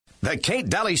The Kate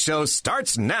Daly Show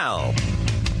starts now.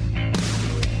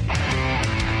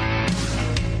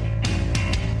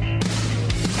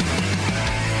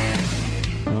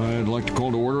 I'd like to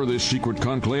call to order this secret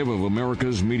conclave of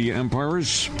America's media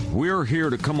empires. We're here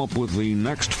to come up with the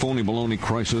next phony baloney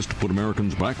crisis to put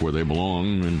Americans back where they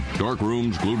belong, in dark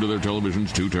rooms glued to their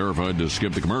televisions, too terrified to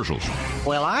skip the commercials.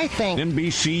 Well, I think...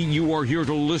 NBC, you are here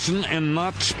to listen and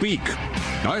not speak.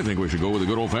 I think we should go with a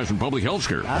good old-fashioned public health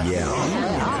scare.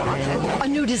 A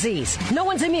new disease. No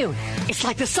one's immune. It's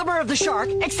like the summer of the shark,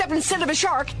 except instead of a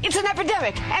shark, it's an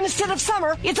epidemic. And instead of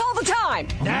summer, it's all the time.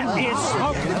 That is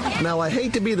so... Now, I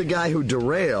hate to be the guy who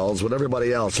derails what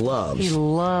everybody else loves. He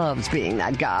loves being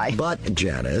that guy. But,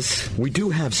 Janice, we do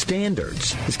have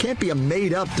standards. This can't be a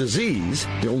made-up disease.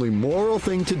 The only moral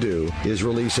thing to do is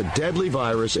release a deadly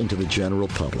virus into the general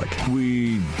public.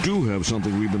 We do have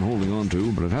something we've been holding on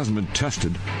to, but it hasn't been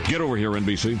tested. Get over here,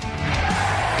 NBC.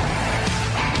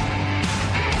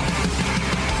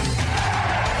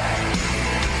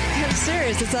 I'm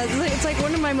serious. It's like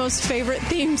one of my most favorite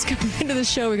themes coming into the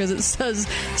show because it says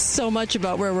so much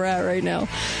about where we're at right now.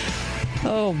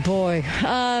 Oh, boy.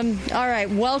 All right.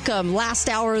 Welcome. Last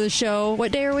hour of the show.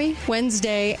 What day are we?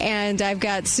 Wednesday. And I've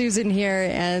got Susan here.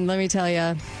 And let me tell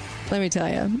you,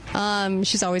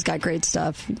 she's always got great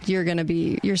stuff.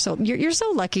 You're so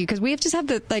lucky because we just have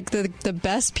the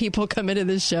best people come into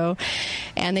this show,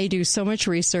 and they do so much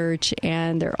research,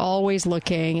 and they're always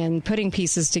looking and putting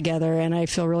pieces together. And I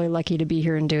feel really lucky to be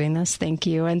here and doing this. Thank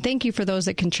you, and thank you for those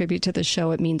that contribute to the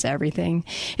show. It means everything.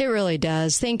 It really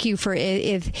does. Thank you for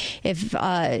if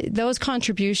those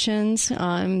contributions.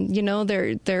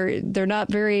 They're not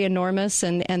very enormous,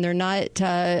 and they're not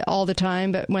all the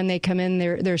time, but when they come in,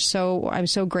 I'm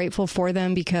so grateful for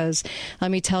them because let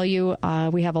me tell you,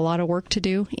 we have a lot of work to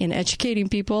do in educating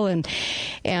people, and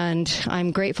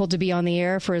I'm grateful to be on the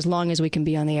air for as long as we can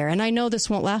be on the air. And I know this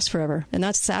won't last forever. And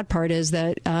that's the sad part is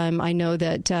that I know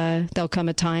that there'll come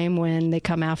a time when they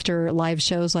come after live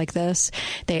shows like this,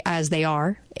 as they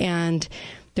are, and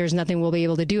there's nothing we'll be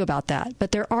able to do about that.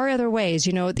 But there are other ways.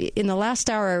 In the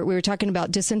last hour, we were talking about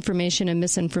disinformation and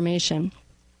misinformation.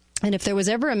 And if there was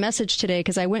ever a message today,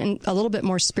 because I went a little bit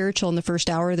more spiritual in the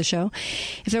first hour of the show,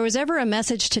 if there was ever a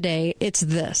message today, it's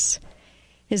this.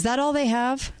 Is that all they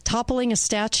have? Toppling a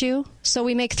statue? So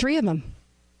we make 3 of them.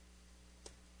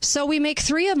 So we make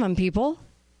 3 of them, people.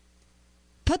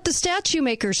 Put the statue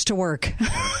makers to work.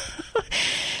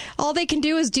 All they can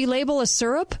do is delabel a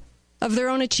syrup of their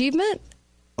own achievement?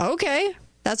 Okay,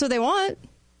 that's what they want.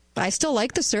 I still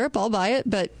like the syrup. I'll buy it,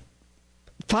 but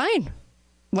fine.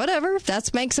 Whatever, if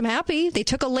that makes them happy. They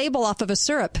took a label off of a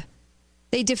syrup.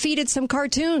 They defeated some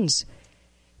cartoons.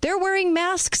 They're wearing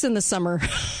masks in the summer.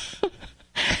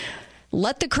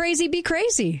 Let the crazy be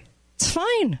crazy. It's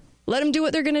fine. Let them do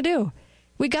what they're going to do.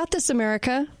 We got this,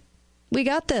 America. We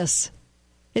got this.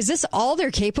 Is this all they're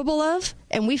capable of?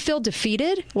 And we feel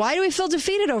defeated? Why do we feel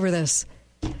defeated over this?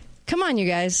 Come on, you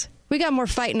guys. We got more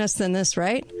fight in us than this,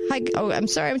 right? I'm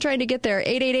sorry. I'm trying to get there.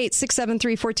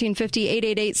 888-673-1450,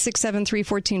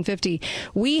 888-673-1450.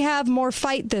 We have more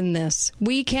fight than this.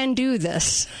 We can do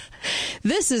this.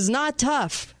 This is not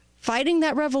tough. Fighting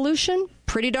that revolution,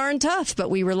 pretty darn tough, but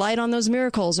we relied on those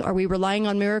miracles. Are we relying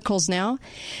on miracles now?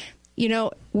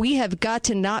 We have got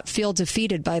to not feel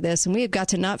defeated by this, and we have got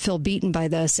to not feel beaten by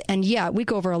this. And yeah, we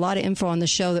go over a lot of info on the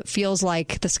show that feels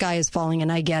like the sky is falling,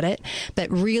 and I get it. But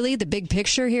really, the big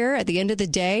picture here, at the end of the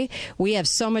day, we have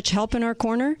so much help in our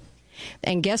corner.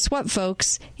 And guess what,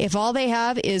 folks? If all they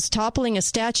have is toppling a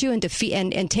statue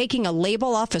and taking a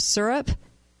label off of syrup,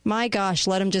 my gosh,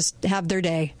 let them just have their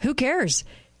day. Who cares?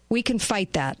 We can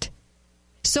fight that.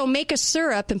 So make a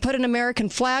syrup and put an American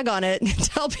flag on it and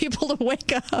tell people to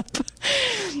wake up.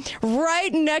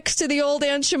 Right next to the old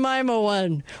Aunt Jemima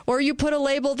one. Or you put a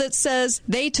label that says,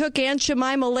 they took Aunt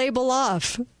Jemima label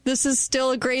off. This is still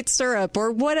a great syrup,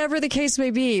 or whatever the case may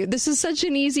be. This is such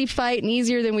an easy fight and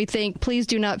easier than we think. Please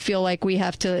do not feel like we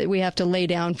have to lay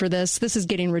down for this. This is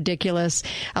getting ridiculous.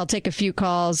 I'll take a few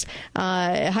calls.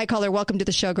 Hi, caller. Welcome to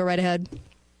the show. Go right ahead.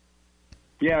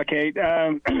 Yeah, Kate.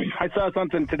 I saw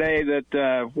something today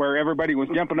that where everybody was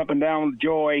jumping up and down with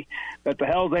joy that the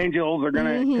Hells Angels are going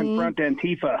to confront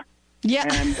Antifa.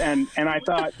 Yeah. And I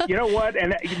thought, you know what?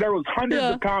 And there was hundreds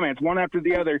of comments, one after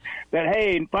the other, that,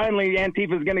 hey, finally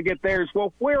Antifa's going to get theirs.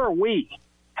 Well, where are we?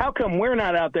 How come we're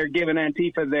not out there giving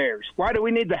Antifa theirs? Why do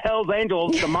we need the Hells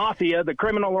Angels, the mafia, the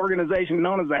criminal organization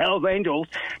known as the Hells Angels,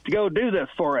 to go do this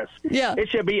for us? Yeah. It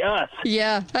should be us.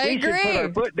 Yeah, I agree. We should put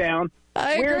our foot down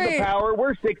We're the power.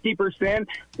 We're 60%.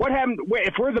 What happened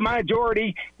if we're the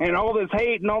majority and all this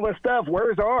hate and all this stuff?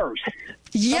 Where's ours?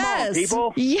 Yes. Come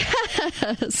on, people.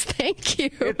 Yes. Thank you.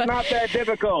 It's not that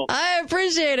difficult. I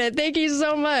appreciate it. Thank you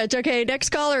so much. Okay,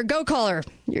 next caller. Go caller.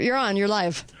 You're on. You're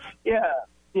live.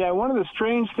 Yeah, one of the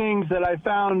strange things that I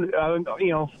found,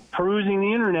 perusing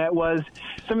the internet was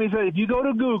somebody said if you go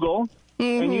to Google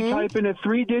and you type in a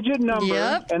 3-digit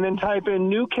number and then type in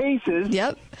new cases,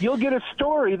 you'll get a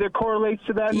story that correlates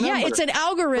to that number. Yeah, it's an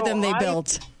algorithm they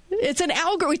built. It's an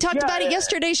algorithm. We talked about it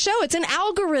yesterday's show. It's an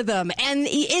algorithm, and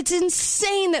it's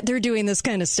insane that they're doing this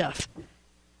kind of stuff.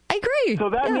 I agree. So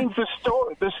that means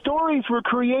the stories were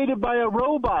created by a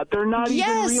robot. They're not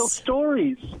even real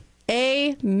stories.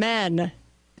 Amen.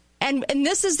 And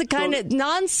this is the kind of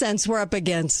nonsense we're up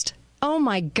against. Oh,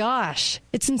 my gosh.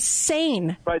 It's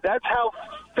insane. Right. That's how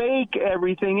fake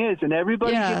everything is. And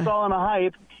everybody gets all on a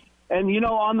hype. And,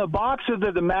 on the box of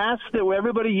the masks that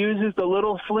everybody uses, the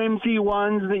little flimsy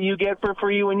ones that you get for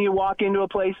free when you walk into a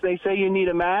place, they say you need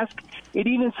a mask. It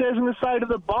even says on the side of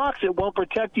the box it won't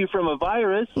protect you from a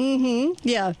virus.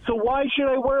 Yeah. So why should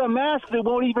I wear a mask that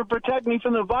won't even protect me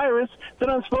from the virus that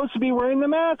I'm supposed to be wearing the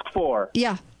mask for?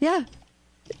 Yeah.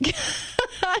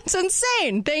 It's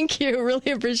insane. Thank you.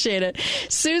 Really appreciate it.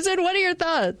 Susan, what are your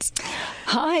thoughts?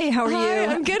 Hi, how are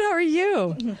you? I'm good. How are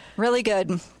you? Really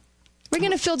good. We're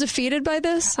going to feel defeated by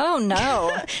this? Oh,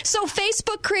 no. So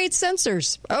Facebook creates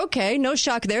censors. Okay, no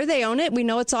shock there. They own it. We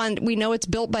know it's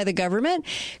built by the government.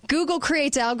 Google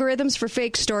creates algorithms for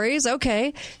fake stories.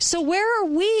 Okay. So where are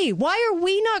we? Why are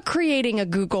we not creating a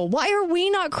Google? Why are we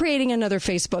not creating another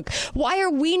Facebook? Why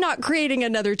are we not creating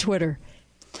another Twitter?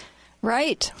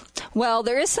 Right. Well,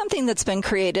 there is something that's been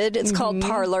created. It's called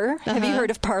Parler. Have you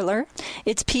heard of Parler?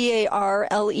 It's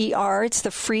Parler. It's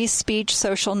the Free Speech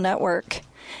Social Network.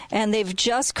 And they've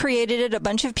just created it. A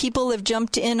bunch of people have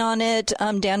jumped in on it.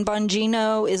 Dan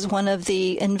Bongino is one of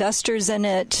the investors in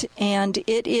it. And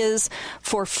it is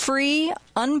for free,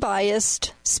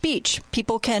 unbiased speech.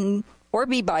 People can or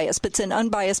be biased, but it's an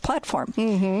unbiased platform.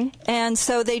 And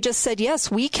so they just said, yes,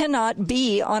 we cannot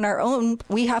be on our own.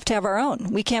 We have to have our own.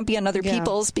 We can't be on other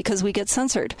people's because we get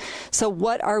censored. So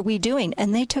what are we doing?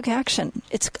 And they took action.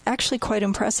 It's actually quite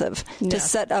impressive to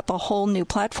set up a whole new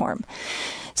platform.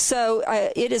 So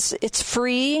it's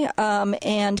free,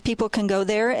 and people can go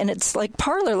there, and it's like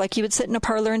Parler, like you would sit in a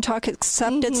parlor and talk,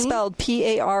 except it's spelled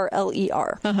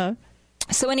Parler.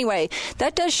 So anyway,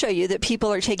 that does show you that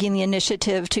people are taking the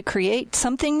initiative to create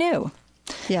something new,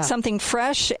 something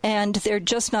fresh, and they're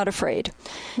just not afraid.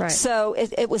 Right. So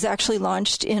it was actually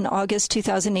launched in August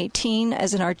 2018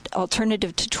 as an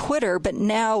alternative to Twitter, but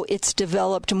now it's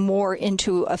developed more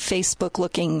into a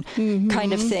Facebook-looking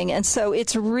kind of thing. And so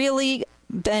it's really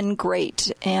been great.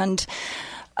 And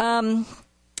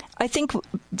I think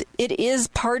it is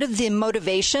part of the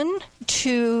motivation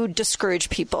to discourage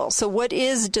people. So what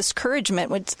is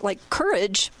discouragement? It's like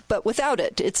courage, but without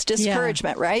it. It's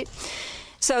discouragement, right?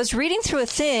 So I was reading through a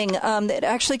thing that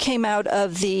actually came out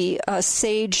of the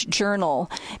Sage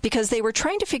Journal because they were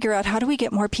trying to figure out how do we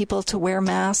get more people to wear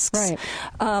masks. Right.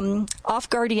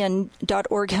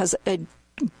 Offguardian.org has a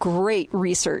great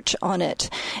research on it.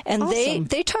 And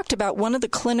they talked about one of the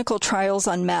clinical trials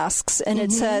on masks, and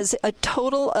it says a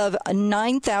total of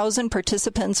 9,000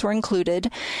 participants were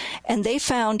included, and they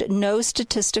found no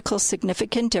statistical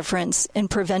significant difference in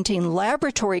preventing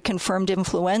laboratory-confirmed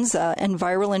influenza and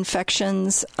viral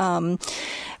infections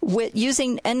with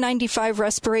using N95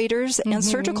 respirators and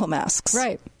surgical masks.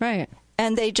 Right.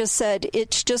 And they just said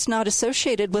it's just not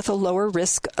associated with a lower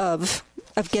risk of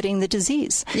getting the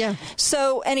disease. Yeah.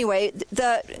 So anyway,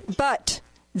 but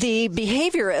the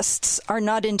behaviorists are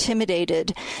not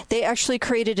intimidated. They actually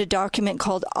created a document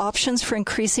called Options for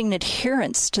Increasing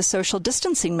Adherence to Social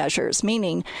Distancing Measures,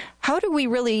 meaning how do we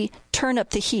really turn up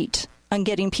the heat on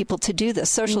getting people to do this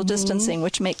social distancing,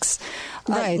 which makes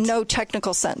no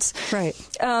technical sense. Right.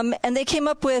 And they came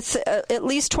up with at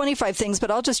least 25 things,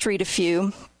 but I'll just read a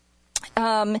few.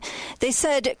 They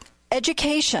said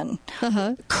education.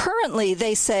 Currently,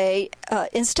 they say,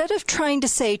 instead of trying to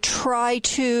say try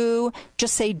to,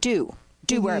 just say do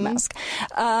wear a mask.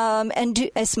 And do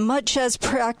as much as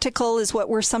practical is what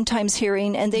we're sometimes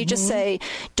hearing. And they just say,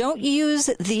 don't use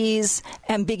these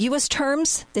ambiguous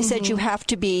terms. They said you have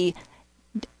to be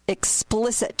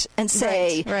explicit and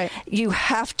say you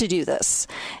have to do this,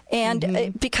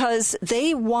 and because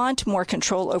they want more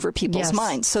control over people's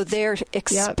minds, so they're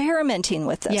experimenting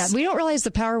with this. Yeah, we don't realize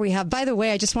the power we have. By the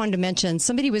way, I just wanted to mention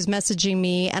somebody was messaging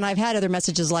me, and I've had other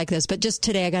messages like this, but just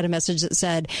today I got a message that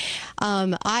said,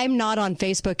 I'm not on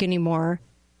Facebook anymore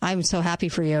I'm so happy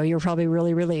for you. You're probably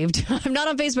really relieved. I'm not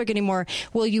on Facebook anymore.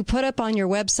 Will you put up on your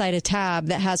website a tab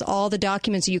that has all the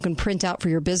documents you can print out for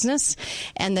your business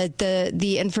and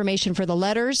the information for the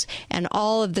letters and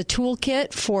all of the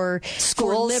toolkit for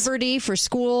Liberty, for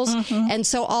schools. Mm-hmm. And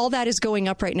so all that is going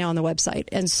up right now on the website.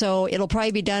 And so it'll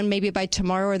probably be done maybe by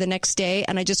tomorrow or the next day.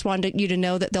 And I just wanted you to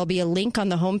know that there'll be a link on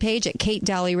the homepage at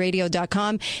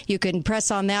katedalleyradio.com. You can press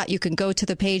on that. You can go to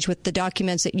the page with the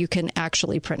documents that you can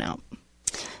actually print out.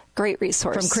 Great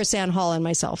resource. From Chris Ann Hall and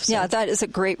myself. So. Yeah, that is a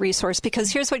great resource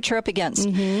because here's what you're up against.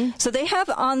 Mm-hmm. So they have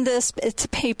on this, it's a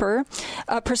paper,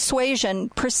 persuasion,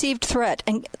 perceived threat.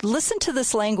 And listen to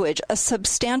this language. A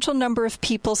substantial number of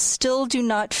people still do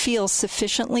not feel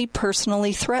sufficiently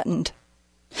personally threatened.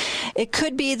 It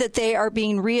could be that they are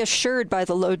being reassured by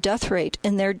the low death rate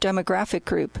in their demographic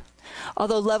group.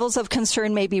 Although levels of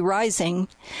concern may be rising,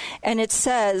 and it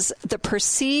says the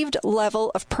perceived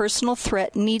level of personal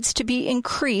threat needs to be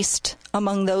increased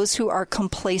among those who are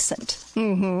complacent.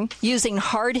 Mm-hmm. Using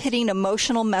hard-hitting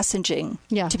emotional messaging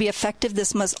to be effective,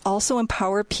 this must also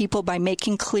empower people by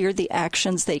making clear the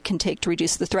actions they can take to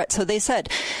reduce the threat. So they said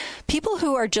people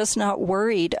who are just not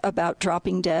worried about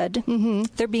dropping dead,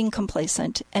 they're being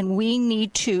complacent, and we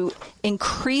need to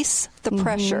increase the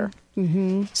pressure.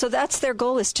 Mm-hmm. So that's their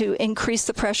goal, is to increase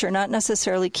the pressure, not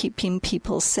necessarily keeping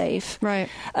people safe. Right.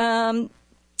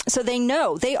 So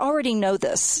they already know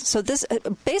this. So this,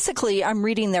 basically, I'm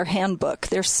reading their handbook,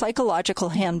 their psychological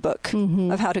handbook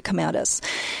of how to come at us.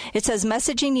 It says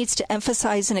messaging needs to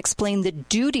emphasize and explain the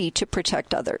duty to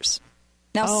protect others.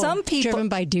 Now, some people... Driven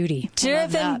by duty.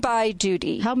 Driven by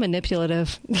duty. How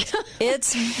manipulative.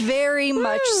 It's very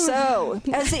much so.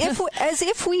 As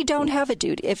if we don't have a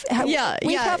duty.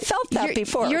 We have felt that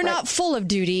before. You're not full of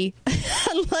duty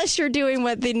unless you're doing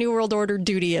what the New World Order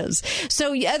duty is.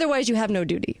 So otherwise you have no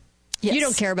duty. Yes. You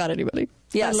don't care about anybody.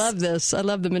 Yes. I love this. I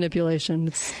love the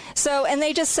manipulation. So, and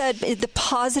they just said the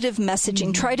positive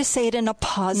messaging. Try to say it in a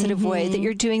positive way, that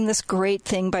you're doing this great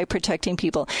thing by protecting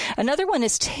people. Another one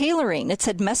is tailoring. It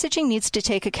said messaging needs to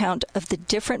take account of the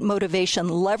different motivation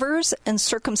levers and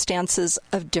circumstances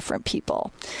of different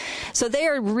people. So they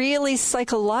are really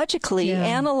psychologically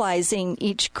analyzing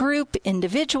each group,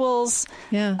 individuals.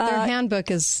 Yeah, their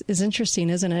handbook is interesting,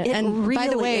 isn't it? And really,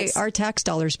 by the way, our tax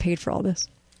dollars paid for all this.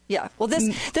 Yeah. Well,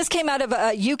 this came out of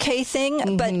a UK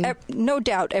thing, but no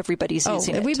doubt everybody's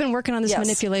using it. We've been working on this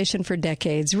manipulation for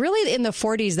decades. Really, in the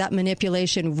 40s, that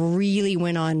manipulation really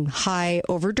went on high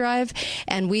overdrive,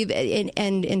 and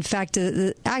in fact,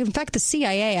 the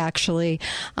CIA actually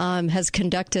has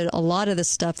conducted a lot of the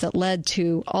stuff that led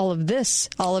to all of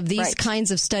these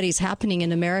kinds of studies happening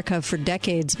in America for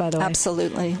decades. By the way,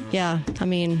 absolutely. Yeah. I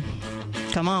mean,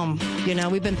 come on.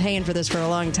 We've been paying for this for a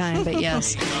long time, but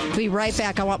yes, we'll be right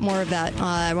back. I want more of that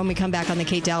when we come back on the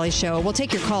Kate Daly Show. We'll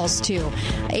take your calls, too.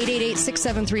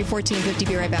 888-673-1450.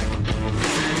 Be right back.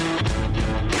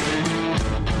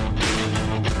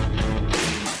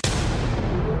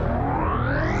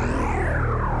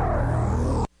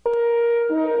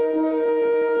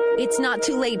 It's not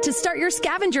too late to start your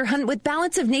scavenger hunt with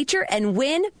Balance of Nature and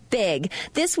win big.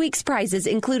 This week's prizes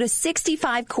include a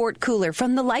 65-quart cooler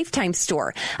from the Lifetime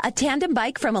Store, a tandem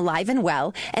bike from Alive and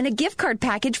Well, and a gift card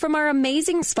package from our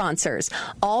amazing sponsors.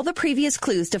 All the previous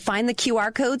clues to find the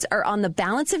QR codes are on the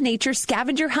Balance of Nature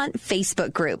Scavenger Hunt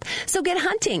Facebook group. So get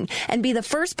hunting and be the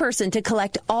first person to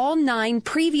collect all 9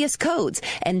 previous codes,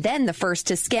 and then the first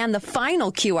to scan the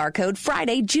final QR code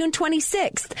Friday, June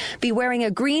 26th. Be wearing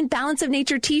a green Balance of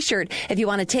Nature t-shirt if you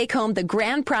want to take home the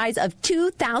grand prize of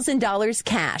 $2,000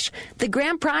 cash. The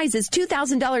grand prize is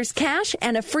 $2,000 cash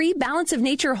and a free Balance of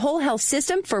Nature whole health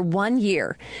system for 1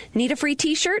 year. Need a free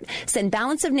t-shirt? Send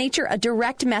Balance of Nature a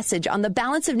direct message on the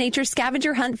Balance of Nature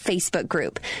Scavenger Hunt Facebook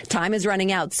group. Time is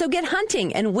running out, so get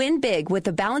hunting and win big with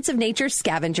the Balance of Nature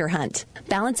Scavenger Hunt.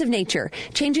 Balance of Nature,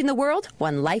 changing the world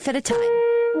one life at a time.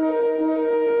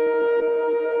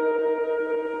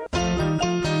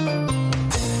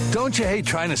 Don't you hate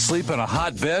trying to sleep in a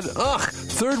hot bed? Ugh,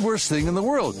 third worst thing in the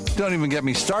world. Don't even get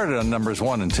me started on numbers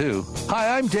 1 and 2.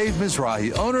 Hi, I'm Dave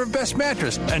Mizrahi, owner of Best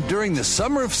Mattress, and during the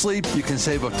summer of sleep, you can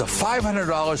save up to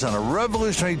 $500 on a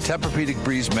revolutionary Tempur-Pedic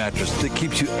Breeze mattress that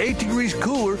keeps you 8 degrees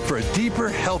cooler for a deeper,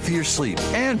 healthier sleep.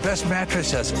 And Best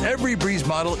Mattress has every Breeze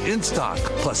model in stock,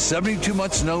 plus 72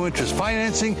 months no-interest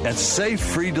financing and safe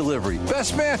free delivery.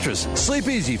 Best Mattress. Sleep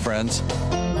easy, friends.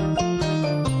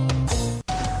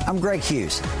 I'm Greg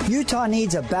Hughes. Utah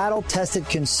needs a battle-tested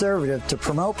conservative to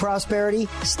promote prosperity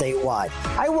statewide.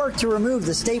 I work to remove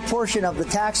the state portion of the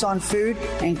tax on food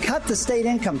and cut the state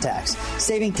income tax,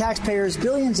 saving taxpayers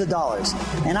billions of dollars.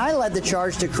 And I led the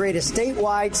charge to create a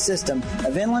statewide system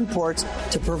of inland ports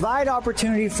to provide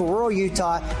opportunity for rural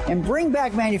Utah and bring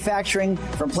back manufacturing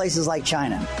from places like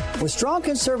China. With strong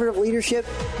conservative leadership,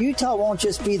 Utah won't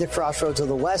just be the crossroads of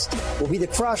the West, it will be the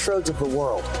crossroads of the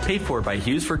world. Paid for by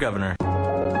Hughes for Governor.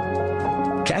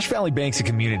 Cache Valley Bank's a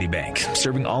community bank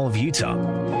serving all of Utah.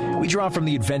 We draw from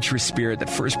the adventurous spirit that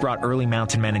first brought early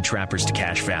mountain men and trappers to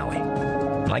Cache Valley.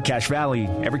 Like Cache Valley,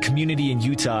 every community in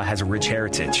Utah has a rich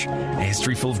heritage, a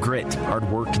history full of grit,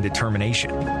 hard work, and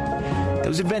determination.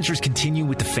 Those adventures continue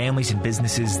with the families and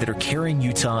businesses that are carrying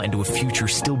Utah into a future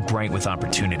still bright with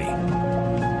opportunity.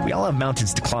 We all have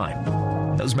mountains to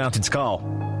climb. Those mountains call.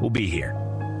 We'll be here.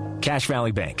 Cache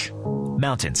Valley Bank.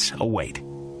 Mountains await.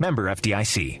 Member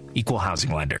FDIC. Equal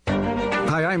housing lender.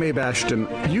 Hi, I'm Abe Ashton.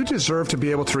 You deserve to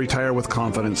be able to retire with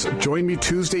confidence. Join me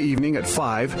Tuesday evening at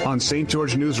 5 on St.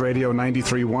 George News Radio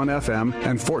 93.1 FM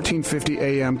and 1450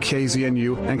 AM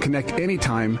KZNU, and connect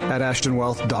anytime at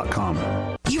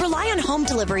ashtonwealth.com. You rely on home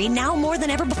delivery now more than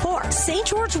ever before. St.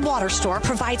 George Water Store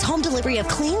provides home delivery of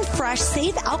clean, fresh,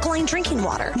 safe, alkaline drinking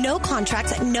water. No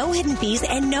contracts, no hidden fees,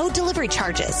 and no delivery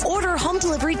charges. Order home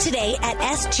delivery today at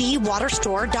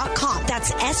sgwaterstore.com.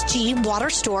 That's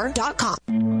sgwaterstore.com.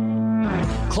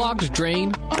 Clogged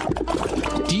drain?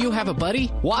 Do you have a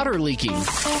buddy? Water leaking?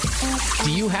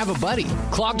 Do you have a buddy?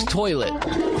 Clogged toilet?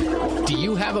 Do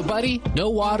you have a buddy? No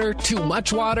water? Too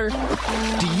much water?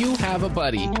 Do you have a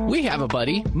buddy? We have a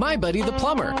buddy. My Buddy the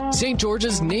Plumber. St.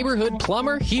 George's neighborhood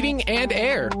plumber, heating, and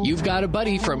air. You've got a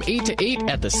buddy from 8 to 8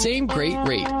 at the same great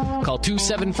rate. Call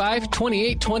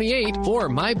 275-2828 or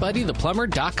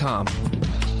mybuddytheplumber.com.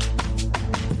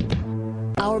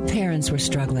 Our parents were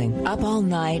struggling, up all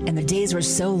night, and the days were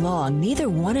so long, neither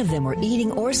one of them were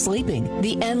eating or sleeping.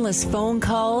 The endless phone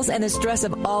calls and the stress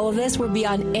of all of this were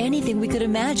beyond anything we could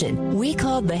imagine. We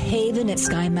called The Haven at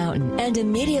Sky Mountain and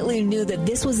immediately knew that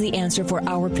this was the answer for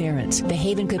our parents. The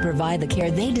Haven could provide the care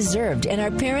they deserved, and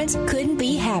our parents couldn't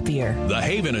be happier. The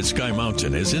Haven at Sky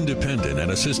Mountain is independent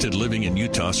and assisted living in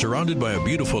Utah, surrounded by a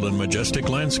beautiful and majestic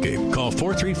landscape. Call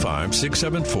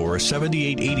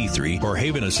 435-674-7883 or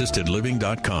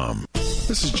havenassistedliving.com.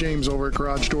 This is James over at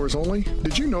Garage Doors Only.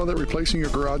 Did you know that replacing your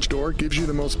garage door gives you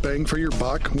the most bang for your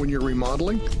buck when you're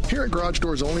remodeling? Here at Garage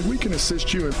Doors Only, we can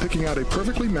assist you in picking out a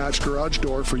perfectly matched garage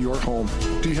door for your home.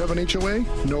 Do you have an HOA?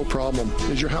 No problem.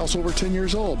 Is your house over 10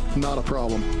 years old? Not a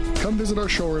problem. Come visit our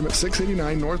showroom at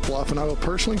 689 North Bluff, and I will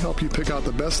personally help you pick out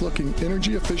the best-looking,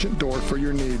 energy-efficient door for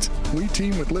your needs. We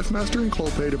team with LiftMaster and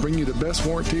Clopay to bring you the best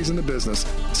warranties in the business.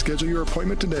 Schedule your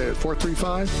appointment today at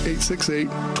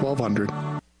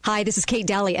 435-868-1200. Hi, this is Kate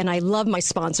Daly, and I love my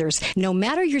sponsors. No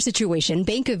matter your situation,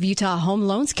 Bank of Utah Home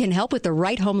Loans can help with the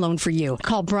right home loan for you.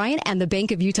 Call Brian and the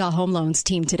Bank of Utah Home Loans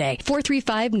team today.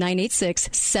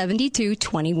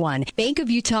 435-986-7221. Bank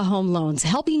of Utah Home Loans,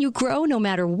 helping you grow no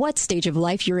matter what stage of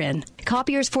life you're in.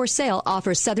 Copiers for Sale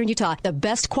offers Southern Utah the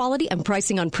best quality and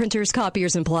pricing on printers,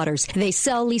 copiers, and plotters. They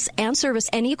sell, lease, and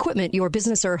service any equipment your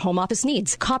business or home office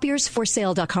needs.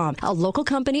 Copiersforsale.com, a local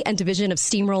company and division of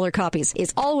Steamroller Copies,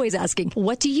 is always asking,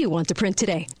 what do you want to print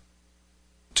today?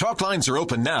 Talk lines are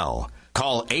open now.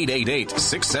 Call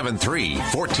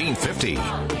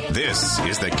 888-673-1450. This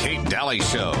is the Kate Daly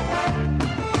Show.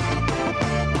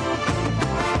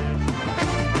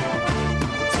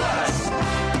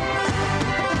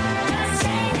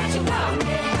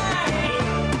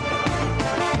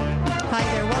 Hi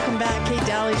there. Welcome back. Kate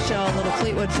Daly Show. A little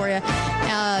Fleetwood for you.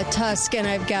 Tusk, and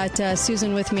I've got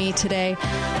Susan with me today.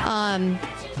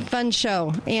 Fun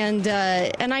show. And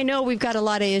I know we've got a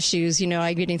lot of issues. You know,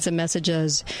 I'm getting some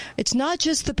messages. It's not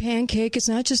just the pancake. It's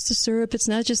not just the syrup. It's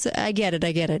not just I get it.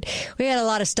 We got a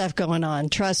lot of stuff going on.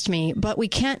 Trust me. But we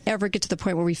can't ever get to the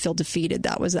point where we feel defeated.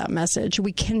 That was that message.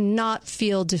 We cannot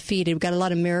feel defeated. We've got a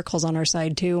lot of miracles on our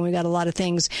side, too. And we got a lot of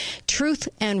things. Truth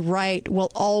and right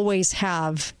will always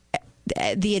have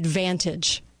the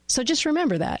advantage. So just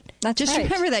remember that.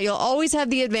 Remember that. You'll always have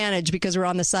the advantage because we're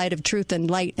on the side of truth and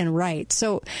light and right.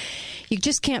 So you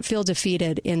just can't feel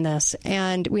defeated in this.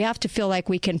 And we have to feel like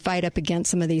we can fight up against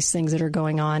some of these things that are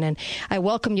going on. And I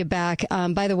welcome you back.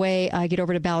 By the way, get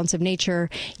over to Balance of Nature.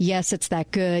 Yes, it's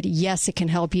that good. Yes, it can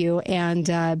help you. And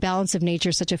Balance of Nature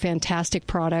is such a fantastic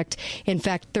product. In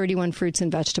fact, 31 fruits and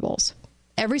vegetables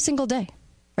every single day.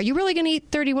 Are you really going to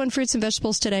eat 31 fruits and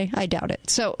vegetables today? I doubt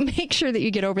it. So make sure that you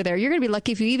get over there. You're going to be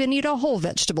lucky if you even eat a whole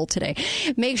vegetable today.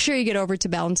 Make sure you get over to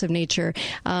Balance of Nature.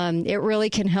 It really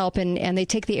can help, and they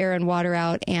take the air and water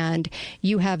out, and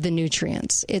you have the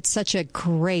nutrients. It's such a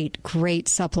great, great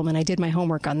supplement. I did my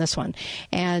homework on this one,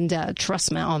 and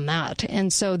trust me on that.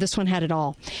 And so this one had it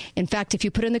all. In fact, if you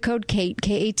put in the code KATE,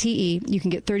 K-A-T-E, you can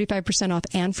get 35% off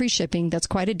and free shipping. That's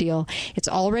quite a deal. It's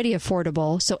already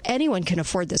affordable, so anyone can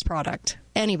afford this product.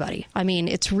 Anybody. I mean,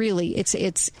 it's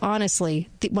honestly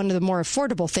one of the more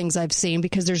affordable things I've seen,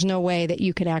 because there's no way that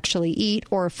you can actually eat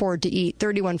or afford to eat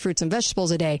 31 fruits and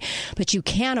vegetables a day, but you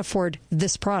can afford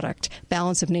this product,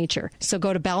 Balance of Nature. So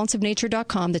go to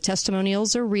balanceofnature.com. The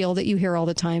testimonials are real that you hear all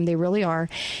the time. They really are.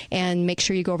 And make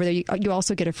sure you go over there. You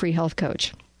also get a free health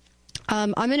coach.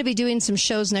 I'm going to be doing some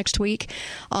shows next week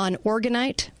on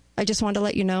Organite. I just wanted to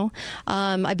let you know.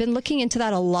 I've been looking into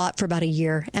that a lot for about a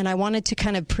year, and I wanted to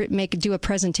kind of do a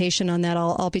presentation on that.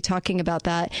 I'll be talking about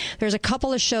that. There's a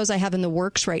couple of shows I have in the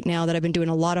works right now that I've been doing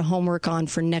a lot of homework on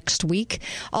for next week.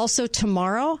 Also,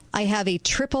 tomorrow, I have a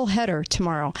triple header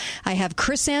tomorrow. I have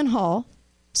Chris Ann Hall.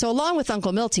 So along with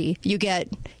Uncle Milty, you get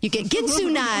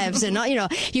Ginsu knives, and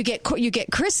you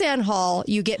get Chris Ann Hall,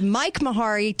 you get Mike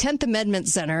Mahari, 10th Amendment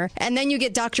Center, and then you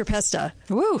get Dr. Pesta.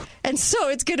 Woo! And so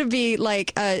it's going to be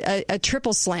like a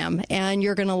triple slam, and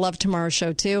you're going to love tomorrow's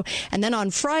show too. And then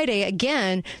on Friday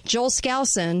again, Joel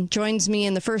Skousen joins me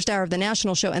in the first hour of the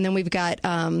national show, and then we've got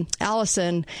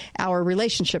Allison, our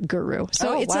relationship guru.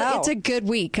 So it's a good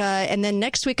week. And then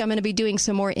next week I'm going to be doing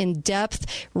some more in-depth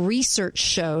research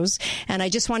shows, and I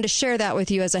just wanted to share that with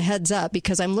you as a heads up,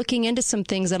 because I'm looking into some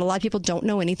things that a lot of people don't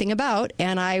know anything about,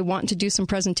 and I want to do some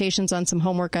presentations on some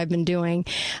homework I've been doing.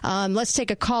 Let's take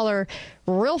a caller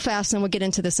real fast, and we'll get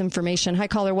into this information. Hi,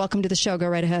 caller. Welcome to the show. Go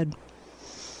right ahead.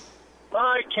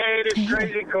 Hi, Kate. It's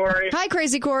Crazy Corey. Hi,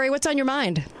 Crazy Corey. What's on your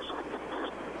mind?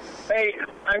 Hey,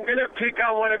 I'm going to pick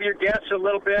on one of your guests a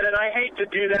little bit, and I hate to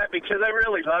do that because I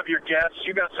really love your guests.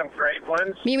 You got some great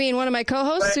ones. You mean one of my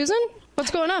co-hosts, Susan?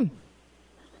 What's going on?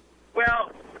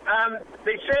 Well,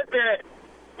 they said that,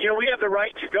 we have the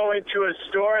right to go into a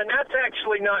store, and that's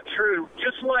actually not true.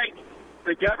 Just like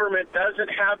the government doesn't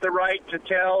have the right to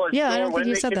tell a store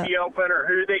when they can be open or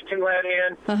who they can let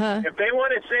in. If they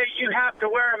want to say you have to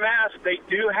wear a mask, they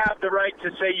do have the right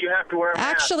to say you have to wear a mask.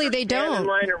 Actually, they don't. In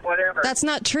line or whatever. That's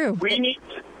not true.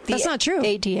 That's not true.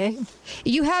 ADA.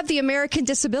 You have the American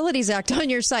Disabilities Act on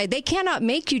your side. They cannot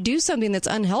make you do something that's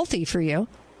unhealthy for you.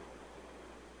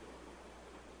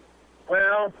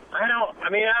 Well, I don't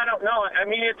know. I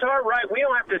mean, it's our right. We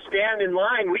don't have to stand in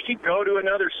line. We can go to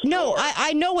another store. No,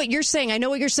 I know what you're saying.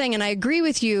 And I agree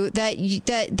with you that you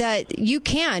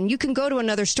can go to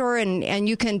another store and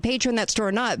you can patron that store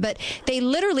or not, but they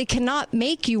literally cannot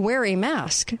make you wear a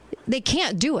mask. They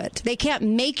can't do it. They can't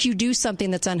make you do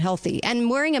something that's unhealthy. And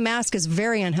wearing a mask is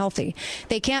very unhealthy.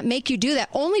 They can't make you do that,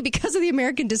 only because of the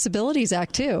American Disabilities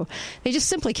Act, too. They just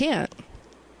simply can't.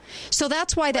 So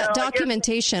that's why that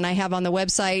documentation I have on the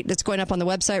website, that's going up on the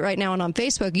website right now and on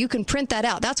Facebook, you can print that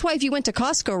out. That's why if you went to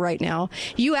Costco right now,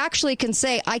 you actually can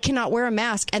say, I cannot wear a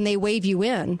mask, and they wave you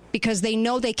in, because they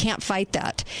know they can't fight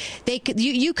that.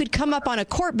 You could come up on a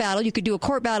court battle. You could do a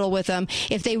court battle with them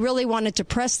if they really wanted to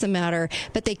press the matter,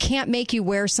 but they can't make you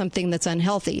wear something that's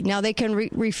unhealthy. Now, they can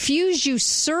refuse you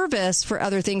service for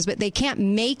other things, but they can't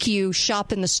make you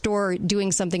shop in the store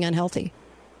doing something unhealthy.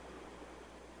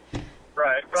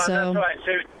 Right. Well, that's why I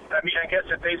say, I guess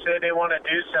if they say they want to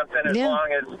do something, as long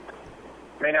as,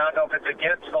 I don't know if it's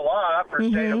against the law per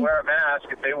se to wear a mask,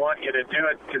 if they want you to do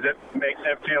it because it makes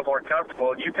them feel more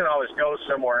comfortable, you can always go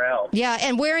somewhere else. Yeah,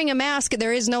 and wearing a mask,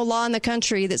 there is no law in the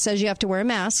country that says you have to wear a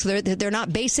mask. They're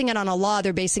not basing it on a law,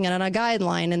 they're basing it on a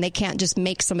guideline, and they can't just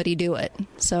make somebody do it.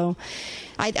 So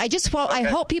I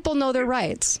hope people know their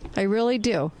rights. I really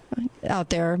do out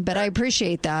there, but I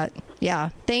appreciate that. Yeah,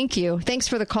 thank you. Thanks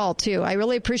for the call, too. I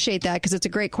really appreciate that because it's a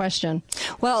great question.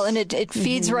 Well, and it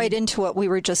feeds right into what we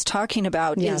were just talking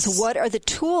about, is what are the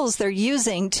tools they're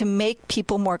using to make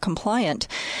people more compliant?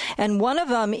 And one of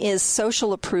them is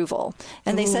social approval.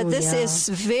 And they said this is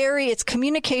it's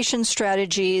communication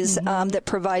strategies that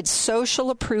provide social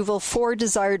approval for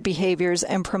desired behaviors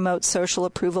and promote social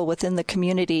approval within the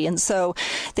community. And so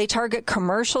they target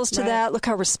commercials to that. Look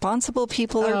how responsible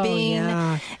people are being.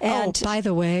 Yeah. And by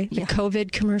the way,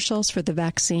 COVID commercials for the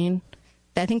vaccine,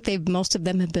 I think most of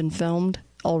them have been filmed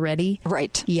already.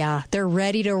 Right. Yeah, they're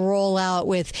ready to roll out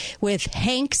with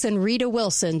Hanks and Rita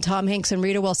Wilson, Tom Hanks and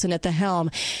Rita Wilson at the helm.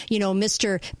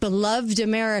 Mr. Beloved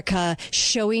America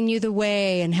showing you the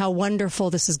way and how wonderful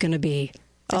this is going to be.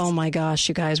 Oh my gosh,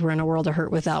 you guys, we're in a world of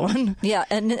hurt with that one. Yeah,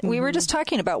 and we were just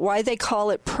talking about why they call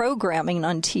it programming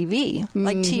on TV,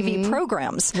 like TV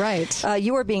programs. Right.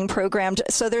 You are being programmed.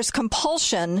 So there's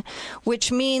compulsion,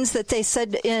 which means that they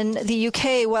said in the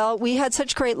UK, well, we had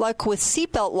such great luck with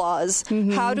seatbelt laws.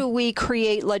 How do we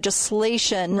create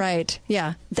legislation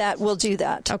that will do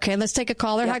that? Okay, let's take a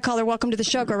caller. Hi, caller. Welcome to the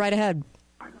show. Go right ahead.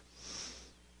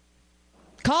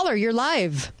 Caller, you're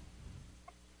live.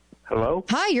 Hello?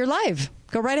 Hi, you're live.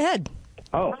 Go right ahead.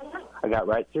 Oh, I got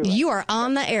right through it. You are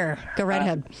on the air. Go right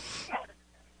ahead.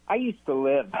 I used to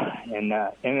live in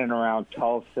and around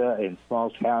Tulsa in small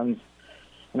towns,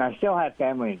 and I still have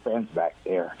family and friends back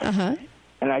there. Uh-huh.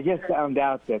 And I just found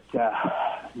out that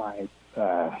my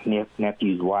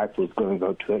nephew's wife was going to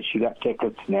go to it. She got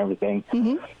tickets and everything.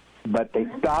 But they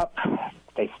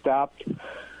stopped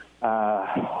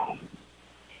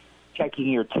checking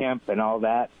your temp and all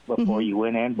that before you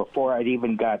went in, before I'd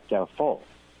even got full.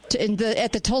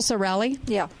 At the Tulsa rally?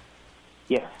 Yeah.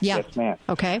 Yes, ma'am.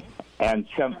 Okay. And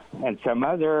some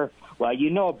other, well, you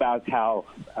know about how,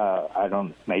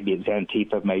 maybe it's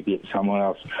Antifa, maybe it's someone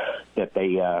else, that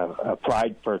they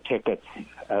applied for tickets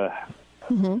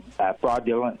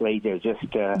fraudulently. They're just...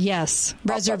 yes,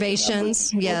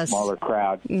 reservations, yes. Smaller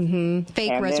crowd.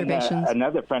 Fake and reservations. Then,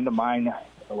 another friend of mine,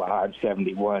 well, I'm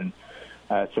 71,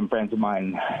 some friends of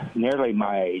mine nearly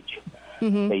my age,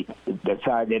 they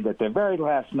decided at the very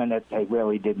last minute they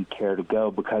really didn't care to go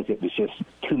because it was just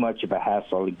too much of a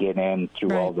hassle to get in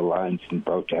through all the lines and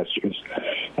protesters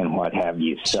and what have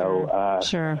you. So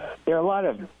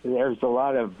there's a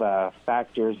lot of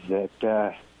factors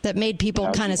that made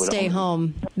people kind of stay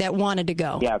home that wanted to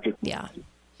go. Yeah.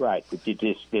 Right, that you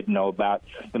just didn't know about.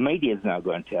 The media's not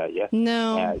going to tell you.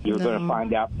 No. You're going to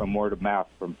find out from word of mouth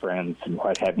from friends and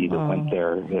what have you that went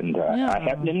there. And I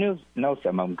happen to know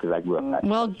some of them because I grew up back.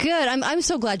 Well, good. I'm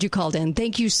so glad you called in.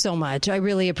 Thank you so much. I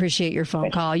really appreciate your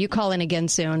phone call. You call in again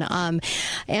soon.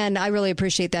 And I really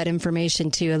appreciate that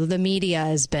information, too. The media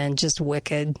has been just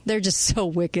wicked. They're just so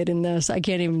wicked in this. I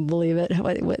can't even believe it.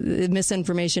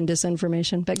 Misinformation,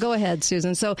 disinformation. But go ahead,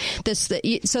 Susan. So there's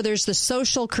the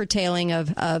social curtailing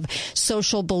of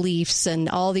social beliefs and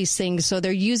all these things. So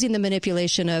they're using the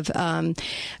manipulation of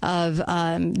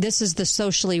this is the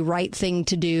socially right thing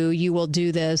to do. You will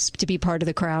do this to be part of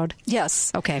the crowd.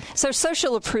 Yes. Okay. So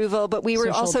social approval, but we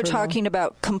were also talking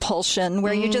about compulsion,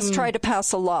 where you just try to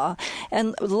pass a law.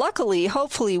 And luckily,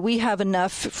 hopefully, we have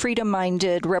enough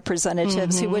freedom-minded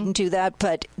representatives who wouldn't do that,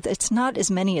 but it's not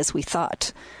as many as we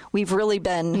thought. We've really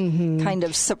been kind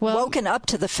of woken up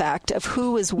to the fact of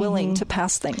who is willing to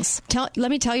pass things.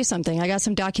 Let me tell you something. I got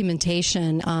some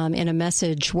documentation in a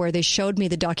message where they showed me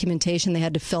the documentation they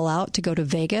had to fill out to go to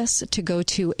Vegas, to go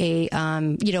to a,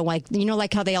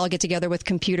 like how they all get together with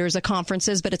computers at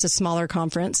conferences, but it's a smaller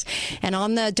conference. And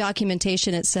on the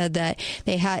documentation, it said that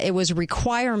it was a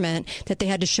requirement that they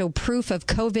had to show proof of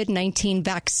COVID-19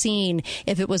 vaccine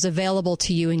if it was available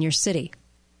to you in your city.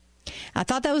 I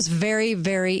thought that was very,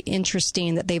 very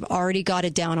interesting that they've already got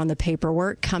it down on the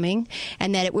paperwork coming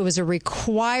and that it was a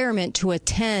requirement to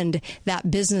attend that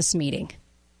business meeting.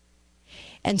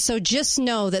 And so just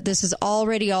know that this is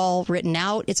already all written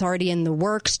out. It's already in the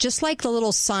works. Just like the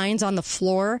little signs on the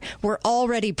floor were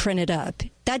already printed up.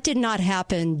 That did not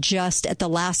happen just at the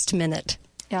last minute.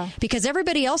 Yeah. Because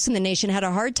everybody else in the nation had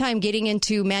a hard time getting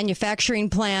into manufacturing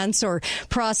plants or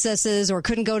processes or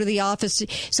couldn't go to the office.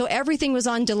 So everything was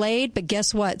on delayed. But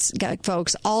guess what,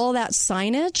 folks? All that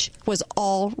signage was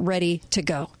all ready to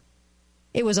go.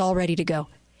 It was all ready to go.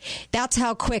 That's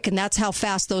how quick and that's how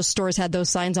fast those stores had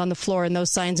those signs on the floor and those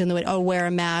signs in the wear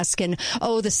a mask and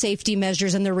the safety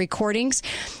measures and the recordings.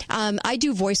 I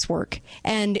do voice work,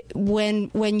 and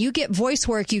when you get voice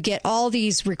work, you get all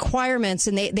these requirements,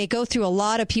 and they go through a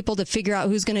lot of people to figure out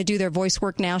who's going to do their voice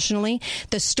work nationally.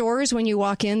 The stores, when you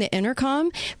walk in, the intercom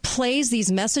plays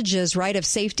these messages, right, of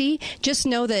safety. Just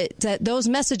know that those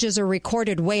messages are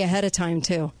recorded way ahead of time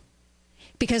too,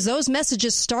 because those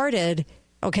messages started.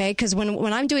 Okay, because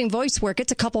when I'm doing voice work,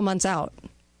 it's a couple months out.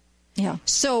 Yeah.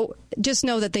 So just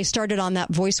know that they started on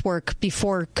that voice work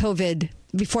before COVID,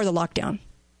 before the lockdown.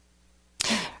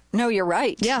 No, you're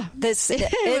right. Yeah.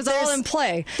 It was all in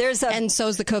play. And so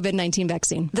is the COVID-19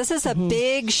 vaccine. This is a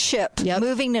big ship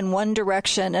moving in one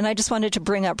direction. And I just wanted to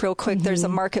bring up real quick, there's a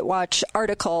Market Watch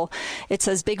article. It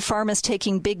says Big Pharma's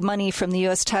taking big money from the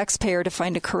U.S. taxpayer to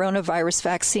find a coronavirus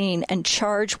vaccine and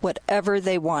charge whatever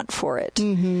they want for it.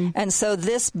 And so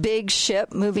this big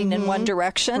ship moving in one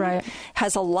direction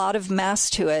has a lot of mass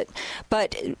to it.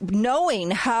 But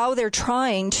knowing how they're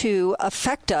trying to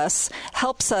affect us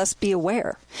helps us be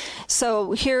aware.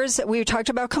 So we talked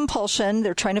about compulsion.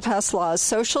 They're trying to pass laws.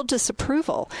 Social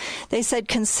disapproval. They said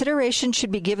consideration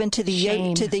should be given to the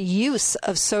use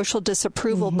of social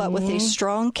disapproval, but with a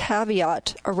strong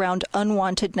caveat around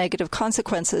unwanted negative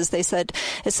consequences. They said,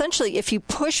 essentially, if you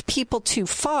push people too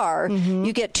far,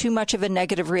 you get too much of a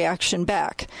negative reaction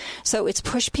back. So it's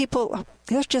push people.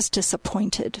 They're just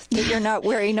disappointed that you're not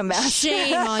wearing a mask.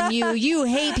 Shame on you. You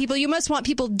hate people. You must want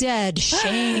people dead.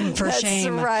 Shame for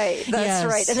shame. That's right. That's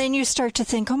right. And then you start to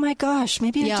think, oh, my gosh,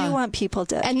 maybe I do want people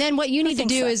dead. And then what you need to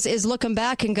do is look them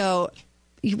back and go,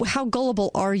 how gullible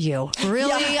are you?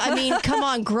 Really? Yeah. I mean, come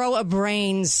on, grow a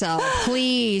brain cell.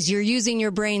 Please. You're using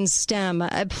your brain stem.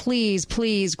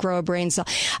 Please grow a brain cell.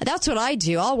 That's what I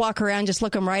do. I'll walk around, just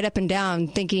look them right up and down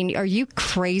thinking, are you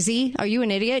crazy? Are you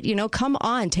an idiot? Come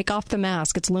on, take off the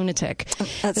mask. It's lunatic.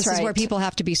 This is where people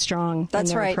have to be strong in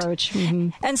their approach.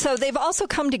 And so they've also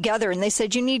come together and they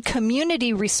said you need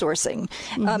community resourcing,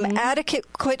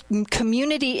 adequate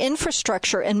community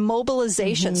infrastructure and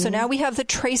mobilization. So now we have the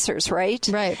tracers, right?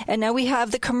 Right. And now we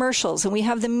have the commercials and we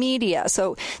have the media.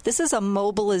 So this is a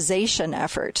mobilization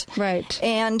effort. Right.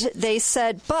 And they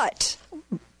said, but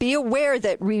be aware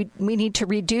that we need to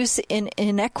reduce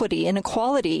inequality,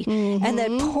 and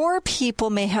that poor people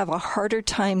may have a harder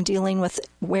time dealing with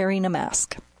wearing a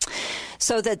mask.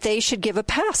 So that they should give a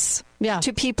pass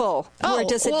to people who are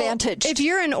disadvantaged. Well, if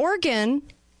you're in Oregon,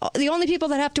 the only people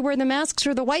that have to wear the masks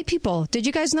are the white people. Did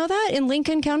you guys know that in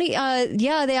Lincoln County?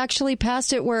 They actually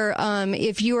passed it where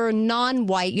if you are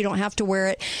non-white, you don't have to wear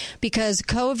it because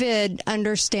COVID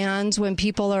understands when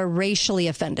people are racially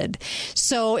offended.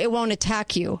 So it won't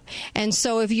attack you. And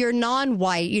so if you're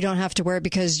non-white, you don't have to wear it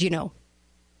because,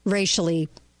 racially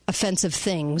offensive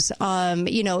things.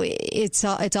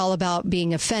 It's all about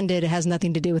being offended. It has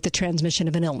nothing to do with the transmission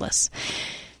of an illness.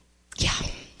 Yeah.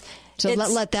 So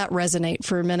let that resonate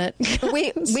for a minute.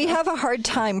 we have a hard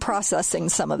time processing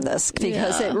some of this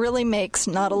because it really makes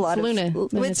not a lot of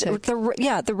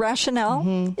the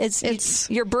rationale. It's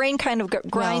your brain kind of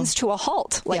grinds to a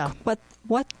halt.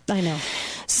 What? I know.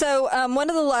 So one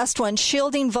of the last ones,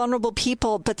 shielding vulnerable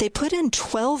people, but they put in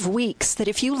 12 weeks that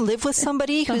if you live with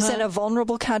somebody who's in a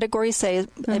vulnerable category, say an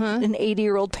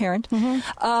 80-year-old parent,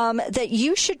 that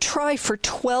you should try for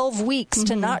 12 weeks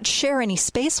to not share any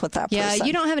space with that person. Yeah,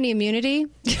 you don't have any immunity.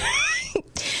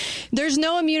 There's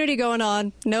no immunity going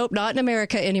on. Nope, not in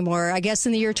America anymore. I guess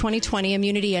in the year 2020,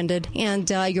 immunity ended, and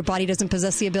your body doesn't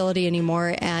possess the ability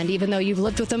anymore. And even though you've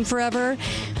lived with them forever,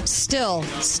 still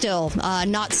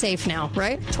not safe now,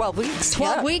 right? 12 weeks.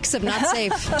 12 weeks of not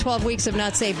safe. 12 weeks of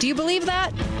not safe. Do you believe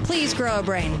that? Please grow a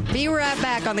brain. Be right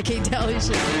back on the Kate Daly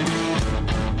Show.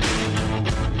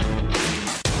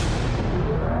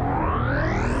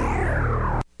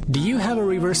 Do you have a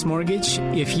reverse mortgage?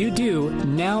 If you do,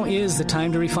 now is the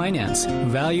time to refinance.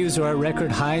 Values are at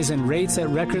record highs and rates at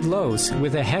record lows.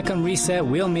 With a HECM reset,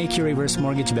 we'll make your reverse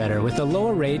mortgage better with a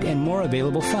lower rate and more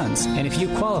available funds. And if you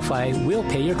qualify, we'll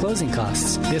pay your closing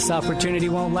costs. This opportunity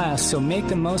won't last, so make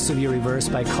the most of your reverse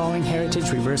by calling Heritage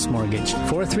Reverse Mortgage.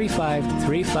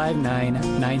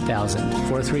 435-359-9000.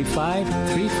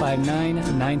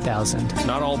 435-359-9000.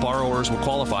 Not all borrowers will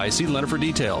qualify. See lender for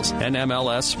details.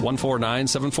 NMLS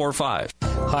 149745.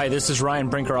 Hi, this is Ryan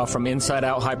Brinkeroff from Inside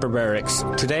Out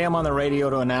Hyperbarics. Today I'm on the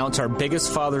radio to announce our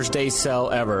biggest Father's Day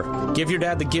sale ever. Give your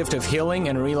dad the gift of healing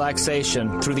and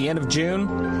relaxation. Through the end of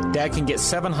June, Dad can get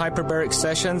 7 hyperbaric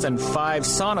sessions and 5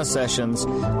 sauna sessions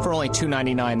for only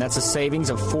 $299. That's a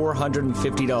savings of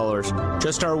 $450.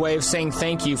 Just our way of saying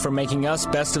thank you for making us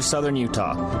best of Southern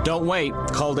Utah. Don't wait.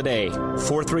 Call today.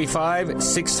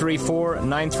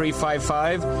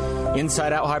 435-634-9355.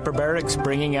 Inside Out Hyperbarics,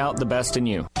 bringing out the best in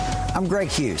you. I'm Greg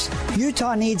Hughes.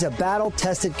 Utah needs a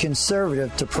battle-tested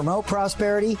conservative to promote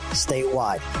prosperity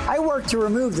statewide. I work to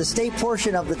remove the state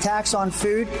portion of the tax on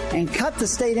food and cut the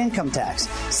state income tax,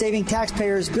 saving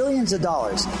taxpayers billions of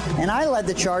dollars. And I led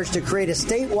the charge to create a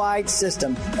statewide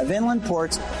system of inland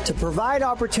ports to provide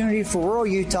opportunity for rural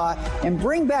Utah and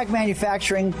bring back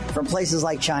manufacturing from places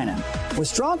like China. With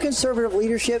strong conservative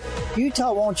leadership,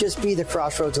 Utah won't just be the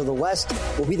crossroads of the West,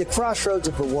 we'll be the crossroads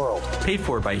of the world. Paid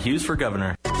for by Hughes for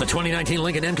Governor. The 2019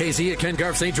 Lincoln MKZ at Ken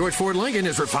Garff St. George Ford Lincoln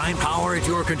is refined power at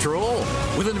your control.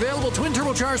 With an available twin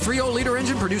turbocharged 3.0-liter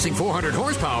engine producing 400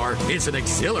 horsepower, it's an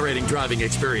exhilarating driving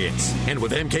experience. And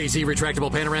with MKZ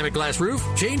retractable panoramic glass roof,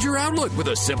 change your outlook with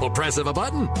a simple press of a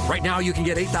button. Right now, you can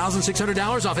get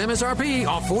 $8,600 off MSRP,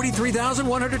 off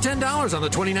 $43,110 on the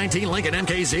 2019 Lincoln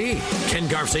MKZ. Ken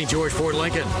Garff St. George Ford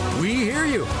Lincoln. We hear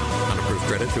you. On approved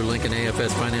credit through Lincoln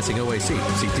AFS Financing OAC.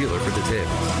 See dealer for details.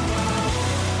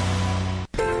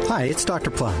 Hi, it's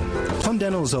Dr. Plum. Plum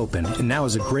Dental is open, and now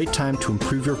is a great time to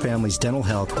improve your family's dental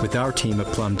health with our team at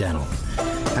Plum Dental.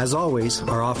 As always,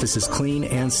 our office is clean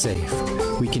and safe.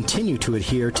 We continue to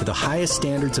adhere to the highest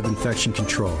standards of infection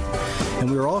control,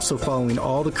 and we are also following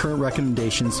all the current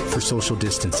recommendations for social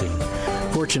distancing.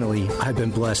 Fortunately, I've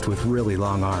been blessed with really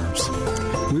long arms.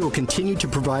 We will continue to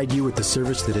provide you with the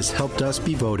service that has helped us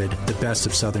be voted the best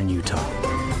of Southern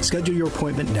Utah. Schedule your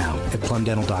appointment now at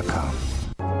plumdental.com.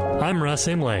 I'm Russ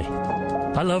Imlay.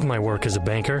 I love my work as a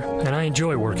banker, and I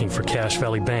enjoy working for Cache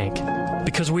Valley Bank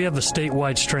because we have the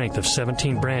statewide strength of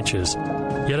 17 branches.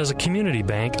 Yet as a community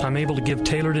bank, I'm able to give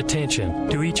tailored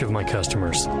attention to each of my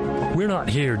customers. We're not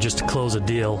here just to close a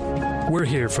deal. We're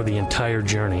here for the entire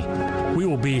journey. We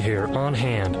will be here on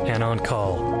hand and on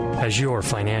call as your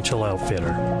financial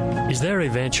outfitter. Is there a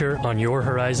venture on your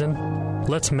horizon?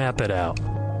 Let's map it out.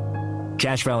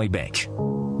 Cache Valley Bank.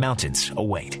 Mountains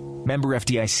await. Member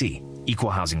FDIC.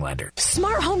 Equal housing lender.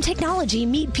 Smart home technology.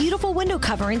 Meet beautiful window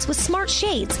coverings with smart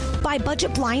shades by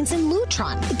Budget Blinds and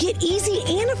Lutron. Get easy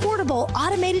and affordable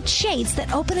automated shades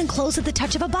that open and close at the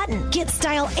touch of a button. Get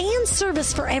style and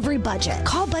service for every budget.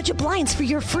 Call Budget Blinds for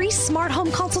your free smart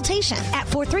home consultation at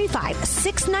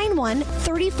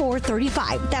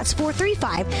 435-691-3435. That's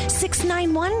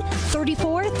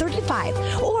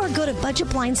 435-691-3435. Or go to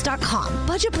budgetblinds.com.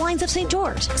 Budget Blinds of St.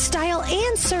 George. Style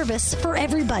and service for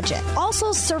every budget.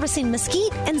 Also servicing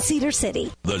Mesquite and Cedar City.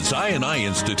 The Zion Eye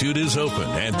Institute is open,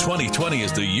 and 2020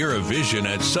 is the year of vision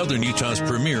at Southern Utah's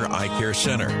premier eye care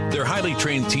center. Their highly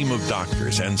trained team of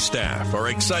doctors and staff are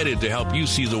excited to help you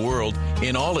see the world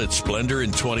in all its splendor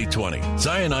in 2020.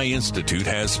 Zion Eye Institute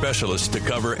has specialists to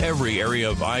cover every area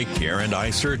of eye care and eye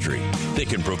surgery. They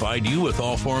can provide you with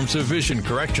all forms of vision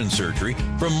correction surgery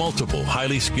from multiple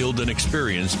highly skilled and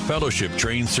experienced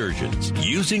fellowship-trained surgeons.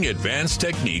 Using advanced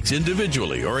techniques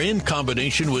individually or in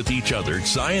combination with each other,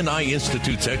 Zion Eye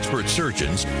Institute's expert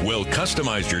surgeons will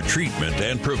customize your treatment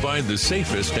and provide the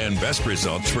safest and best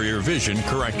results for your vision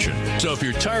correction. So if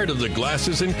you're tired of the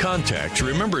glasses and contacts,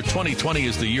 remember 2020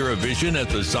 is the year of vision at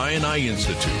the Zion Eye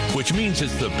Institute, which means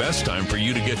it's the best time for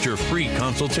you to get your free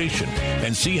consultation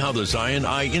and see how the Zion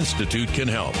Eye Institute can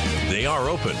help. They are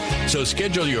open, so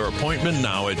schedule your appointment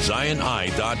now at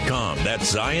ZionEye.com.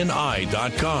 That's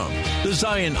ZionEye.com. The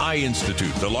Zion Eye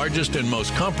Institute, the largest and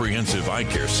most comprehensive eye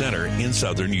care center in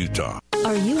Southern Utah.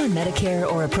 Are you on Medicare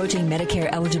or approaching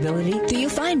Medicare eligibility? Do you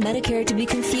find Medicare to be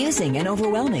confusing and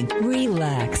overwhelming?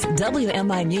 Relax.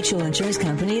 WMI Mutual Insurance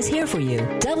Company is here for you.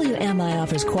 WMI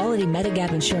offers quality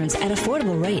Medigap insurance at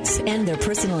affordable rates, and their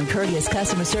personal and courteous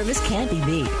customer service can't be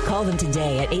beat. Call them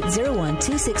today at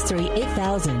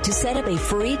 801-263-8000 to set up a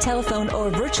free telephone or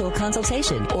virtual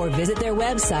consultation, or visit their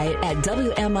website at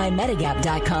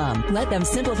WMIMedigap.com. Let them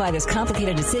simplify this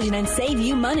complicated decision and save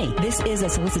you money. This is a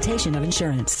solicitation of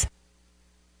insurance.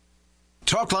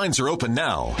 Talk lines are open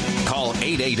now. Call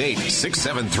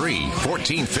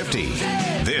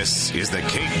 888-673-1450. This is the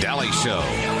Kate Daly Show.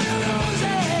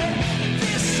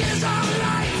 This is our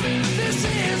life. This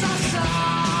is our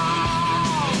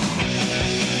song.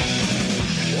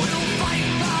 We'll fight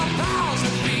the powers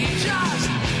that be just.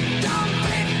 Don't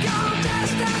pick on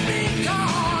destiny,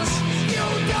 cause you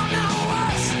don't know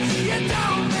us. You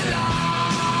don't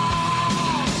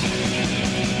belong.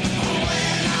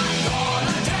 We're not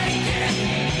gonna take it.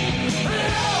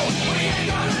 No, we ain't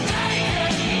gonna take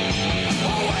it.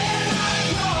 We're not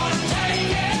gonna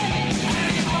take it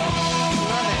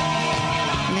anymore.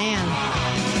 Man,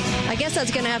 I guess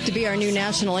that's going to have to be our new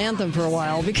national anthem for a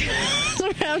while, because we're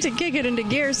going to have to kick it into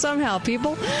gear somehow,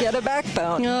 people. Get a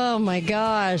backbone. Oh, my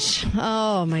gosh.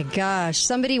 Oh, my gosh.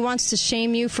 Somebody wants to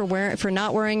shame you for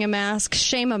not wearing a mask.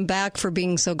 Shame them back for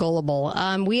being so gullible.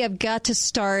 We have got to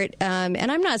start,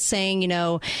 and I'm not saying,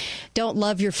 don't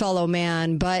love your fellow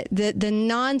man, but the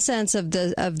nonsense of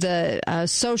the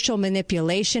social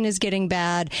manipulation is getting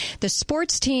bad. The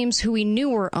sports teams who we knew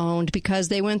were owned because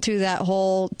they went through that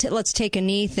whole let's take a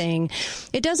knee thing.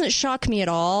 It doesn't shock me at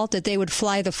all that they would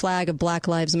fly the flag of Black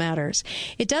Lives Matters.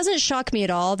 It doesn't shock me at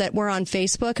all that we're on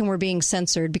Facebook and we're being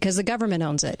censored because the government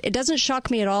owns it. It doesn't shock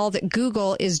me at all that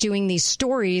Google is doing these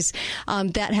stories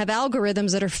that have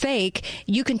algorithms that are fake.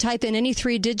 You can type in any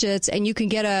 3 digits and you can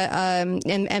get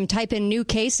and type in new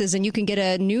cases and you can get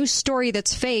a news story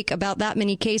that's fake about that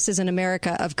many cases in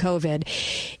America of COVID.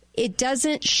 It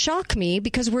doesn't shock me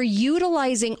because we're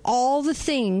utilizing all the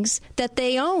things that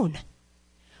they own.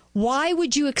 Why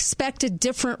would you expect a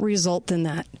different result than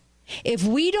that? If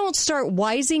we don't start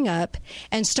wising up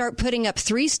and start putting up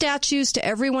 3 statues to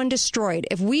everyone destroyed,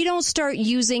 if we don't start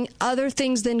using other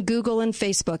things than Google and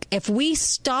Facebook, if we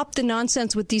stop the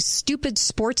nonsense with these stupid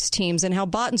sports teams and how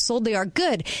bought and sold they are,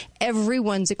 good,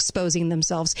 everyone's exposing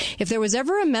themselves. If there was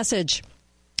ever a message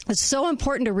that's so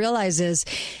important to realize is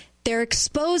they're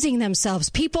exposing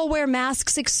themselves. People wear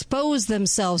masks, expose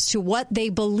themselves to what they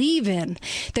believe in.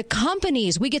 The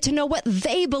companies, we get to know what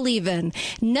they believe in.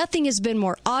 Nothing has been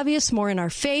more obvious, more in our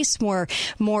face, more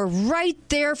right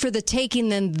there for the taking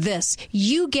than this.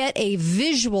 You get a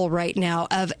visual right now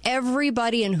of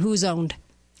everybody and who's owned.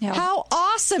 Yeah. How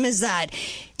awesome is that?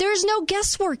 There's no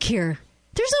guesswork here.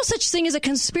 There's no such thing as a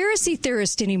conspiracy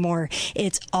theorist anymore.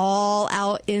 It's all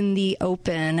out in the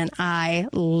open, and I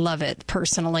love it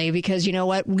personally because you know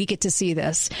what? We get to see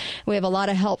this. We have a lot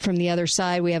of help from the other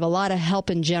side. We have a lot of help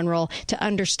in general to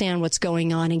understand what's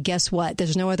going on, and guess what?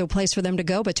 There's no other place for them to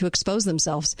go but to expose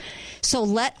themselves. So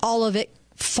let all of it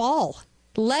fall.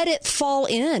 Let it fall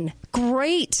in.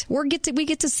 Great. We get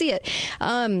to see it.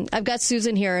 I've got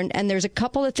Susan here, and there's a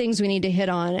couple of things we need to hit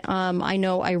on. I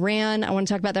know Iran. I want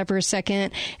to talk about that for a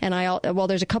second. And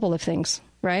there's a couple of things,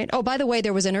 right? Oh, by the way,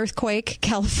 there was an earthquake,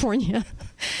 California.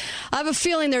 I have a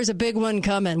feeling there's a big one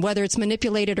coming, whether it's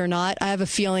manipulated or not. I have a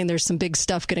feeling there's some big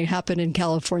stuff going to happen in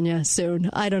California soon.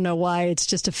 I don't know why. It's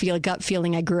just a gut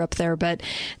feeling. I grew up there, but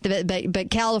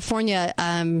California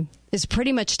is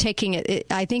pretty much taking it.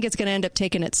 I think it's going to end up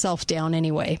taking itself down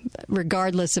anyway,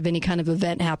 regardless of any kind of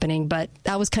event happening. But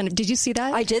that was did you see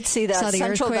that? I did see that. Saw the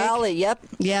Central earthquake? Valley, yep.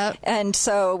 Yep. And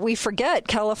so we forget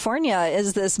California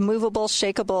is this movable,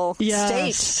 shakeable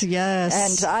state.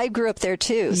 Yes. And I grew up there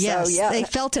too. Yes. So, yeah. They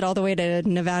felt it all the way to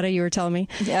Nevada, you were telling me.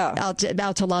 Yeah. Out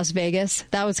to Las Vegas.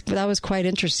 That was quite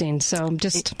interesting. So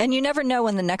And you never know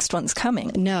when the next one's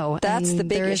coming. No. That's the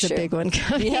big issue. There is a big one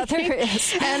coming. Yeah, there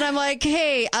is. And I'm like,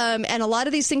 hey, and a lot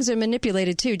of these things are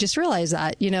manipulated too. Just realize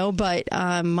that, but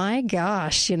my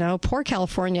gosh, poor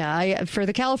California. For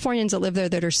the Californians that live there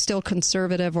that are still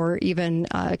conservative or even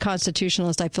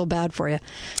constitutionalist, I feel bad for you.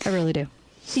 I really do.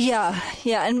 Yeah.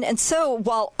 And so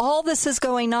while all this is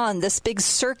going on, this big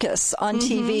circus on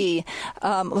TV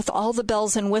with all the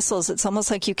bells and whistles, it's almost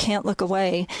like you can't look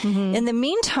away. In the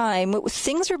meantime,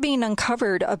 things are being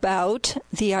uncovered about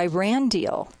the Iran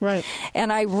deal. Right.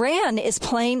 And Iran is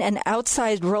playing an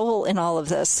outside role in all of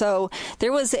this. So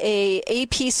there was a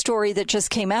AP story that just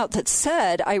came out that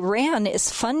said Iran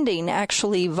is funding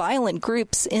actually violent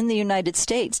groups in the United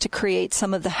States to create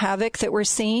some of the havoc that we're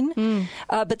seeing.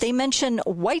 But they mention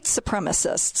white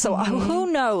supremacists. So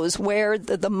who knows where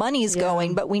the money's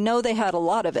going, but we know they had a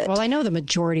lot of it. Well, I know the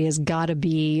majority has got to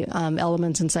be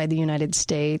elements inside the United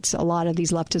States. A lot of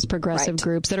these leftist progressive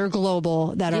groups that are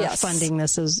global that are funding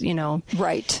this as,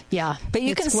 Right. Yeah. But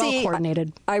you can see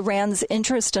coordinated. Iran's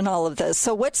interest in all of this.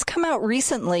 So what's come out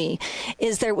recently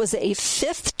is there was a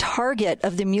 5th target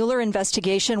of the Mueller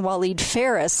investigation, Waleed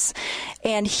Faris,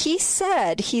 and he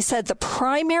said the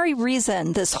primary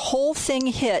reason this whole thing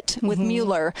hit with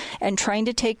Mueller and trying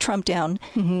to take Trump down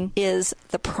is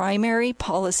the primary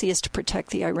policy is to protect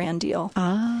the Iran deal.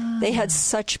 They had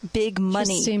such big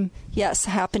money,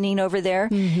 happening over there.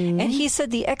 And he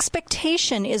said the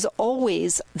expectation is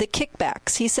always the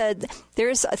kickbacks. He said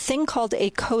there's a thing called a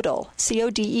CODEL,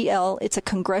 CODEL. It's a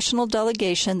congressional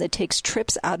delegation that takes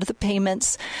trips out of the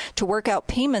payments to work out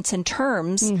payments and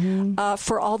terms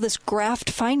for all this graft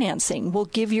financing. We'll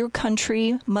give your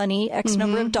country money, X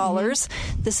number of dollars.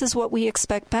 This is what we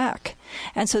expect back.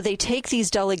 And so they take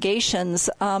these delegations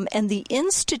and the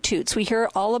institutes. We hear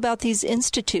all about these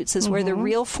institutes is where the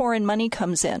real foreign money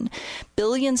comes in.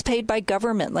 Billions paid by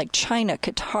government like China,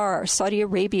 Qatar, Saudi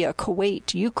Arabia,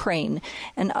 Kuwait, Ukraine,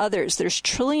 and others. There's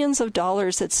trillions of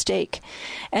dollars at stake.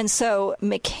 And so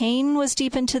McCain was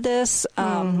deep into this.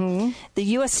 The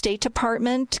U.S. State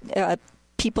Department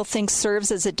people think serves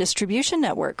as a distribution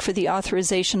network for the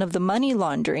authorization of the money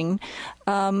laundering.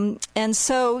 And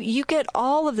so you get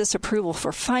all of this approval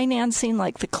for financing,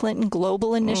 like the Clinton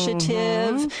Global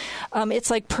Initiative.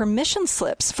 It's like permission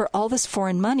slips for all this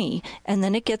foreign money, and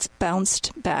then it gets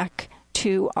bounced back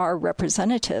to our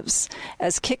representatives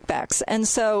as kickbacks. And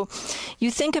so you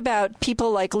think about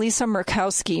people like Lisa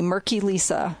Murkowski,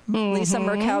 Lisa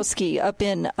Murkowski up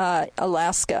in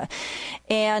Alaska.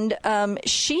 And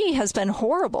she has been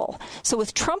horrible. So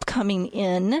with Trump coming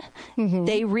in,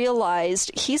 they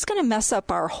realized he's going to mess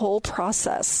up our whole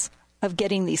process of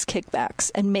getting these kickbacks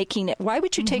and making it. Why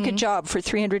would you take a job for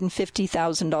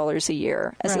 $350,000 a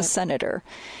year as a senator?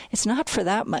 It's not for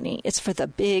that money. It's for the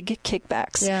big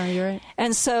kickbacks. Yeah, you're right.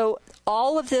 And so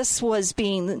all of this was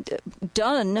being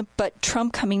done, but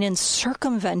Trump coming in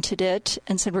circumvented it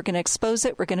and said, we're going to expose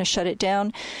it, we're going to shut it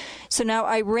down. So now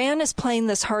Iran is playing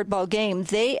this hardball game.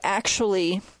 They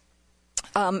actually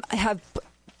have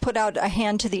put out a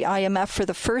hand to the IMF for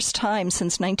the first time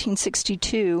since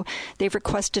 1962. They've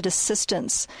requested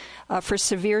assistance for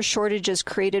severe shortages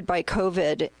created by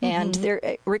COVID, and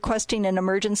they're requesting an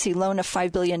emergency loan of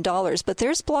 $5 billion. But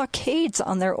there's blockades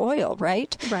on their oil,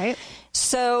 right? Right.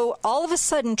 So all of a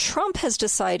sudden, Trump has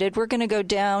decided we're going to go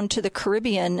down to the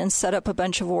Caribbean and set up a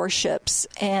bunch of warships.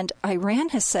 And Iran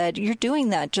has said, you're doing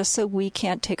that just so we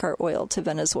can't take our oil to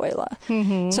Venezuela.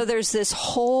 So there's this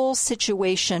whole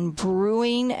situation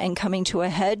brewing and coming to a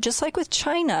head, just like with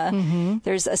China.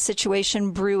 There's a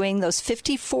situation brewing. Those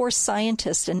 54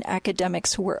 scientists and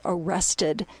academics who were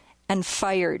arrested and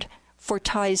fired for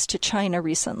ties to China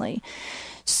recently.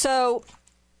 So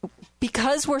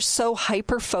because we're so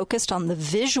hyper-focused on the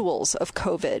visuals of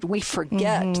COVID, we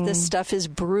forget this stuff is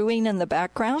brewing in the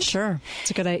background. Sure. It's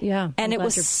a good idea. And it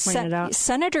was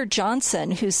Senator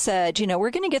Johnson who said, you know, we're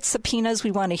going to get subpoenas.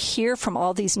 We want to hear from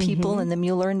all these people in the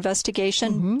Mueller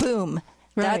investigation. Boom.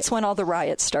 Right. That's when all the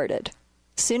riots started.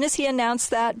 As soon as he announced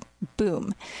that,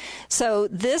 boom. So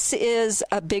this is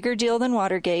a bigger deal than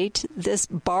Watergate. This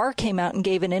Barr came out and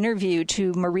gave an interview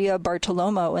to Maria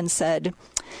Bartiromo and said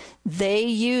they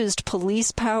used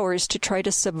police powers to try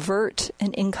to subvert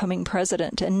an incoming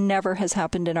president, and never has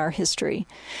happened in our history.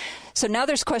 So now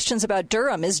there's questions about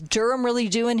Durham. Is Durham really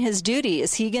doing his duty?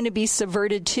 Is he going to be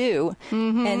subverted too?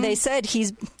 And they said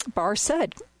Barr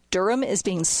said, Durham is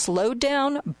being slowed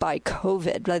down by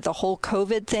COVID, like the whole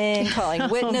COVID thing, calling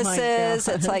witnesses.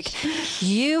 It's like,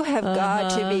 you have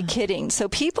got to be kidding. So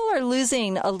people are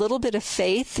losing a little bit of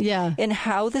faith in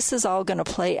how this is all going to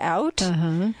play out.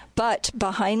 But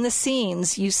behind the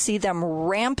scenes, you see them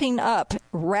ramping up,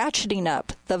 ratcheting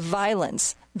up the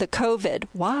violence, the COVID.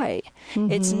 Why?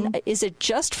 Is it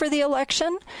just for the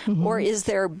election, or is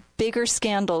there bigger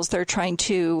scandals they're trying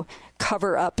to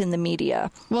cover up in the media?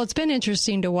 Well, it's been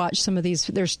interesting to watch some of these.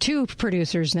 There's two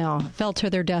producers now fell to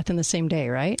their death in the same day,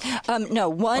 right? No,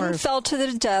 one fell to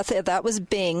the death. That was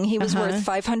Bing. He was worth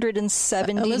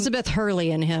 $570. Elizabeth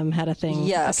Hurley and him had a thing.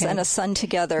 Yes, and a son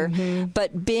together.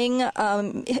 But Bing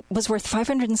was worth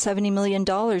 $570 million,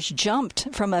 jumped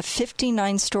from a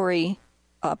 59-story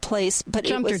place, but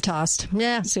jumped or tossed.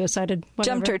 Yeah, suicided.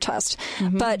 Whatever. Jumped or tossed.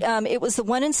 But it was the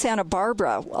one in Santa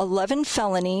Barbara, 11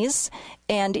 felonies,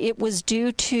 and it was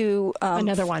due to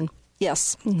another one.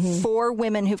 Yes, 4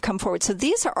 women who've come forward. So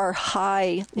these are our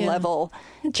high-level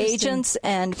agents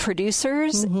and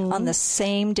producers on the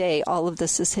same day all of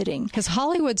this is hitting. Because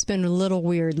Hollywood's been a little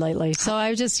weird lately. So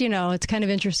I just, it's kind of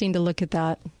interesting to look at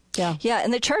that. Yeah,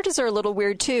 and the charges are a little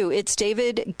weird, too. It's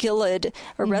David Gillard,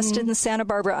 arrested in Santa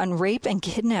Barbara on rape and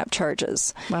kidnap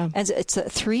charges. Wow. And it's a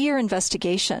 3-year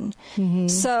investigation.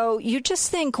 So you just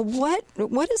think, what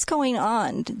is going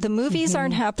on? The movies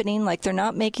aren't happening, like they're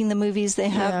not making the movies they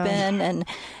have been. And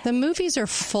the movies are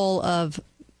full of...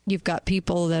 You've got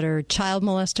people that are child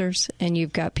molesters, and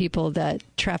you've got people that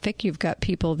traffic. You've got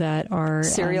people that are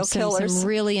serial killers, some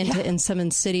really in some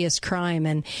insidious crime,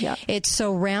 and it's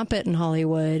so rampant in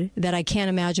Hollywood that I can't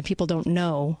imagine people don't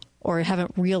know or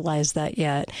haven't realized that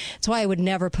yet. That's why I would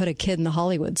never put a kid in the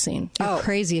Hollywood scene. You're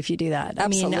crazy if you do that.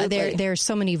 Absolutely. I mean, there are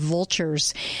so many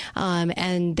vultures,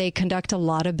 and they conduct a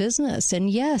lot of business. And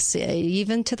yes,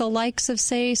 even to the likes of,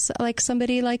 say, like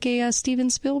somebody like a Steven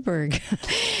Spielberg.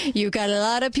 You've got a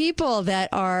lot of people that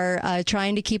are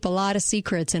trying to keep a lot of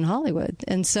secrets in Hollywood.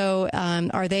 And so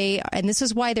are they, and this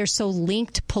is why they're so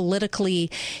linked politically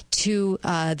to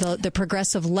the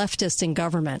progressive leftists in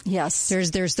government. Yes.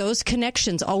 There's those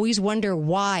connections. Always wonder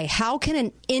why. How can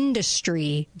an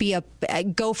industry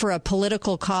go for a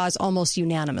political cause almost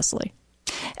unanimously?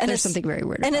 And there's something very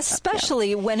weird about and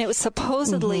especially when it was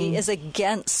supposedly is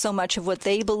against so much of what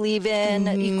they believe in,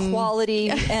 equality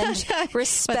and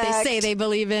respect. What they say they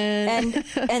believe in.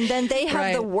 And then they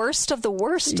have the worst of the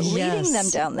worst leading them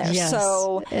down there. Yes.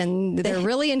 So and they're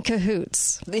really in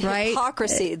cahoots, the right?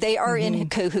 Hypocrisy. They are in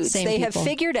cahoots. They have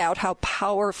figured out how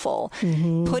powerful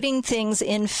putting things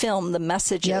in film, the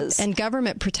messages. And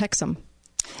government protects them.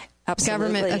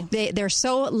 Absolutely. Government, they're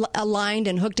so aligned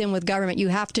and hooked in with government. You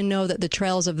have to know that the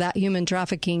trails of that human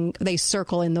trafficking, they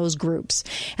circle in those groups,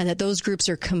 and that those groups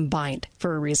are combined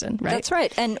for a reason, right? That's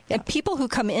right. And people who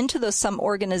come into some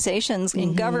organizations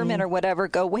in government or whatever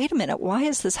go, wait a minute, why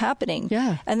is this happening?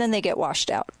 Yeah. And then they get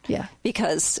washed out. Yeah.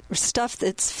 Because stuff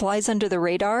that flies under the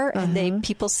radar and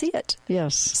people see it.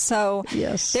 Yes. So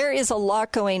there is a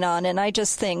lot going on. And I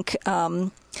just think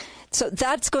So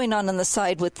that's going on the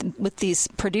side with these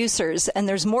producers, and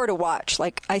there's more to watch.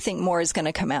 Like, I think more is going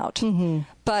to come out. Mm-hmm.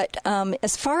 But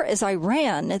as far as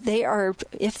Iran,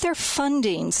 if they're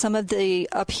funding some of the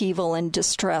upheaval and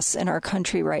distress in our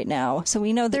country right now, so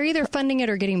we know they're either funding it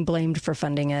or getting blamed for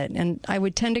funding it. And I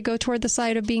would tend to go toward the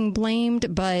side of being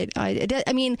blamed, but I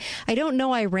don't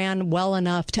know Iran well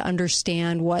enough to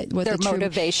understand what their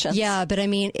motivations. Yeah, but I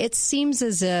mean, it seems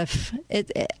as if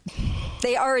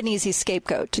they are an easy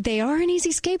scapegoat. They are an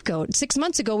easy scapegoat. 6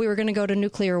 months ago, we were going to go to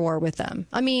nuclear war with them.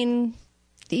 I mean,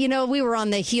 you know, we were on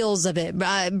the heels of it.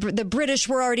 The British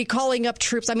were already calling up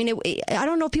troops. I mean, I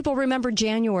don't know if people remember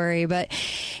January, but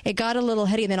it got a little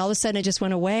heady. And then all of a sudden it just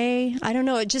went away. I don't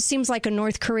know. It just seems like a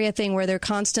North Korea thing where they're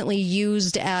constantly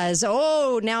used as,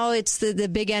 now it's the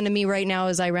big enemy right now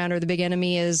is Iran, or the big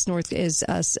enemy is North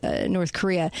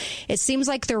Korea. It seems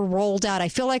like they're rolled out. I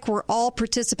feel like we're all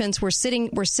participants. We're sitting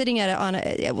looking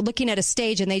at a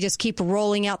stage, and they just keep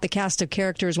rolling out the cast of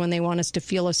characters when they want us to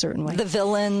feel a certain way. The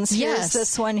villains. Yes. Here's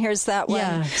this one, here's that one.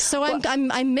 Yeah. So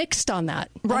I'm mixed on that.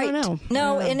 Right. I don't know.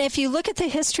 No, and if you look at the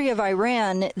history of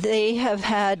Iran, they have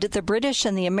had the British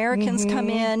and the Americans come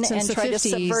in Since and try to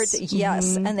subvert.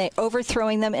 Yes, and they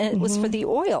overthrowing them, and it was for the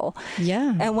oil.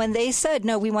 Yeah. And when they said,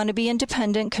 no, we want to be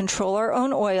independent, control our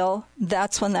own oil,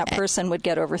 that's when that person would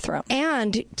get overthrown.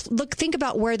 And think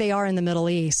about where they are in the Middle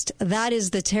East. That is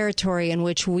the territory in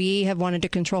which we have wanted to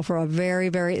control for a very,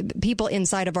 very, people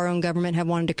inside of our own government have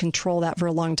wanted to control that for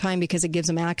a long time, because it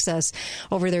gives them access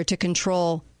over there to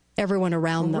control everyone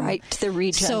around them. Right, the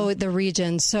region. So the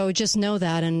region. So just know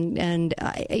that. And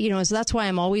so that's why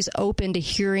I'm always open to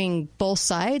hearing both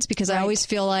sides, because I always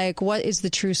feel like, what is the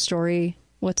true story?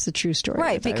 What's the true story?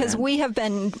 Right, because we have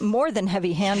been more than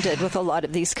heavy-handed with a lot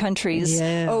of these countries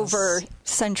over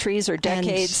centuries or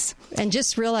decades. And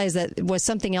just realize that was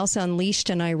something else unleashed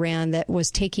in Iran that was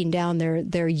taking down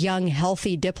their young,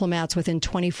 healthy diplomats within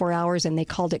 24 hours, and they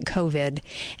called it COVID.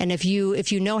 And if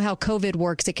you know how COVID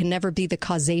works, it can never be the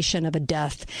causation of a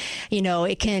death. You know,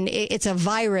 it's a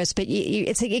virus, but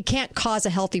it can't cause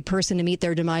a healthy person to meet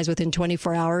their demise within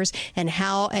 24 hours. And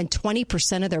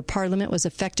 20% of their parliament was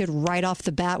affected right off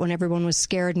the bat when everyone was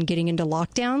scared and getting into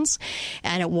lockdowns,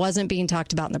 and it wasn't being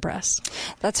talked about in the press.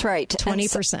 That's right.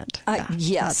 20%.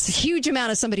 Yes. That's a huge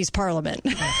amount of somebody's parliament.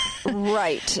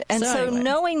 Right. And so anyway.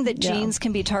 Knowing that genes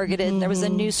can be targeted, and there was a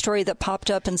news story that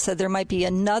popped up and said there might be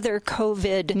another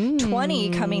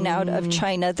COVID-20 coming out of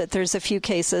China, that there's a few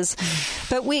cases.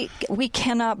 But we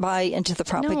cannot buy into the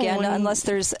propaganda unless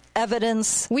there's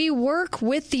evidence. We work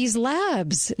with these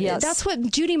labs. Yes. That's what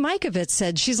Judy Mikovits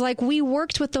said. She's like, we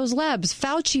worked with those labs.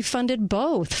 Fauci funded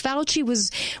both. Fauci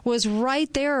was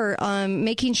right there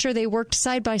making sure they worked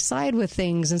side by side with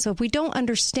things. And so if we don't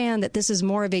understand that this is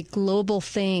more of a global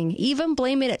thing, even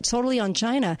blaming it totally on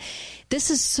China, this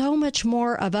is so much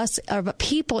more of us, of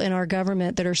people in our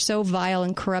government that are so vile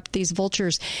and corrupt, these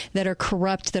vultures that are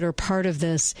corrupt, that are part of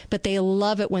this, but they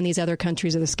love it when these other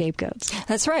countries are the scapegoats.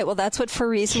 That's right. Well, that's what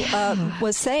Fareed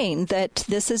was saying, that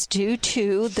this is due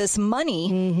to this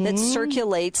money that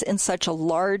circulates in such a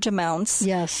large amounts,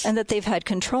 and that they've had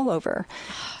control over.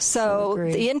 So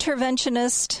the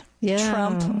interventionist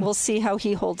Trump, we'll see how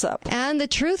he holds up. And the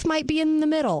truth might be in the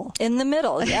middle. In the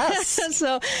middle, yes.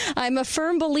 So I'm a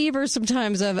firm believer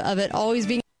sometimes of it always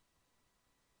being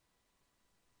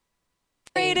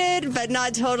but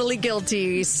not totally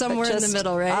guilty, somewhere in the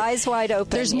middle, right? Eyes wide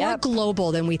open. There's more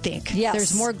global than we think. Yes.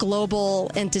 There's more global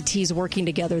entities working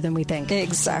together than we think.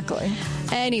 Exactly.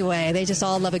 Anyway, they just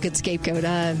all love a good scapegoat.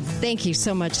 Thank you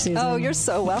so much, Susan. Oh, you're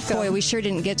so welcome. Boy, we sure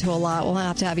didn't get to a lot. We'll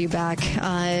have to have you back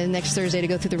next Thursday to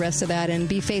go through the rest of that. And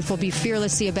be faithful, be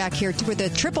fearless. See you back here for the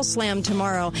Triple Slam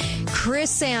tomorrow.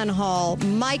 Chris Sanhall,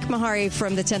 Mike Mahari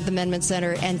from the 10th Amendment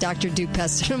Center, and Dr. Duke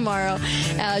Pester tomorrow.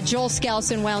 Joel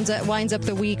Skousen winds up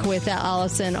the week with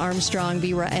Allison Armstrong.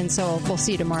 And so we'll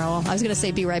see you tomorrow. I was going to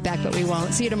say be right back, but we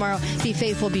won't. See you tomorrow. Be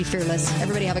faithful, be fearless.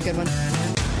 Everybody have a good one.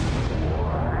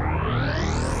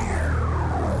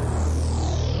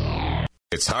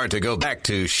 It's hard to go back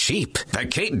to sheep. The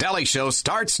Kate Daly Show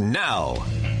starts now.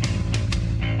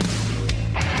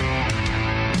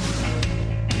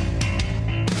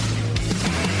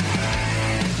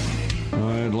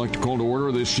 I'd like to call to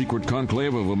order this secret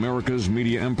conclave of America's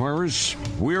media empires.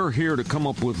 We're here to come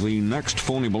up with the next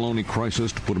phony baloney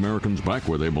crisis to put Americans back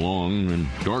where they belong, in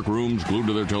dark rooms, glued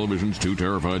to their televisions, too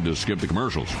terrified to skip the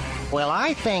commercials. Well,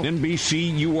 I think...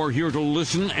 NBC, you are here to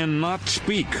listen and not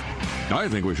speak. I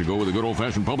think we should go with a good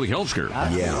old-fashioned public health scare.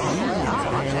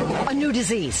 A new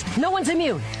disease. No one's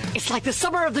immune. It's like the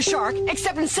summer of the shark,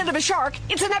 except instead of a shark,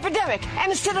 it's an epidemic.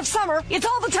 And instead of summer, it's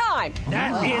all the time.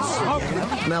 That is...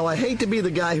 Now, I hate to be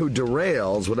the guy who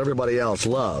derails what everybody else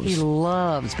loves. He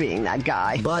loves being that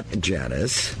guy. But,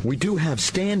 Janice, we do have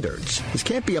standards. This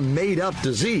can't be a made-up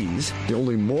disease. The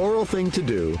only moral thing to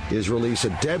do is release a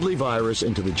deadly virus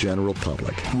into the general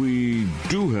public. We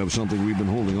do have something we've been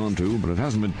holding on to, but it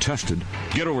hasn't been tested.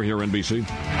 Get over here, NBC.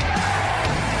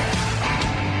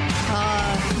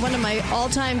 One of my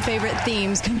all-time favorite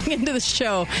themes coming into the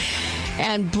show.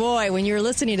 And boy, when you're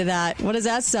listening to that, what does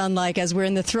that sound like as we're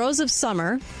in the throes of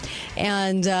summer?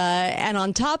 And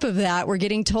on top of that, we're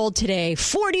getting told today,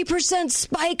 40%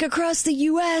 spike across the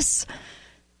U.S.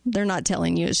 They're not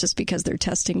telling you it's just because they're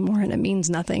testing more and it means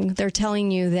nothing. They're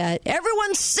telling you that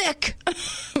everyone's sick.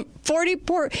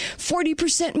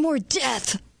 40% more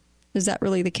death. Is that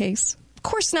really the case? Of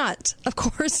course not. Of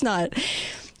course not.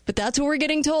 But that's what we're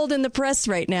getting told in the press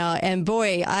right now. And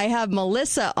boy, I have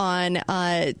Melissa on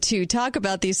to talk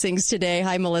about these things today.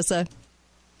 Hi, Melissa.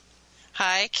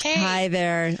 Hi, Kate. Hi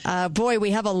there. Boy,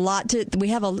 we have a lot to we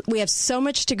have so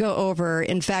much to go over.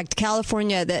 In fact,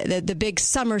 California, the big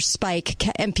summer spike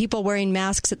and people wearing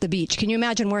masks at the beach. Can you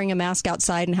imagine wearing a mask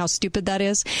outside and how stupid that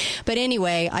is? But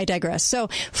anyway, I digress. So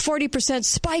 40%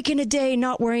 spike in a day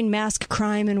not wearing mask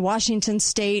crime in Washington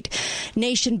state.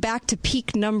 Nation back to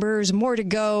peak numbers. More to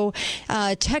go.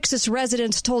 Texas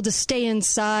residents told to stay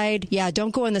inside. Yeah,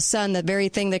 don't go in the sun, the very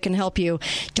thing that can help you.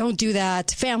 Don't do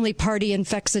that. Family party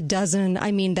infects a dozen.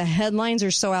 I mean, the headlines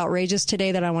are so outrageous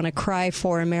today that I want to cry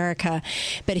for America.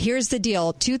 But here's the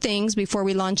deal. Two things before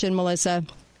we launch in, Melissa.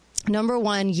 Number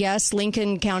one, yes,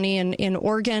 Lincoln County in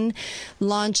Oregon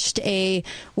launched we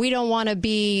don't want to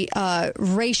be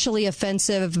racially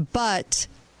offensive, but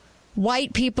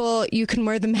white people, you can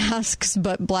wear the masks,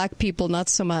 but black people, not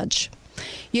so much.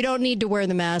 You don't need to wear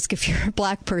the mask if you're a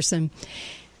black person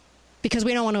because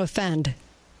we don't want to offend.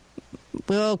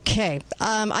 Okay.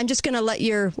 I'm just going to let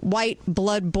your white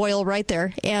blood boil right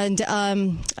there. And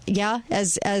yeah,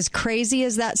 as crazy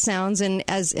as that sounds and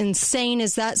as insane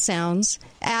as that sounds,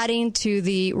 adding to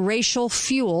the racial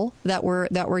fuel that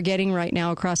we're getting right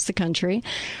now across the country,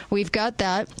 we've got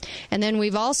that. And then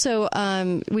we've also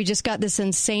we just got this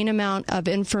insane amount of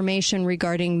information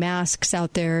regarding masks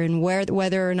out there and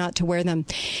whether or not to wear them.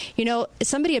 You know,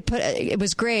 somebody had it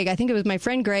was Greg, I think it was my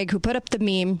friend Greg, who put up the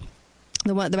meme.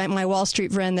 My Wall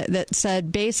Street friend that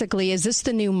said, basically, is this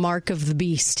the new mark of the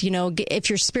beast? You know,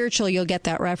 if you're spiritual, you'll get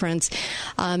that reference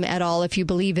at all. If you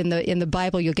believe in the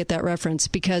Bible, you'll get that reference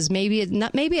because maybe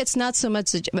it's not so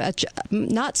much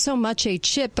a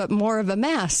chip, but more of a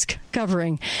mask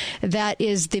covering. That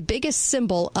is the biggest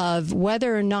symbol of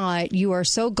whether or not you are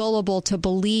so gullible to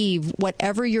believe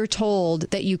whatever you're told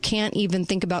that you can't even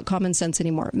think about common sense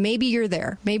anymore. Maybe you're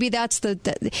there. Maybe that's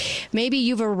maybe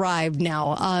you've arrived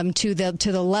now to the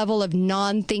level of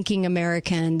non-thinking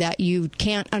American that you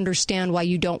can't understand why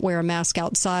you don't wear a mask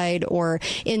outside or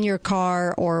in your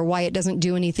car or why it doesn't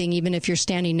do anything even if you're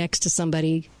standing next to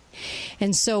somebody.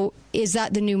 And so is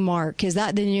that the new mark? Is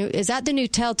that the new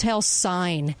telltale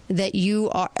sign that you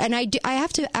are? And I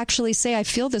have to actually say I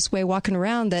feel this way walking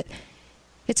around that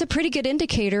it's a pretty good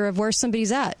indicator of where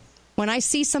somebody's at. When I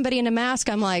see somebody in a mask,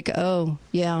 I'm like, oh,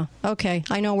 yeah, okay,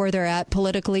 I know where they're at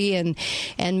politically and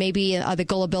maybe the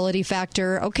gullibility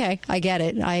factor. Okay, I get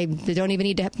it. I don't even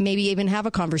need to maybe even have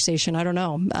a conversation. I don't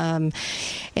know.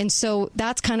 And so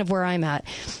that's kind of where I'm at.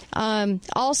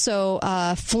 Also,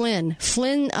 Flynn,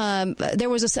 there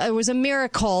was a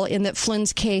miracle in that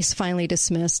Flynn's case finally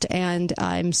dismissed, and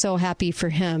I'm so happy for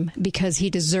him because he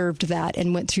deserved that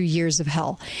and went through years of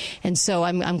hell. And so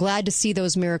I'm glad to see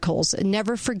those miracles.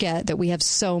 Never forget that we have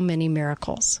so many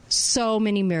miracles. So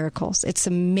many miracles. It's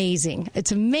amazing.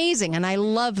 It's amazing, and I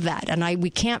love that, and we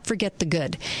can't forget the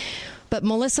good. But,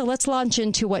 Melissa, let's launch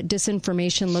into what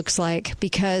disinformation looks like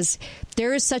because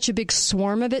there is such a big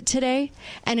swarm of it today,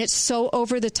 and it's so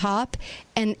over the top.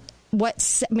 And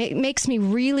what makes me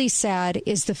really sad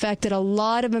is the fact that a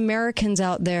lot of Americans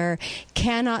out there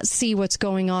cannot see what's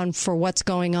going on for what's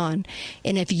going on.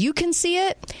 And if you can see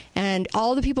it and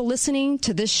all the people listening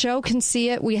to this show can see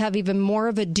it, we have even more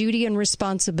of a duty and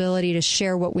responsibility to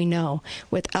share what we know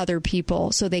with other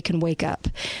people so they can wake up.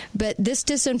 But this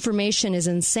disinformation is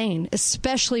insane,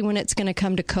 especially when it's going to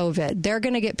come to COVID. They're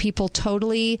going to get people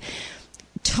totally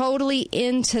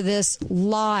into this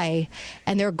lie,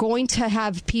 and they're going to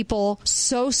have people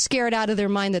so scared out of their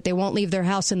mind that they won't leave their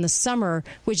house in the summer,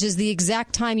 which is the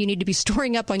exact time you need to be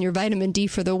storing up on your vitamin D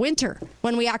for the winter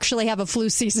when we actually have a flu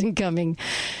season coming.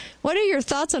 What are your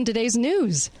thoughts on today's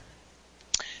news?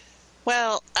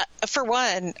 Well, for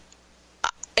one,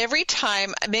 every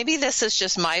time, maybe this is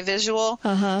just my visual,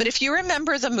 but if you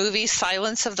remember the movie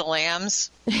Silence of the Lambs.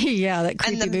 Yeah, that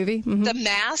creepy movie. Mm-hmm.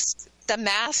 The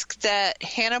mask that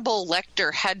Hannibal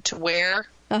Lecter had to wear.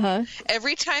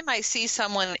 Every time I see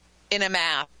someone in a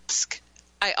mask,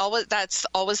 that's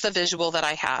always the visual that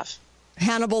I have.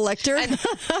 Hannibal Lecter?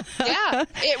 Yeah,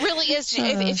 it really is.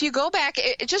 If you go back,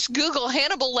 just Google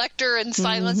Hannibal Lecter and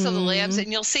Silence of the Lambs,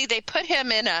 and you'll see they put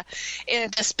him in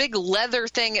this big leather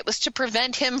thing. It was to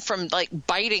prevent him from like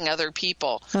biting other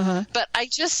people. But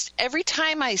every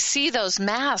time I see those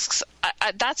masks,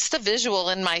 that's the visual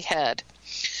in my head.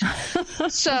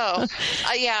 So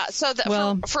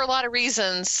for a lot of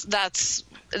reasons,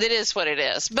 it is what it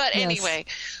is. But anyway,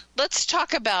 let's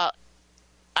talk about.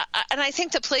 And I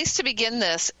think the place to begin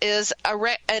this is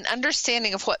an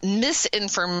understanding of what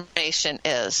misinformation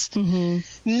is.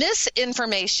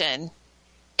 Misinformation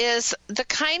is the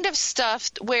kind of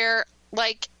stuff where,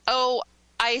 like,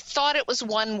 I thought it was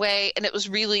one way and it was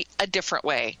really a different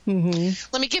way.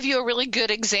 Let me give you a really good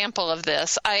example of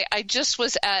this. I just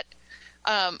was at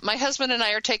my husband and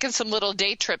I are taking some little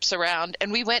day trips around,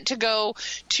 and we went to go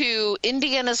to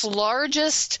Indiana's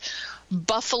largest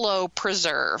buffalo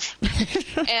preserve.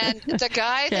 And the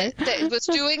guy that was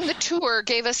doing the tour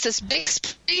gave us this big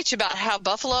speech about how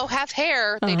buffalo have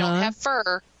hair, they don't have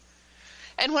fur.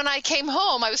 And when I came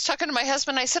home, I was talking to my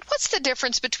husband, I said, what's the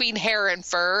difference between hair and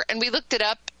fur? And we looked it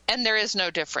up, and there is no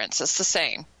difference. It's the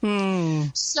same.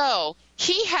 So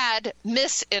he had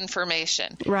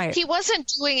misinformation. Right. He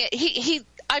wasn't doing it.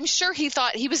 I'm sure he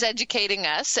thought he was educating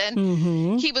us,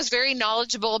 and he was very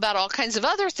knowledgeable about all kinds of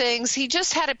other things. He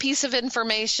just had a piece of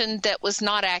information that was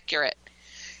not accurate.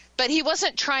 But he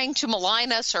wasn't trying to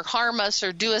malign us or harm us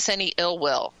or do us any ill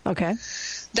will. Okay.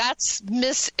 That's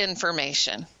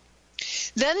misinformation.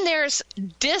 Then there's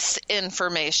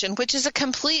disinformation, which is a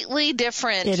completely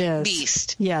different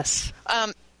beast. Yes.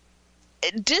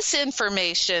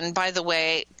 Disinformation, by the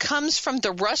way, comes from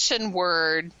the Russian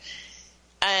word,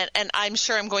 and I'm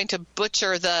sure I'm going to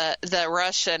butcher the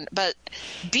Russian, but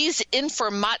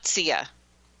disinformatsiya.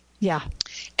 Yeah.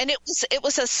 And it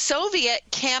was a Soviet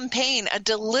campaign, a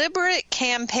deliberate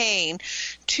campaign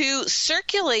to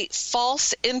circulate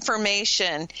false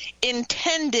information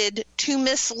intended to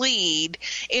mislead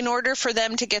in order for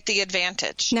them to get the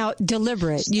advantage. Now,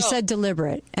 deliberate. You said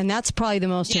deliberate, and that's probably the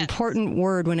most important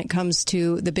word when it comes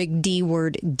to the big D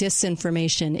word,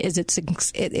 disinformation, is it's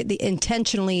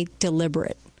intentionally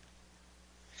deliberate.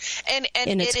 And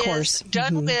in its course. Is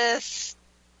done with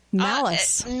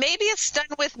malice. Maybe it's done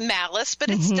with malice, but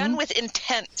it's done with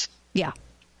intent. Yeah.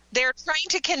 They're trying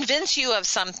to convince you of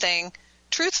something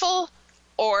truthful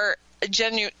or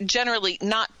generally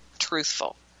not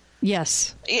truthful.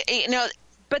 Yes. You know,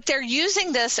 but they're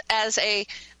using this as a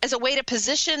way to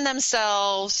position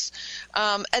themselves.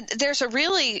 And there's a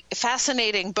really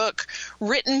fascinating book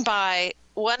written by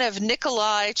one of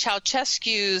Nikolai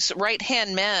Ceausescu's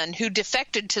right-hand men who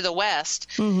defected to the West,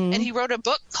 and he wrote a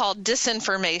book called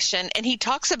Disinformation, and he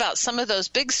talks about some of those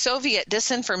big Soviet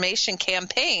disinformation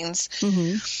campaigns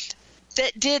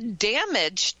that did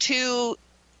damage to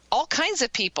all kinds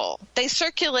of people. They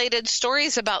circulated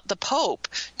stories about the Pope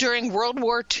during World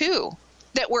War II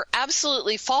that were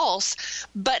absolutely false,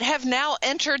 but have now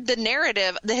entered the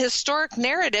narrative, the historic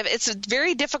narrative. It's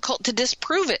very difficult to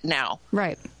disprove it now.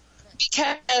 Right.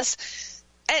 Because,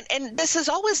 and this is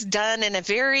always done in a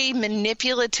very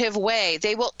manipulative way.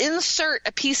 They will insert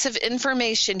a piece of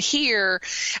information here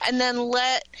and then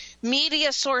let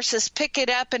media sources pick it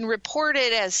up and report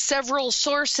it as several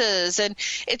sources. And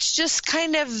it's just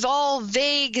kind of all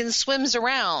vague and swims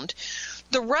around.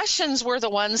 The Russians were the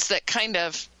ones that kind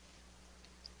of,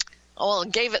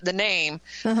 gave it the name.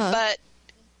 But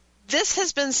this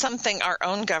has been something our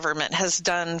own government has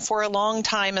done for a long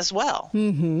time as well.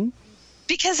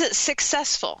 Because it's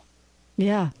successful.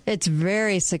 Yeah, it's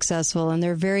very successful, and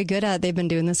they're very good at it. They've been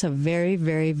doing this a very,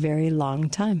 very, very long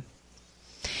time.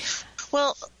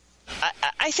 Well,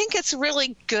 I think it's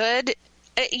really good.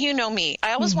 You know me.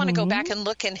 I always want to go back and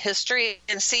look in history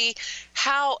and see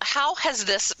how has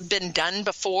this been done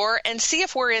before, and see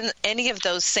if we're in any of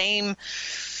those same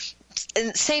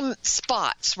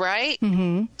spots, right?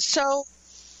 So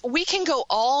we can go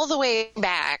all the way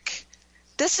back.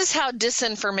 This is how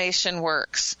disinformation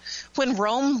works. When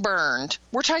Rome burned,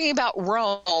 we're talking about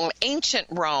Rome, ancient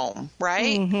Rome,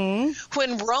 right?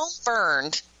 When Rome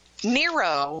burned,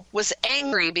 Nero was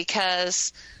angry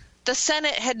because the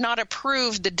Senate had not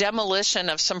approved the demolition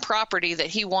of some property that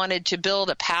he wanted to build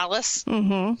a palace.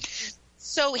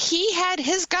 So he had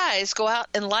his guys go out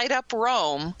and light up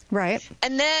Rome. Right.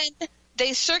 And then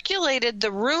they circulated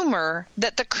the rumor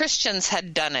that the Christians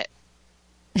had done it.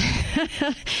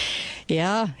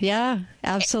 Yeah,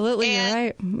 absolutely. You're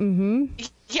right. Mm-hmm.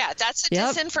 Yeah, that's a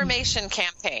disinformation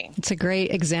campaign. It's a great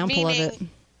example of it.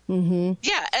 Mm-hmm.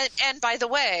 Yeah, and by the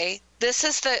way, this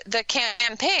is the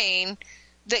campaign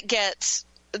that gets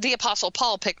the Apostle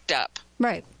Paul picked up.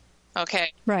 Right.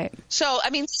 Okay. Right. So,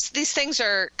 I mean, these things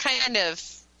are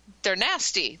they're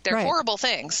nasty. They're horrible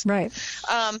things. Right.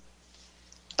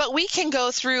 But we can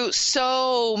go through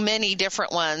so many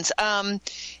different ones.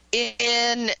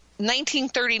 In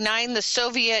 1939, the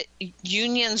Soviet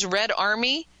Union's Red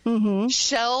Army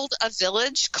shelled a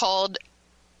village called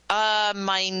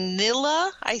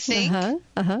Manila, I think.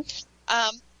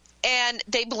 And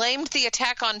they blamed the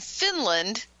attack on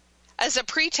Finland as a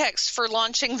pretext for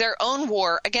launching their own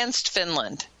war against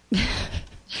Finland.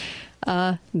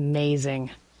 Amazing.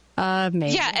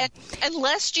 Yeah, and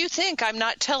lest you think I'm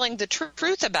not telling the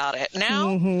truth about it.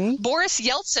 Now, Boris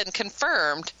Yeltsin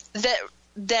confirmed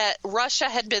that Russia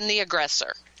had been the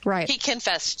aggressor. Right. He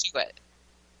confessed to it.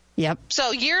 Yep.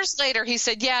 So years later, he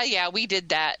said, yeah, we did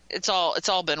that. It's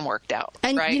all been worked out.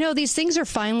 And, right? These things are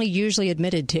finally usually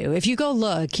admitted to. If you go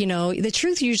look, the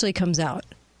truth usually comes out.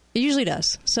 It usually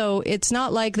does. So it's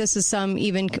not like this is some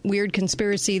even weird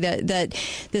conspiracy that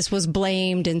this was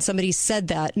blamed and somebody said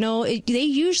that. No, they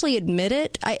usually admit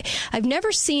it. I've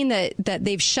never seen that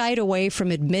they've shied away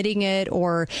from admitting it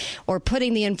or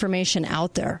putting the information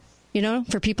out there,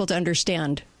 for people to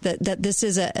understand that this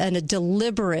is a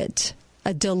deliberate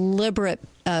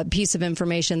piece of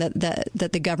information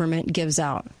that the government gives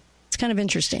out. It's kind of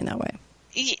interesting that way.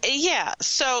 Yeah.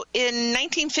 So in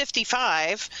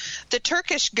 1955, the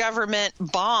Turkish government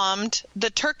bombed the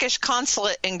Turkish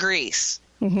consulate in Greece.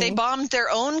 They bombed their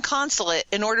own consulate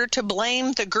in order to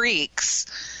blame the Greeks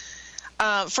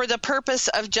for the purpose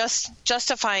of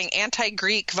justifying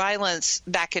anti-Greek violence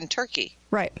back in Turkey.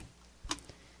 Right.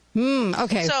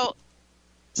 Okay.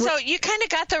 So you kind of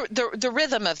got the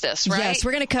rhythm of this, right? Yes,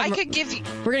 we're going to come.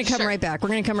 We're going to come right back. We're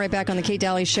going to come right back on the Kate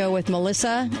Daly Show with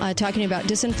Melissa, talking about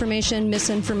disinformation,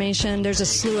 misinformation. There's a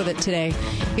slew of it today.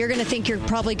 You're going to think you're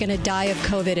probably going to die of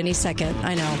COVID any second.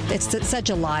 I know. It's such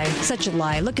a lie. Such a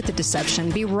lie. Look at the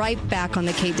deception. Be right back on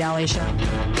the Kate Daly Show.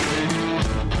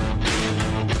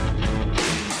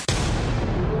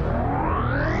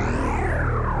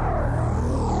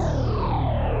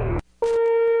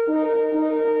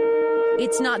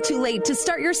 It's not too late to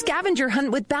start your scavenger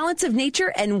hunt with Balance of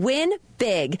Nature and win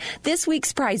big. This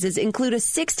week's prizes include a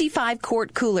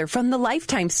 65-quart cooler from the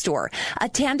Lifetime Store, a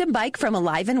tandem bike from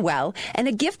Alive and Well, and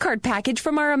a gift card package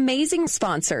from our amazing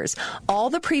sponsors. All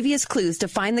the previous clues to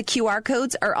find the QR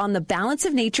codes are on the Balance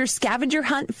of Nature Scavenger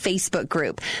Hunt Facebook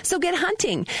group. So get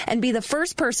hunting and be the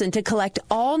first person to collect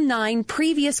all 9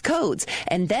 previous codes,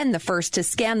 and then the first to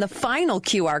scan the final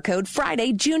QR code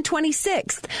Friday, June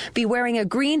 26th. Be wearing a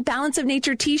green Balance of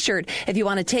Nature t-shirt if you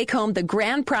want to take home the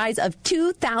grand prize of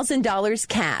 $2,000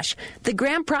 cash. The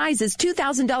grand prize is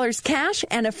 $2,000 cash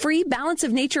and a free Balance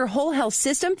of Nature whole health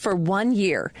system for 1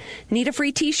 year. Need a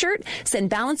free t-shirt? Send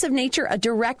Balance of Nature a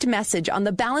direct message on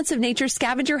the Balance of Nature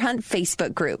Scavenger Hunt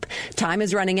Facebook group. Time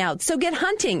is running out, so get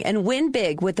hunting and win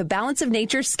big with the Balance of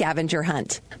Nature Scavenger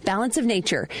Hunt. Balance of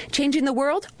Nature, changing the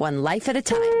world one life at a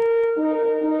time.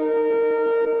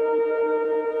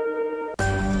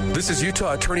 This is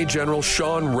Utah Attorney General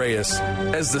Sean Reyes.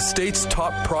 As the state's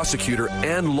top prosecutor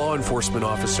and law enforcement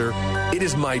officer, it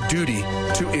is my duty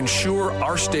to ensure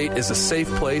our state is a safe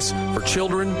place for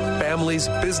children, families,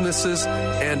 businesses,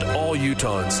 and all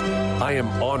Utahns. I am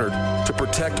honored to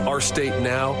protect our state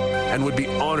now and would be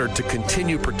honored to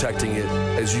continue protecting it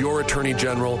as your Attorney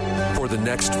General for the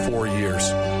next 4 years.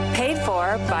 Paid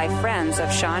for by friends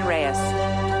of Sean Reyes.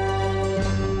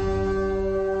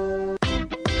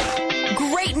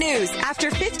 Great news! After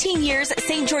 15 years,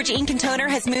 St. George Ink and Toner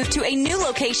has moved to a new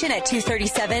location at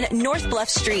 237 North Bluff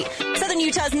Street, Southern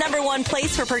Utah's #1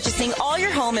 place for purchasing all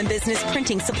your home and business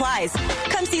printing supplies.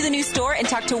 Come see the new store and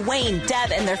talk to Wayne,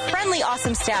 Deb, and their friendly,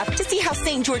 awesome staff to see how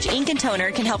St. George Ink and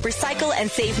Toner can help recycle and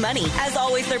save money. As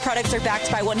always, their products are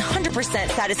backed by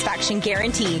 100% satisfaction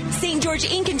guarantee. St. George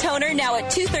Ink and Toner now at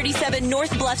 237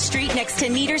 North Bluff Street next to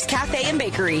Neater's Cafe and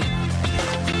Bakery.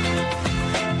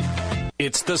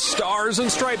 It's the Stars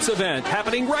and Stripes event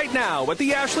happening right now at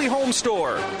the Ashley Home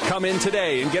Store. Come in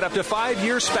today and get up to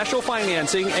 5-year special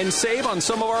financing and save on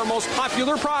some of our most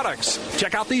popular products.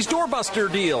 Check out these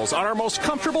doorbuster deals on our most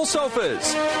comfortable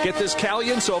sofas. Get this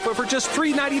Callion sofa for just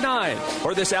 $3.99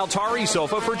 or this Altari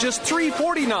sofa for just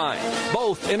 $3.49.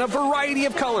 Both in a variety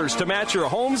of colors to match your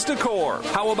home's decor.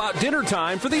 How about dinner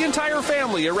time for the entire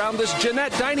family around this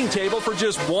Jeanette dining table for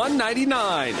just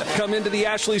 $1.99? Come into the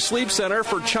Ashley Sleep Center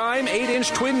for Chime 8-inch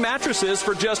twin mattresses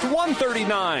for just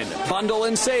 $139. Bundle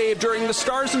and save during the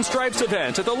Stars and Stripes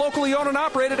event at the locally owned and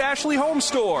operated Ashley Home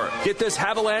Store. Get this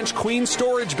Havelanche Queen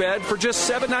storage bed for just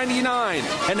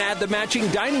 $7.99 and add the matching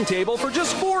dining table for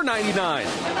just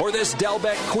 $4.99. Or this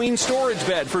Delbeck Queen storage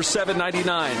bed for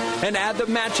 $7.99 and add the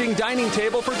matching dining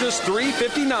table for just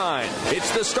 $3.59.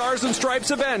 It's the Stars and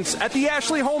Stripes events at the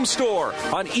Ashley Home Store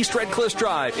on East Red Cliffs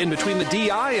Drive in between the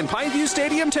DI and Pineview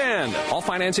Stadium 10. All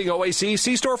financing OAC.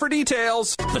 See store for details.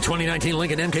 The 2019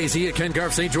 Lincoln MKZ at Ken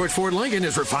Garff St. George Ford Lincoln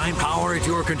is refined power at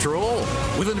your control.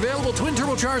 With an available twin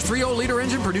turbocharged 3.0-liter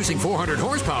engine producing 400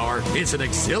 horsepower, it's an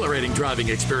exhilarating driving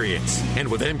experience. And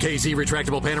with MKZ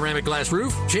retractable panoramic glass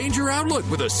roof, change your outlook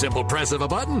with a simple press of a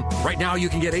button. Right now, you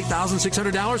can get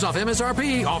 $8,600 off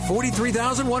MSRP, off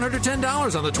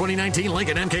 $43,110 on the 2019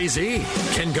 Lincoln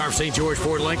MKZ. Ken Garff St. George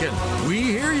Ford Lincoln. We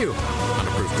hear you. On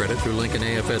approved credit through Lincoln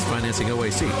AFS Financing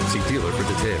OAC. See dealer for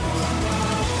details.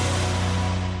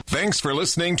 Thanks for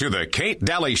listening to The Kate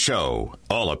Daly Show.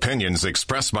 All opinions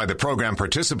expressed by the program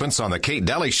participants on The Kate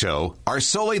Daly Show are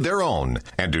solely their own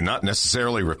and do not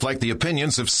necessarily reflect the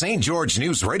opinions of St. George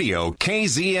News Radio,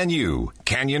 KZNU,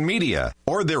 Canyon Media,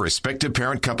 or their respective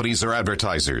parent companies or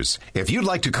advertisers. If you'd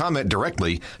like to comment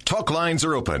directly, talk lines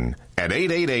are open at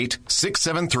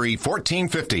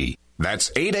 888-673-1450. That's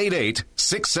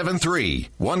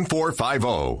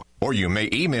 888-673-1450. Or you may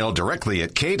email directly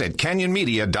at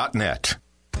kate@canyonmedia.net.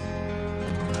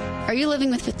 Are you living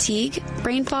with fatigue,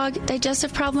 brain fog,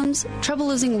 digestive problems, trouble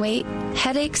losing weight,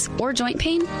 headaches, or joint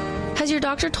pain? Has your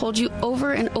doctor told you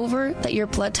over and over that your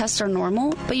blood tests are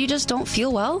normal, but you just don't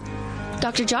feel well?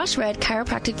 Dr. Josh Red,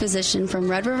 chiropractic physician from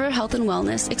Red River Health and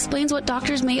Wellness, explains what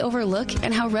doctors may overlook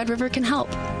and how Red River can help.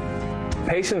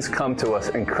 Patients come to us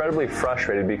incredibly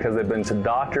frustrated because they've been to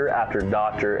doctor after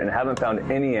doctor and haven't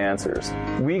found any answers.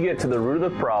 We get to the root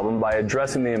of the problem by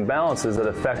addressing the imbalances that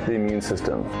affect the immune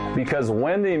system. Because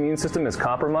when the immune system is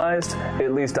compromised,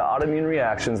 it leads to autoimmune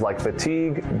reactions like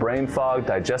fatigue, brain fog,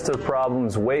 digestive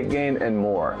problems, weight gain, and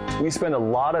more. We spend a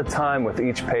lot of time with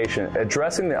each patient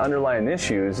addressing the underlying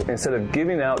issues instead of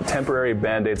giving out temporary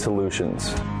Band-Aid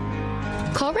solutions.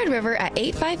 Call Red River at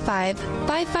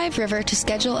 855-55-RIVER to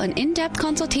schedule an in-depth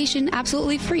consultation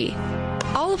absolutely free.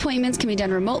 All appointments can be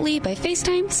done remotely by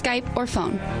FaceTime, Skype, or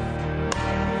phone.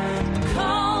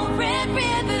 Call Red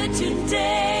River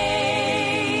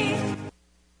today.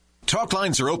 Talk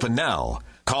lines are open now.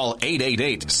 Call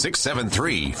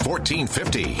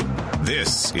 888-673-1450.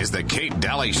 This is The Kate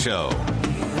Daly Show.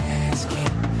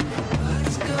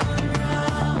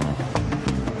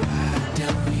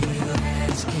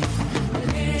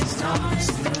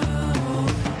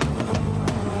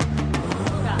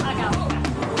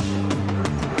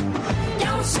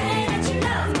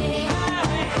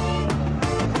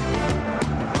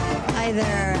 Hi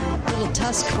there. Little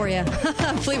tusk for you.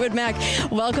 Fleetwood Mac,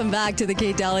 welcome back to the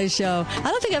Kate Daly Show. I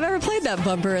don't think I've ever played that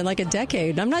bumper in like a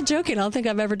decade. I'm not joking. I don't think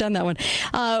I've ever done that one.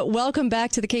 Welcome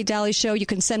back to the Kate Daly Show. You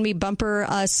can send me bumper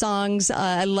songs.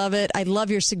 I love it. I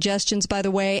love your suggestions, by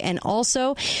the way. And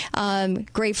also,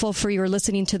 grateful for your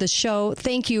listening to the show.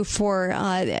 Thank you for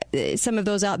some of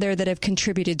those out there that have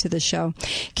contributed to the show.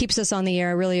 Keeps us on the air.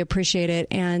 I really appreciate it.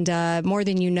 And more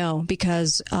than you know,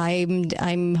 because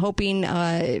I'm hoping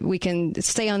we can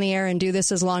stay on the air and do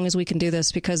this as long as we can do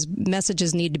this, because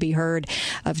messages need to be heard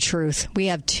of truth. We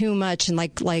have too much, and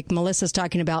like Melissa's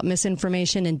talking about,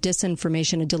 misinformation and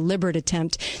disinformation, a deliberate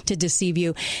attempt to deceive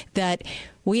you, that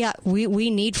we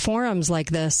need forums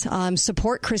like this.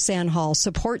 Support KrisAnne Hall.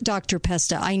 Support Dr.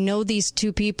 Pesta. I know these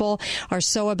two people are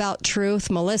so about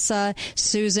truth. Melissa,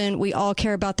 Susan, we all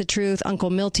care about the truth. Uncle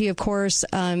Milty, of course.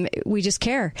 We just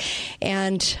care.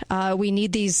 And we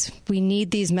need these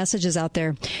messages out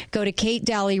there. Go to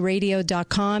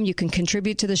KateDalyRadio.com. You can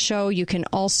contribute to the show. You can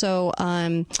also,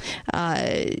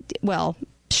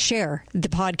 share the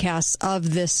podcasts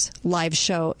of this live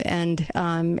show, and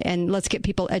let's get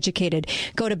people educated.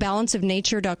 Go to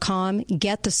balanceofnature.com,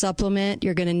 get the supplement.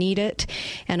 You're going to need it.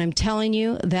 And I'm telling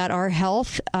you that our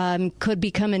health could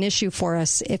become an issue for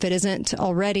us if it isn't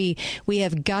already. We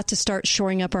have got to start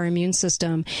shoring up our immune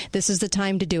system. This is the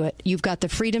time to do it. You've got the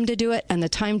freedom to do it and the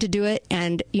time to do it.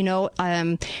 And,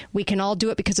 we can all do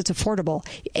it because it's affordable.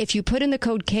 If you put in the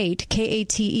code KATE,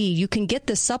 K-A-T-E, you can get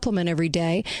this supplement every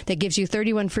day that gives you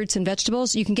 31 fruits and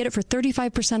vegetables. You can get it for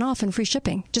 35% off and free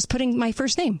shipping. Just putting my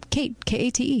first name, Kate,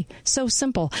 K-A-T-E. So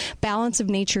simple.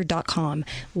 Balanceofnature.com.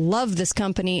 Love this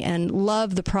company and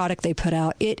love the product they put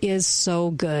out. It is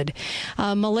so good.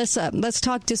 Melissa, let's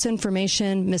talk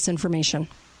disinformation, misinformation.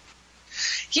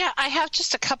 Yeah, I have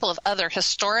just a couple of other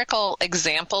historical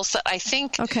examples that I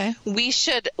think we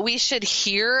should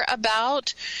hear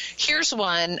about. Here's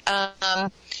one.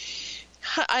 And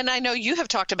I know you have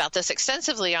talked about this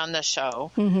extensively on the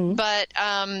show, but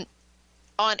on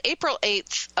April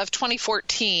 8th of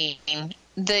 2014,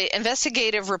 the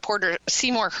investigative reporter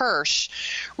Seymour Hersh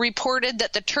reported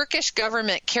that the Turkish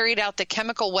government carried out the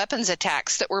chemical weapons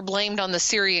attacks that were blamed on the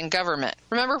Syrian government.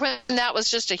 Remember when that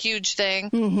was just a huge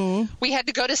thing? We had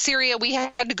to go to Syria. We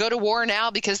had to go to war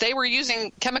now because they were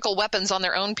using chemical weapons on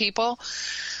their own people.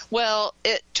 Well,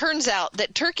 it turns out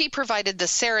that Turkey provided the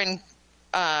sarin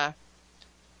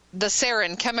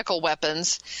chemical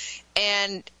weapons,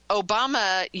 and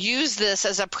Obama used this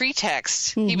as a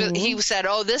pretext. He said,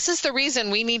 this is the reason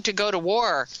we need to go to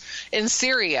war in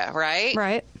Syria, right?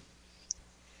 Right.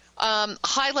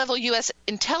 High-level U.S.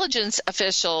 intelligence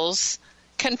officials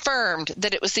confirmed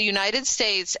that it was the United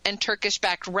States and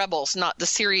Turkish-backed rebels, not the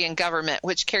Syrian government,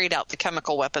 which carried out the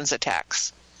chemical weapons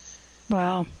attacks.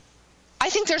 Wow. I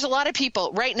think there's a lot of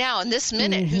people right now in this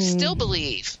minute who still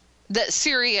believe that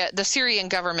the Syrian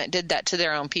government did that to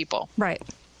their own people. Right.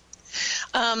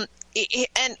 And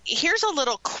here's a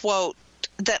little quote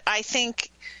that I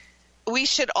think we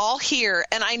should all hear.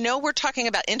 And I know we're talking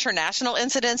about international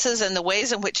incidences and the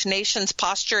ways in which nations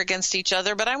posture against each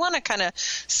other, but I want to kind of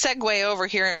segue over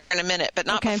here in a minute, but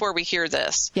not before we hear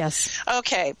this. Yes.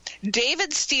 Okay.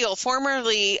 David Steele,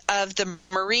 formerly of the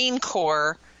Marine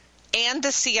Corps and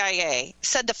the CIA,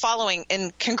 said the following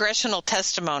in congressional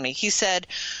testimony. He said,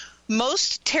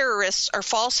 "Most terrorists are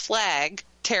false flag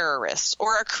terrorists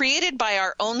or are created by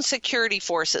our own security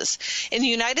forces. In the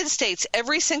United States,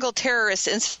 every single terrorist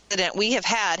incident we have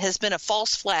had has been a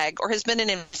false flag or has been an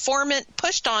informant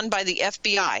pushed on by the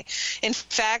FBI. In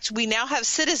fact, we now have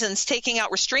citizens taking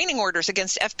out restraining orders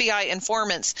against FBI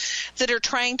informants that are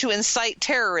trying to incite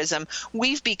terrorism.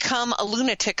 We've become a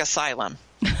lunatic asylum."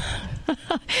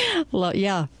 Well,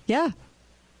 yeah.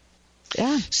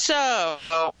 So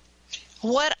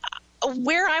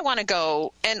where I want to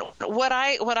go and what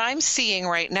I'm seeing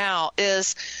right now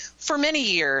is, for many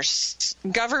years,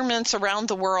 governments around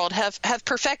the world have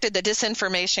perfected the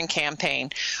disinformation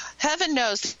campaign. Heaven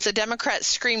knows the Democrats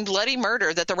screamed bloody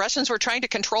murder that the Russians were trying to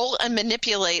control and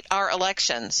manipulate our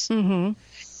elections.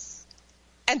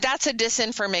 And that's a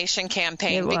disinformation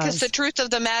campaign because the truth of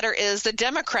the matter is the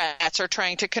Democrats are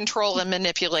trying to control and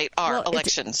manipulate our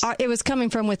elections. It was coming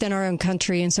from within our own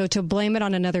country. And so to blame it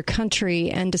on another country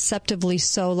and deceptively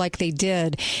so like they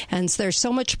did. And so there's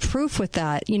so much proof with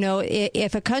that. You know,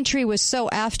 if a country was so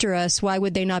after us, why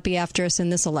would they not be after us in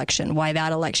this election? Why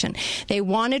that election? They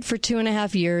wanted for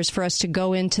 2.5 years for us to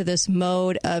go into this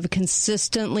mode of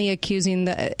consistently accusing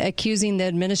the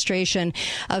administration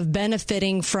of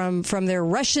benefiting from their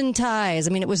Russian ties. I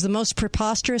mean, it was the most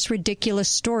preposterous, ridiculous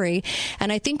story.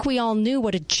 And I think we all knew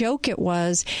what a joke it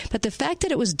was. But the fact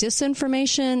that it was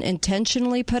disinformation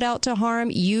intentionally put out to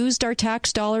harm, used our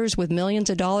tax dollars with millions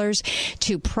of dollars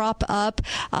to prop up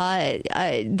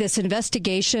this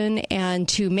investigation and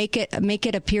to make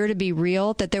it appear to be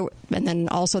real, and then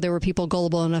also there were people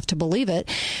gullible enough to believe it.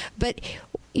 But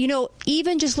you know,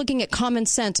 even just looking at common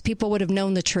sense, people would have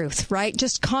known the truth, right?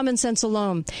 Just common sense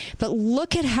alone. But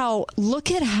look at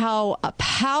how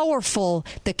powerful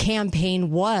the campaign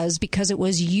was because it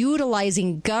was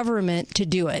utilizing government to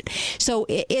do it. So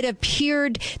it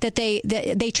appeared that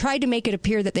they tried to make it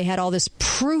appear that they had all this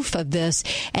proof of this,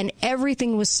 and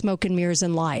everything was smoke and mirrors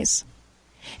and lies.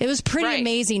 It was pretty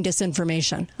amazing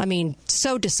disinformation. I mean,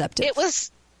 so deceptive.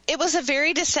 It was a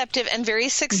very deceptive and very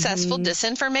successful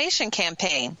disinformation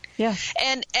campaign. Yeah.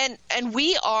 And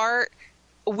we are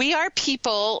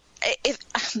people. If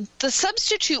the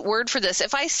substitute word for this,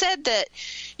 if I said that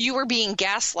you were being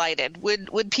gaslighted,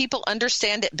 would people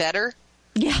understand it better?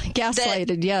 Yeah,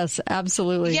 gaslighted. Yes,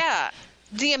 absolutely. Yeah.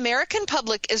 the American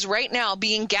public is right now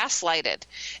being gaslighted.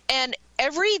 And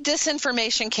every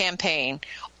disinformation campaign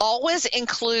always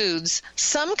includes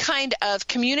some kind of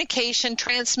communication,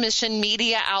 transmission,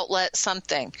 media outlet,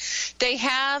 something. They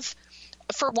have,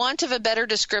 for want of a better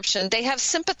description, they have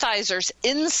sympathizers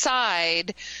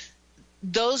inside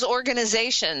those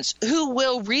organizations who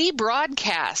will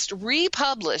rebroadcast,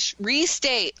 republish,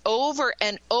 restate over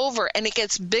and over, and it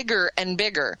gets bigger and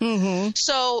bigger.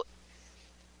 So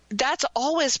that's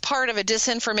always part of a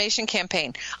disinformation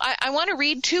campaign. I want to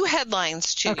read two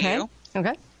headlines to you.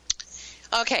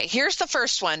 Okay, here's the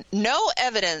first one. No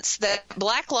evidence that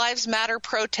Black Lives Matter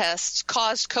protests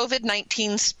caused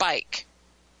COVID-19 spike.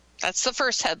 That's the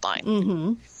first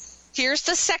headline. Here's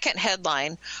the second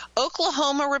headline.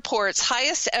 Oklahoma reports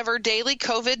highest ever daily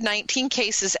COVID-19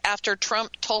 cases after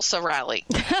Trump Tulsa rally.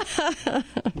 Do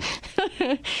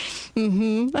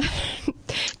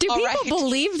people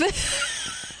believe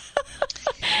this?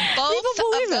 Both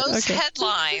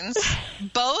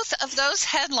of those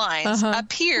headlines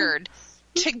appeared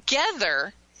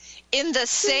together in the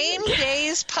same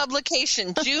day's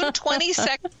publication, June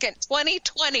 22nd,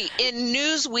 2020, in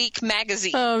Newsweek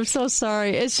magazine. Oh, I'm so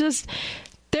sorry. It's just,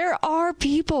 there are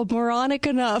people moronic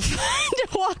enough to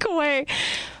walk away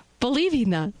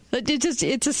believing that.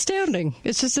 It's astounding.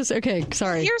 It's just, okay,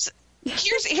 sorry.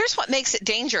 Here's what makes it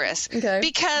dangerous.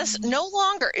 Because no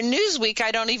longer, Newsweek,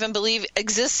 I don't even believe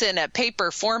exists in a paper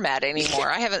format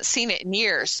anymore. I haven't seen it in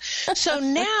years. So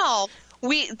now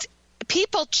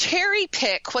people cherry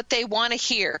pick what they want to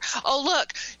hear. Oh,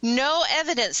 look, no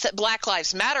evidence that Black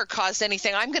Lives Matter caused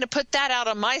anything. I'm going to put that out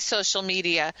on my social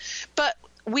media. But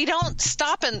we don't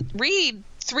stop and read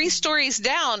 3 stories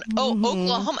down. Oh,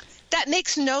 Oklahoma. That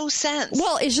makes no sense.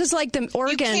 Well, it's just like the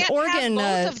Oregon, have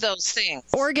both of those things.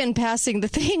 Oregon passing the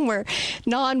thing where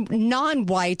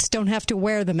non-whites don't have to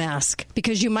wear the mask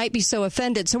because you might be so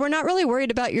offended. So we're not really worried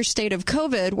about your state of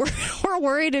COVID. We're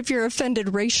worried if you're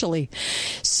offended racially.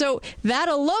 So that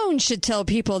alone should tell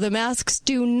people the masks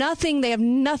do nothing. They have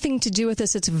nothing to do with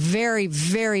this. It's very,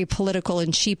 very political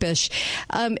and sheepish.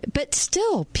 But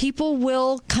still, people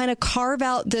will kind of carve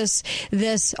out this.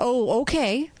 Oh,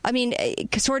 okay. I mean,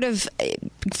 sort of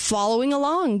following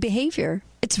along behavior.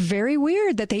 It's very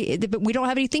weird that we don't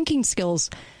have any thinking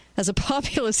skills as a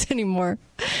populace anymore.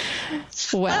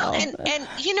 Well, and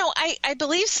you know, I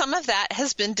believe some of that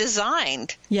has been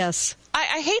designed. Yes.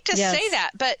 I hate to say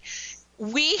that, but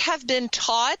we have been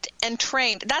taught and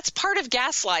trained. That's part of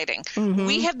gaslighting.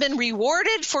 We have been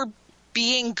rewarded for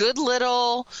being good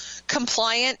little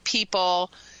compliant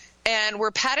people, and we're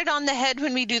patted on the head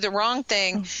when we do the wrong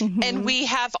thing, and we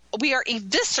are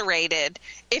eviscerated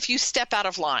if you step out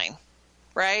of line,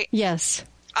 right? Yes.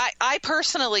 I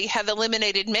personally have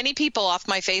eliminated many people off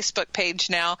my Facebook page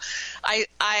now.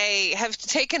 I have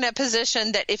taken a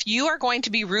position that if you are going to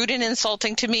be rude and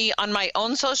insulting to me on my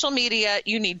own social media,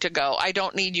 you need to go. I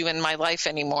don't need you in my life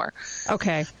anymore.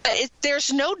 Okay.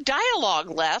 There's no dialogue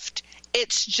left.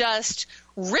 It's just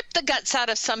rip the guts out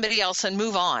of somebody else and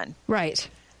move on. Right.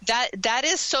 That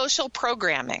is social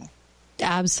programming.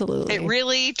 Absolutely. It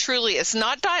really, truly is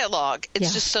not dialogue.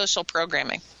 It's just social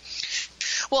programming.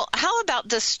 Well, how about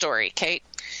this story, Kate?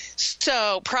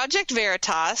 So Project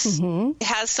Veritas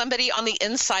has somebody on the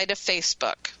inside of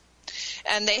Facebook.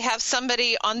 And they have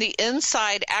somebody on the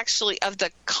inside, actually, of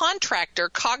the contractor,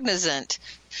 Cognizant,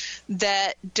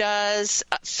 that does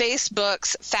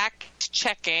Facebook's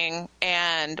fact-checking.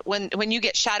 And when you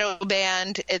get shadow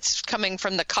banned, it's coming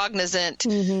from the Cognizant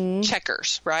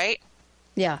checkers, right?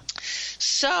 Yeah.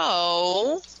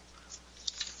 So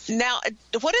now,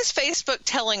 what is Facebook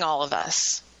telling all of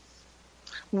us?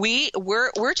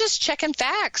 We're just checking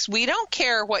facts. We don't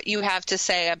care what you have to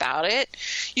say about it.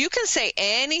 You can say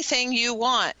anything you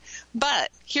want.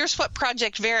 But here's what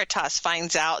Project Veritas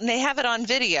finds out, and they have it on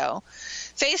video.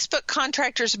 Facebook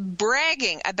contractors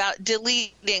bragging about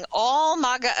deleting all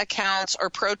MAGA accounts or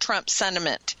pro-Trump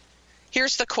sentiment.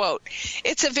 Here's the quote.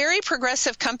 It's a very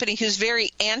progressive company who's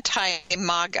very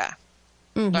anti-MAGA,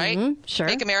 right? Sure.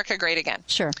 Make America great again.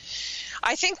 Sure.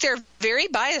 I think they're very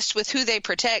biased with who they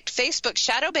protect. Facebook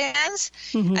shadow bans,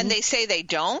 and they say they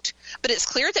don't, but it's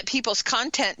clear that people's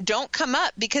content don't come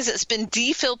up because it's been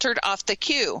defiltered off the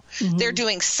queue. They're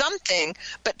doing something,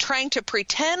 but trying to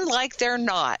pretend like they're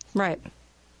not. Right.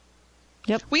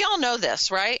 Yep. We all know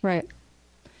this, right? Right.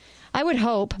 I would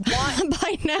hope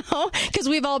by now, because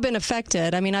we've all been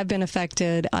affected. I mean, I've been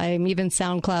affected. Even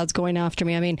SoundCloud's going after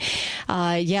me. I mean,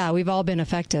 we've all been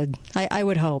affected. I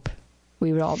would hope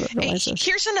we would all realize this.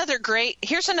 Here's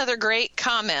another great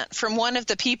comment from one of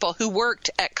the people who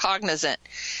worked at Cognizant.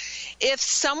 if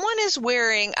someone is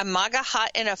wearing a MAGA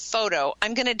hat in a photo,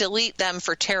 I'm going to delete them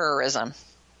for terrorism.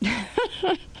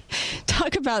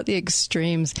 Talk about the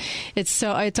extremes. It's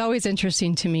always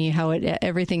interesting to me how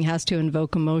everything has to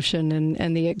invoke emotion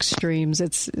and the extremes.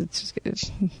 It's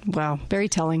wow, very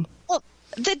telling. Well,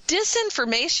 the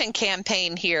disinformation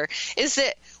campaign here is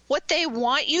that what they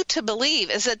want you to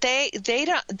believe is that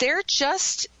they're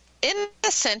just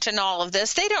innocent in all of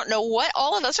this. They don't know what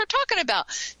all of us are talking about.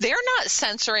 They're not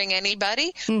censoring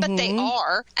anybody, but they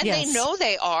are, and they know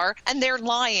they are, and they're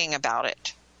lying about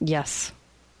it. Yes.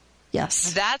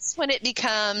 Yes. That's when it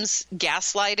becomes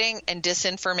gaslighting and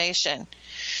disinformation.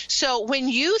 So when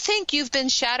you think you've been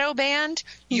shadow banned,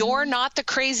 you're not the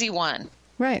crazy one.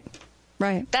 Right.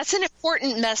 Right. That's an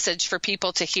important message for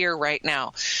people to hear right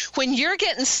now. When you're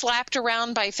getting slapped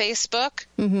around by Facebook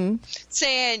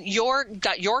saying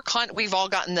we've all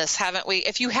gotten this, haven't we?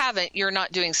 If you haven't, you're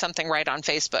not doing something right on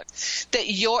Facebook.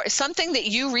 That something that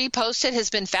you reposted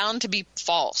has been found to be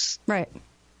false. Right.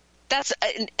 That's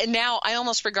now I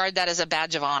almost regard that as a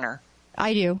badge of honor.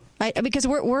 I do. Because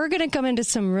we're going to come into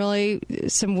some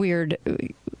weird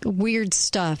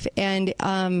stuff and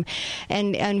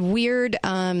weird,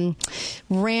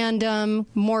 random,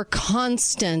 more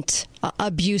constant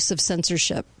abuse of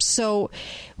censorship. So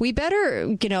we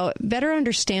better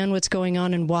understand what's going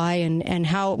on and why and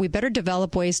how we better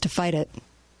develop ways to fight it.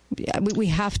 We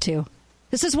have to.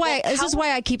 This is why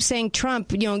I keep saying,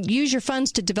 Trump, use your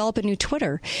funds to develop a new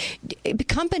Twitter.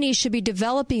 Companies should be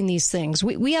developing these things.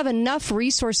 We have enough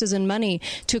resources and money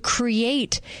to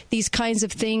create these kinds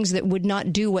of things that would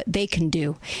not do what they can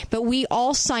do. But we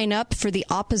all sign up for the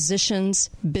opposition's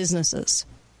businesses.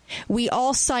 We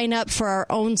all sign up for our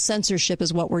own censorship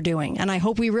is what we're doing. And I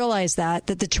hope we realize that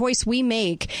the choice we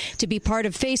make to be part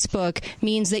of Facebook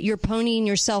means that you're ponying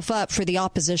yourself up for the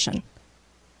opposition.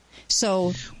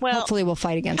 So hopefully we'll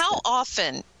fight against it. How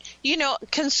often,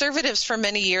 conservatives for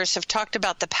many years have talked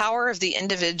about the power of the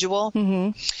individual.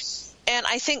 And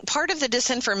I think part of the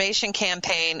disinformation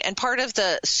campaign and part of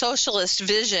the socialist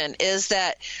vision is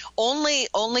that only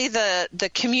the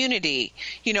community,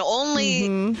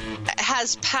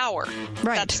 has power.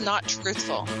 Right. That's not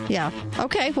truthful. Yeah.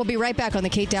 Okay. We'll be right back on the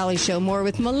Kate Daly Show. More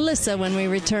with Melissa when we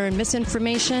return.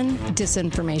 Misinformation,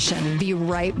 disinformation. Be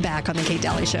right back on the Kate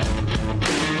Daly Show.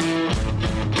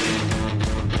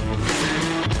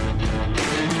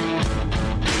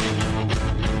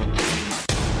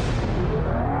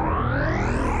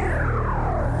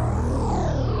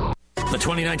 The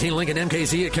 2019 Lincoln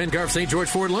MKZ at Ken Garff St. George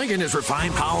Ford Lincoln is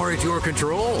refined power at your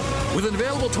control. With an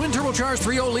available twin-turbocharged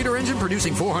 3.0-liter engine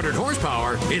producing 400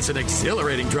 horsepower, it's an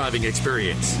exhilarating driving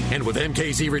experience. And with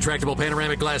MKZ retractable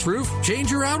panoramic glass roof,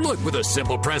 change your outlook with a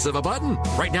simple press of a button.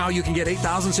 Right now, you can get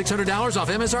 $8,600 off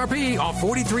MSRP, off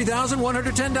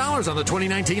 $43,110 on the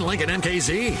 2019 Lincoln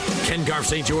MKZ. Ken Garff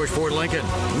St. George Ford Lincoln.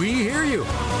 We hear you.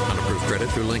 On approved credit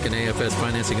through Lincoln AFS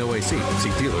Financing OAC.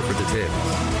 See dealer for details.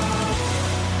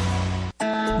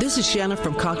 This is Shanna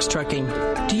from Cox Trucking.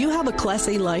 Do you have a Class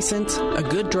A license, a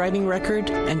good driving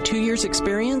record, and 2 years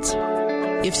experience?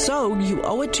 If so, you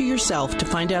owe it to yourself to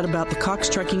find out about the Cox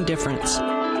Trucking difference.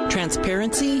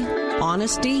 Transparency,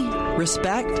 honesty,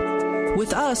 respect.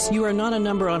 With us, you are not a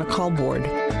number on a call board.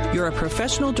 You're a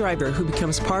professional driver who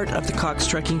becomes part of the Cox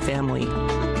Trucking family.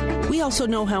 We also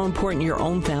know how important your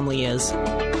own family is.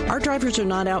 Our drivers are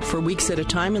not out for weeks at a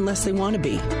time unless they want to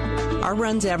be. Our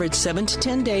runs average 7 to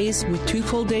 10 days with 2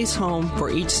 full days home for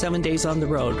each 7 days on the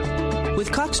road.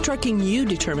 With Cox Trucking, you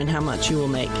determine how much you will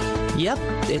make. Yep,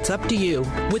 it's up to you.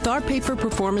 With our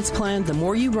pay-for-performance plan, the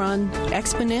more you run,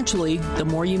 exponentially, the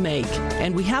more you make.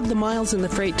 And we have the miles and the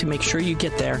freight to make sure you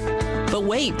get there. But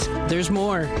wait, there's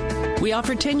more. We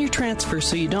offer 10-year transfers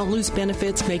so you don't lose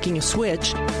benefits making a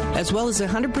switch, as well as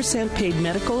 100% paid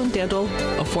medical and dental,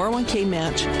 a 401k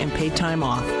match, and paid time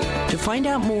off. To find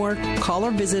out more, call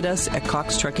or visit us at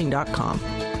coxtrucking.com.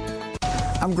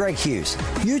 I'm Greg Hughes.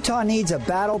 Utah needs a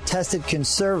battle-tested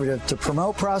conservative to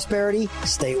promote prosperity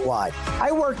statewide.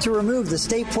 I work to remove the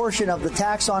state portion of the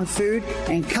tax on food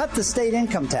and cut the state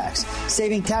income tax,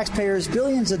 saving taxpayers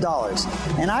billions of dollars.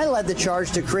 And I led the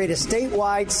charge to create a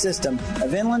statewide system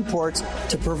of inland ports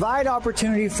to provide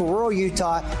opportunity for rural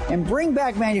Utah and bring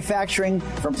back manufacturing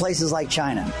from places like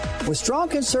China. With strong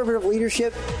conservative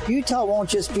leadership, Utah won't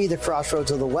just be the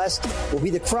crossroads of the West, it will be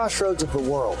the crossroads of the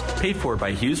world. Paid for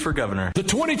by Hughes for Governor.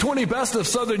 The 2020 Best of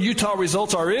Southern Utah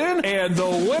results are in, and the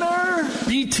winner,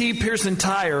 BT Pearson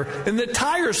Tire in the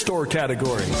tire store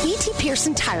category. BT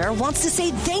Pearson Tire wants to say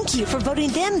thank you for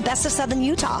voting them Best of Southern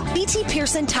Utah. BT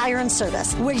Pearson Tire and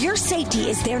Service, where your safety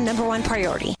is their #1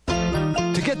 priority.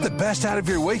 To To get the best out of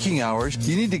your waking hours,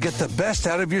 you need to get the best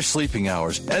out of your sleeping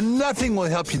hours. And nothing will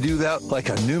help you do that like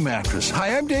a new mattress.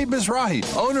 Hi, I'm Dave Mizrahi,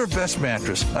 owner of Best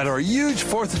Mattress. At our huge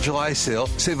 4th of July sale,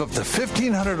 save up to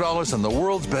 $1,500 on the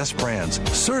world's best brands.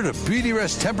 Serta,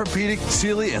 Beautyrest, Tempur-Pedic,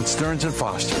 Sealy, and Stearns &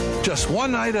 Foster. Just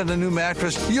one night on a new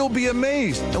mattress, you'll be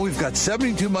amazed. And we've got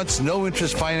 72 months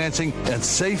no-interest financing and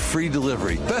safe free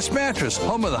delivery. Best Mattress,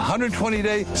 home of the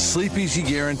 120-day Sleep Easy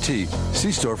Guarantee.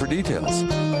 See store for details.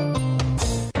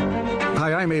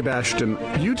 Hi, I'm Abe Ashton.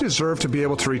 You deserve to be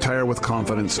able to retire with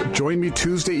confidence. Join me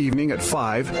Tuesday evening at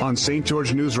 5 on St.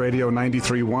 George News Radio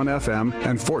 93.1 FM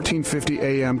and 1450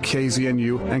 AM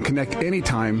KZNU, and connect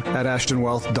anytime at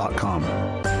ashtonwealth.com.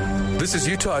 This is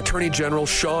Utah Attorney General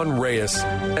Sean Reyes.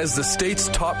 As the state's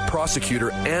top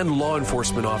prosecutor and law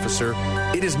enforcement officer,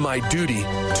 it is my duty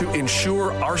to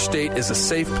ensure our state is a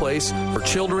safe place for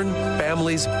children,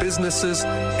 families, businesses,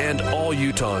 and all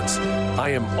Utahns. I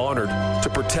am honored to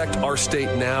protect our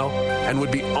state now and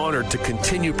would be honored to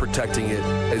continue protecting it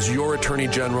as your Attorney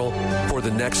General for the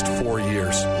next 4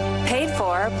 years. Paid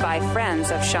for by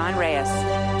friends of Sean Reyes.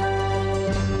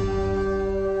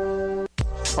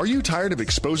 Are you tired of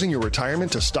exposing your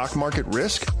retirement to stock market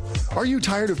risk? Are you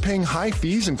tired of paying high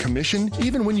fees and commission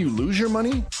even when you lose your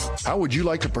money? How would you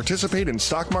like to participate in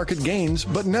stock market gains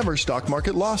but never stock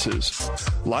market losses?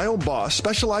 Lyle Boss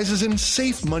specializes in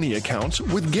safe money accounts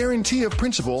with guarantee of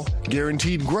principal,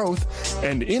 guaranteed growth,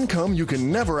 and income you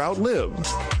can never outlive.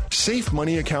 Safe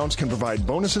money accounts can provide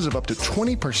bonuses of up to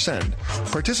 20%,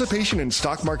 participation in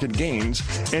stock market gains,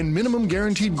 and minimum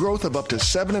guaranteed growth of up to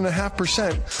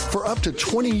 7.5% for up to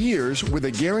 20 years with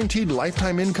a guaranteed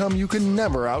lifetime income you can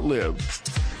never outlive.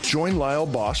 Join Lyle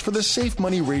Boss for the Safe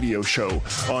Money Radio Show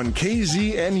on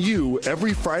KZNU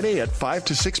every Friday at 5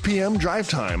 to 6 p.m. drive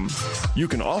time. You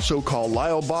can also call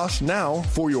Lyle Boss now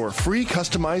for your free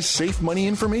customized Safe Money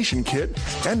information kit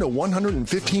and a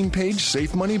 115-page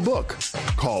Safe Money book.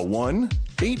 Call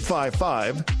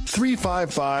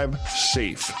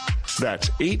 1-855-355-SAFE. That's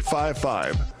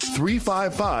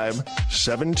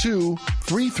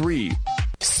 855-355-7233.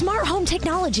 Smart home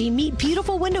technology. Meet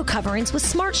beautiful window coverings with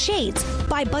smart shades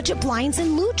by Budget Blinds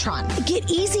and Lutron.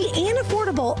 Get easy and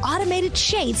affordable automated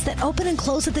shades that open and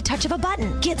close at the touch of a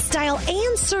button. Get style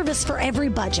and service for every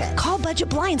budget. Call Budget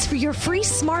Blinds for your free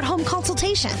smart home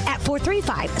consultation at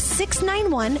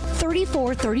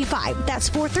 435-691-3435. That's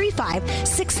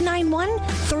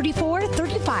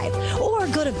 435-691-3435. Or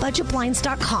go to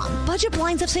budgetblinds.com. Budget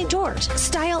Blinds of St. George.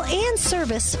 Style and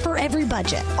service for every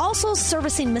budget. Also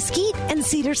servicing Mesquite and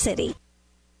Cedar City.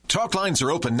 Talk lines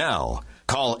are open now.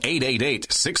 Call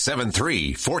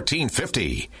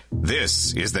 888-673-1450.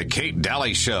 This is the Kate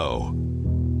Daly Show.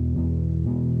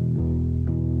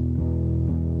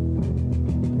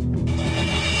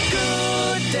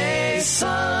 Good day,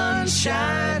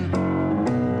 sunshine.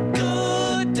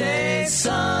 Good day,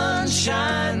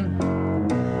 sunshine.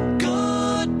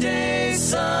 Good day,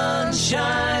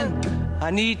 sunshine.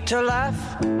 I need to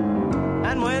laugh,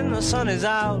 and when the sun is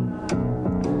out,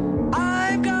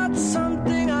 I've got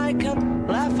something I can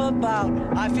laugh about.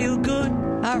 I feel good.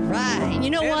 All right. You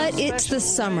know what? It's the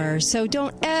summer, so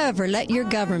don't ever let your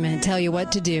government tell you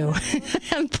what to do.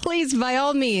 And please, by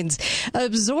all means,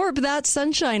 absorb that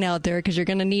sunshine out there because you're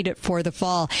going to need it for the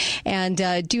fall. And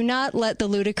do not let the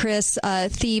ludicrous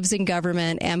thieves in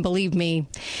government, and believe me,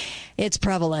 it's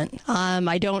prevalent.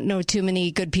 I don't know too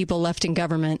many good people left in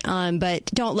government, but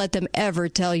don't let them ever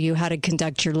tell you how to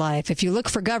conduct your life. If you look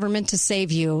for government to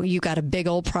save you, you got a big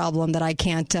old problem that I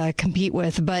can't compete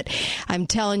with. But I'm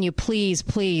telling you, please,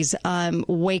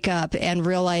 wake up and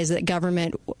realize that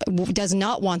government does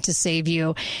not want to save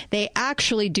you. They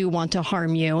actually do want to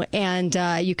harm you, and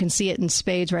you can see it in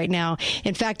spades right now.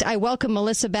 In fact, I welcome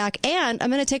Melissa back, and I'm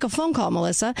going to take a phone call,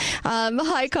 Melissa.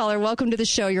 Hi, caller. Welcome to the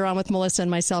show. You're on with Melissa and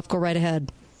myself. Go right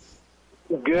ahead.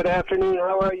 Good afternoon.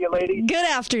 How are you, ladies? Good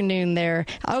afternoon there.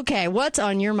 Okay, what's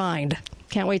on your mind?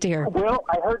 Can't wait to hear. Well,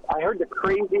 I heard the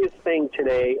craziest thing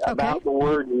today about the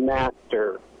word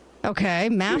master. Okay,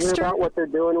 master? You hear about what they're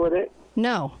doing with it?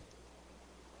 No.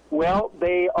 Well,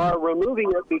 they are removing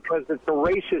it because it's a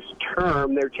racist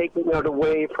term. They're taking it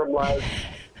away from, like,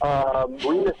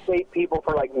 real estate people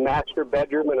for, like, master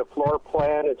bedroom and a floor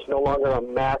plan. It's no longer a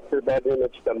master bedroom.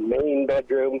 It's the main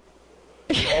bedroom.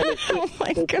 And it's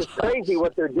just crazy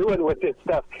what they're doing with this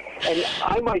stuff. And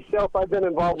I myself, I've been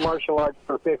involved in martial arts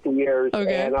for 50 years,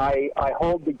 and I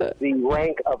hold the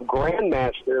rank of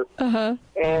grandmaster. And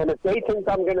And if they think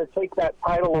I'm going to take that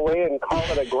title away and call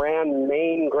it a grand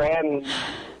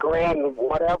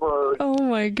whatever, oh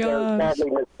my God, they're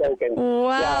sadly mistaken.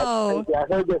 Wow. Yeah,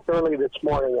 I heard this early this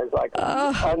morning. It's like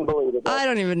unbelievable. I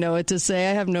don't even know what to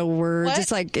say. I have no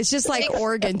words. It's just like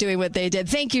Oregon doing what they did.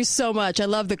 Thank you so much. I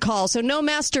love the call. So no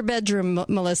master bedroom,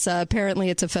 Melissa. Apparently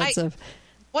it's offensive.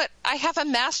 What? I have a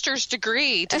master's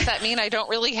degree. Does that mean I don't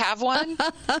really have one?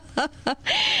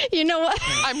 You know what?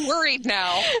 I'm worried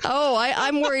now. Oh,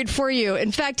 I'm worried for you.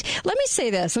 In fact, let me say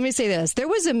this. There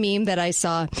was a meme that I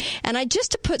saw, and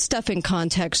just to put stuff in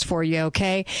context for you,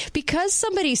 okay? Because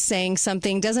somebody's saying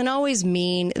something doesn't always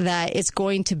mean that it's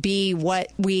going to be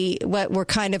what we're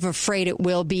kind of afraid it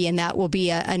will be, and that will be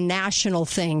a national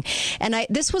thing. And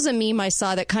this was a meme I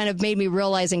saw that kind of made me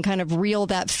realize and kind of reel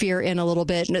that fear in a little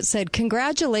bit. And it said,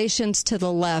 congratulations to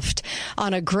the left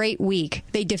on a great week.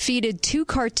 They defeated 2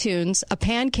 cartoons, a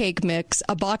pancake mix,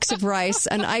 a box of rice,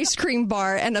 an ice cream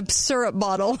bar, and a syrup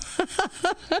bottle.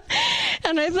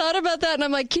 And I thought about that, and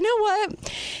I'm like, you know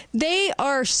what? They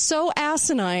are so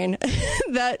asinine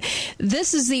that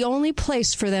this is the only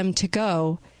place for them to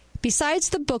go. Besides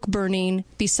the book burning,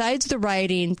 besides the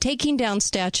rioting, taking down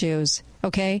statues,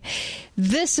 okay,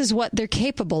 this is what they're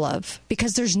capable of,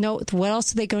 because what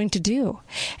else are they going to do?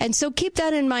 And so keep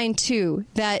that in mind, too,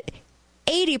 that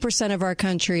 80% of our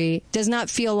country does not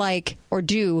feel like or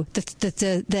do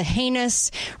the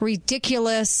heinous,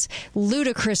 ridiculous,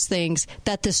 ludicrous things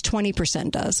that this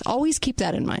 20% does. Always keep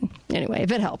that in mind. Anyway,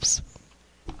 if it helps.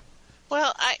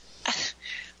 Well, I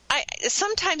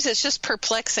sometimes it's just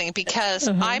perplexing because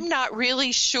I'm not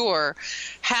really sure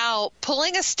how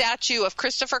pulling a statue of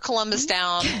Christopher Columbus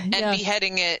down and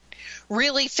beheading it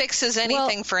really fixes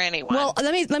anything for anyone. Well,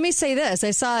 let me say this.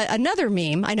 I saw another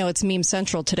meme. I know it's Meme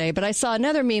Central today, but I saw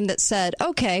another meme that said,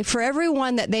 okay, for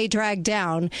everyone that they drag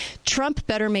down, Trump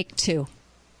better make 2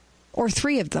 or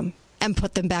 3 of them and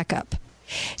put them back up.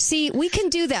 See, we can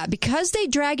do that. Because they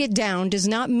drag it down does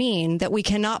not mean that we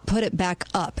cannot put it back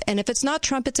up. And if it's not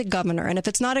Trump, it's a governor. And if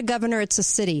it's not a governor, it's a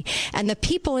city. And the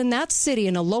people in that city,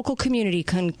 in a local community,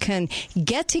 can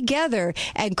get together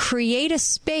and create a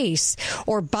space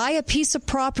or buy a piece of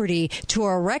property to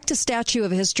erect a statue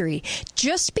of history.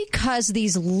 Just because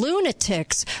these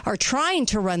lunatics are trying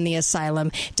to run the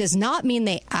asylum does not mean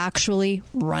they actually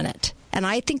run it. And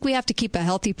I think we have to keep a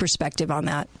healthy perspective on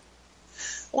that.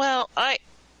 Well, I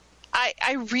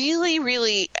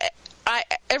really,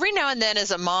 every now and then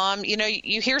as a mom,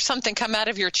 you hear something come out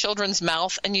of your children's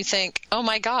mouth and you think, oh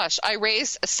my gosh, I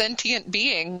raised a sentient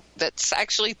being that's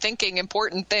actually thinking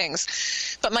important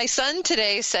things. But my son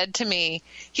today said to me,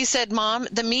 he said, Mom,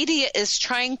 the media is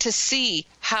trying to see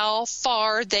how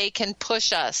far they can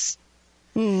push us.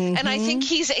 Mm-hmm. And I think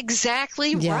he's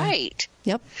exactly right.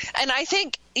 Yep. And I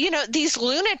think, these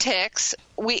lunatics,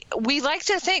 we like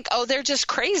to think, oh, they're just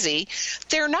crazy.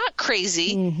 They're not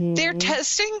crazy. Mm-hmm. They're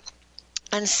testing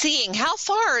and seeing how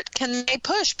far can they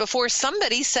push before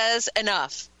somebody says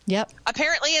enough. Yep.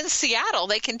 Apparently in Seattle,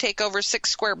 they can take over 6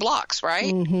 square blocks,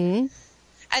 right? Mm-hmm.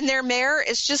 And their mayor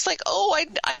is just like, oh,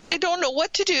 I don't know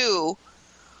what to do.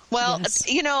 Well,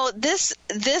 yes.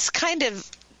 This kind of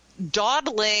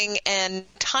dawdling and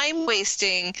time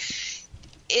wasting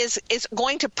is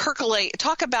going to percolate.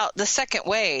 Talk about the second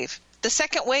wave. The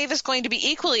second wave is going to be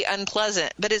equally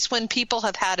unpleasant, but it's when people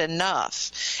have had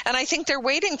enough. And I think they're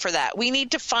waiting for that. We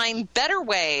need to find better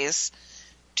ways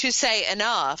to say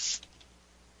enough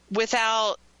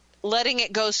without letting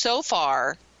it go so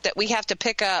far that we have to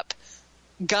pick up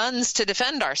guns to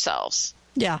defend ourselves.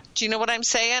 Yeah. Do you know what I'm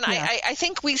saying? Yeah. I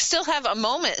think we still have a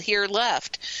moment here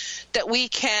left that we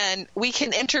can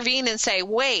intervene and say,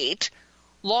 wait,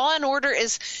 law and order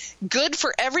is good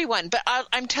for everyone. But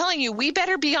I'm telling you, we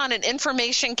better be on an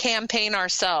information campaign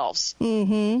ourselves.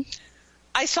 Mm-hmm.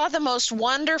 I saw the most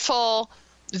wonderful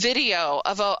video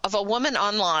of a woman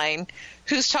online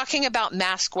who's talking about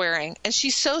mask wearing. And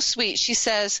she's so sweet. She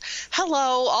says,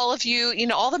 hello, all of you,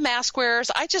 all the mask wearers.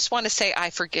 I just want to say I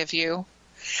forgive you.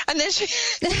 And then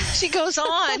she goes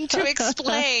on to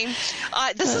explain,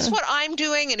 this is what I'm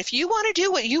doing, and if you want to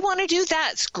do what you want to do,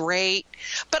 that's great.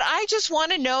 But I just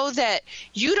want to know that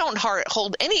you don't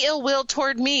hold any ill will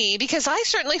toward me, because I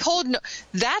certainly hold no.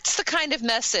 That's the kind of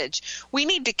message. We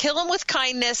need to kill them with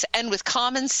kindness and with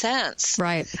common sense.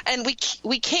 Right. And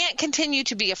we can't continue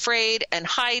to be afraid and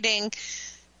hiding,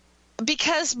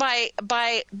 because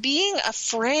by being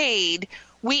afraid,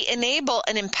 we enable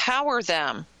and empower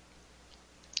them.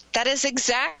 That is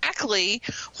exactly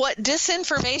what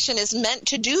disinformation is meant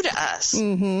to do to us.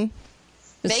 Mm-hmm.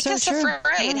 Make us afraid.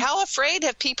 Yeah. How afraid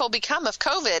have people become of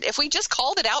COVID? If we just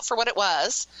called it out for what it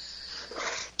was,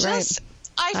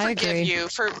 I forgive you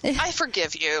I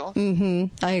forgive you.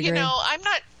 Mm-hmm. I agree. You know,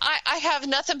 I have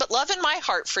nothing but love in my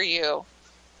heart for you.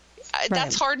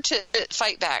 That's hard to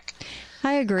fight back.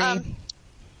 I agree.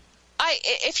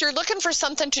 If you're looking for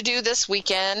something to do this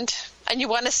weekend and you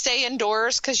want to stay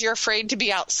indoors because you're afraid to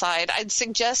be outside, I'd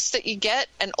suggest that you get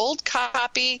an old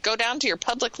copy, go down to your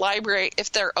public library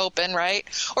if they're open, right?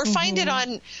 Or find it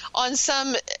on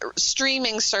some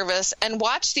streaming service and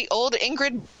watch the old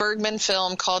Ingrid Bergman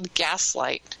film called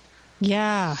Gaslight.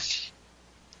 Yeah.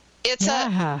 It's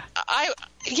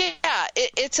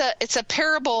it's a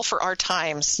parable for our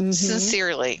times,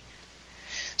 sincerely.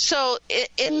 So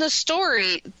in the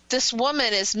story, this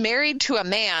woman is married to a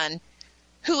man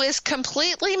who is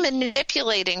completely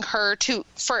manipulating her to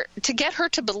get her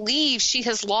to believe she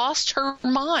has lost her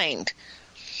mind.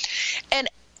 And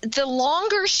the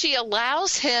longer she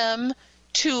allows him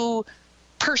to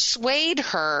persuade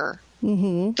her,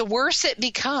 the worse it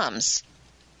becomes.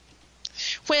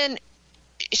 When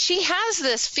she has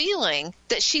this feeling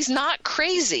that she's not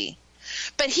crazy,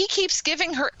 but he keeps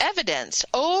giving her evidence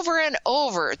over and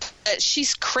over that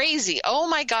she's crazy. Oh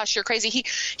my gosh, you're crazy.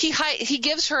 He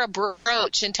gives her a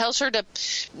brooch and tells her to,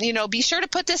 be sure to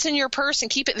put this in your purse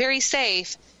and keep it very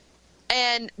safe.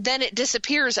 And then it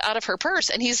disappears out of her purse.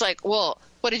 And he's like, well,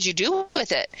 what did you do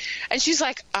with it? And she's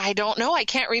like, I don't know. I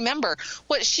can't remember.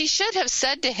 What she should have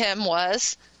said to him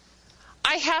was,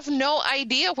 I have no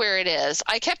idea where it is.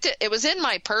 I kept it. It was in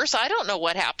my purse. I don't know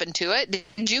what happened to it.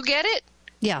 Did you get it?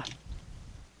 Yeah.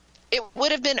 It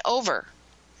would have been over.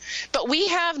 But we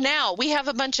have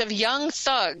a bunch of young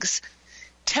thugs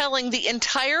telling the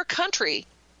entire country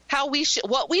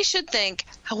what we should think,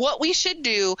 what we should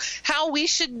do, how we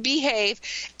should behave,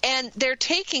 and they're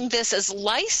taking this as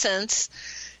license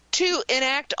to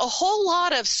enact a whole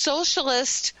lot of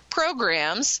socialist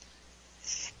programs.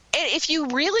 And if you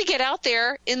really get out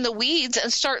there in the weeds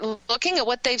and start looking at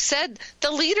what they've said,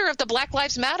 the leader of the Black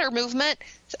Lives Matter movement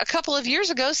a couple of years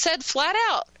ago said flat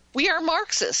out, we are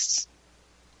Marxists.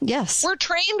 Yes. We're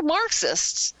trained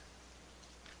Marxists.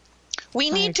 We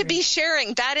need to be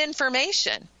sharing that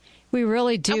information. We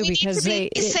really do, because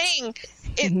saying,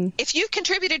 if you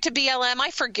contributed to BLM,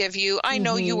 I forgive you. I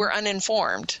know you were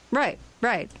uninformed. Right.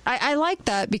 I like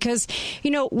that because,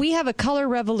 we have a color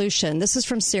revolution. This is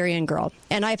from Syrian Girl,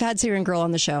 and I've had Syrian Girl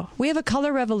on the show. We have a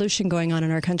color revolution going on in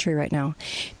our country right now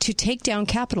to take down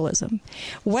capitalism.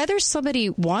 Whether somebody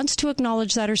wants to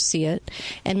acknowledge that or see it,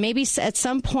 and maybe at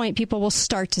some point people will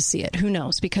start to see it. Who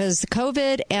knows? Because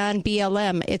COVID and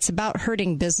BLM, it's about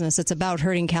hurting business. It's about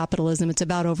hurting capitalism. It's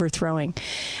about overthrowing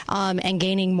and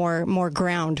gaining more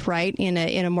ground, right, in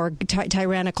a more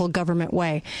tyrannical government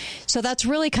way. So that's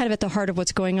really kind of at the heart of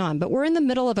what's going on. But we're in the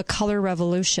middle of a color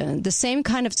revolution, the same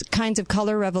kinds of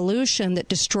color revolution that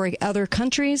destroy other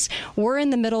countries. We're in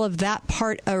the middle of that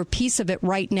part or piece of it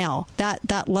right now,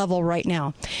 that level right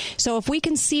now. So if we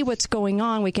can see what's going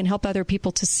on, we can help other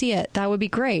people to see it. That would be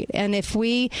great. And if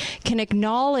we can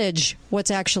acknowledge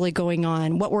what's actually going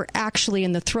on, what we're actually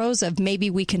in the throes of, maybe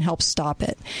we can help stop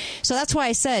it. So that's why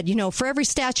I said, for every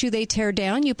statue they tear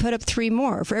down, you put up 3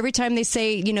 more. For every time they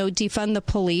say, defund the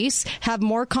police, have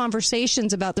more conversations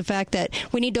about the fact that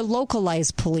we need to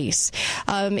localize police.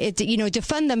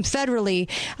 Defund them federally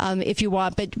if you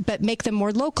want, but make them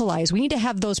more localized. We need to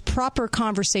have those proper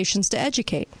conversations to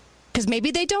educate, because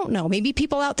maybe they don't know. Maybe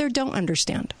people out there don't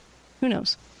understand. Who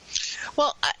knows?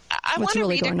 Well, I want to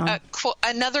really read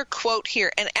another quote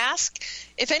here and ask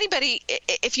if anybody,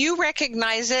 if you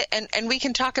recognize it, and we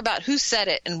can talk about who said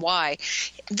it and why.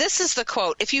 This is the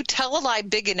quote: if you tell a lie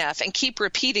big enough and keep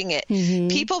repeating it,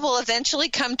 people will eventually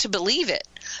come to believe it.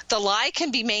 The lie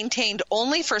can be maintained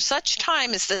only for such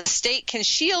time as the state can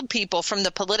shield people from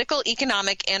the political,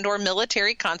 economic, and or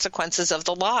military consequences of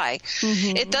the lie.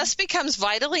 It thus becomes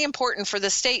vitally important for the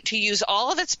state to use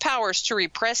all of its powers to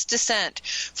repress dissent,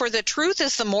 for the truth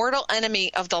is the mortal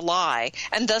enemy of the lie,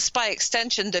 and thus by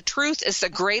extension the truth is the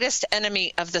greatest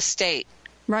enemy of the state.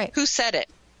 Right. Who said it?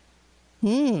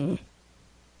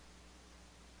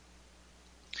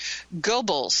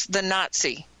 Goebbels, the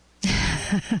Nazi.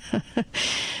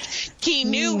 He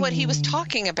knew what he was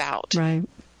talking about. Right.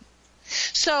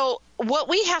 So what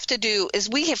we have to do is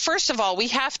first of all, we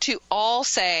have to all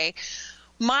say,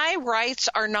 my rights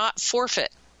are not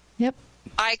forfeit. Yep.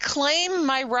 I claim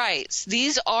my rights.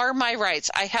 These are my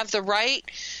rights. I have the right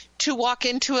to walk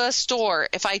into a store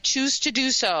if I choose to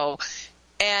do so.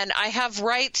 And I have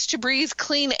rights to breathe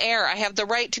clean air. I have the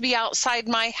right to be outside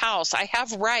my house. I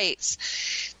have rights.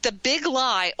 The big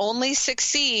lie only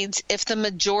succeeds if the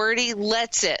majority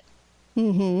lets it.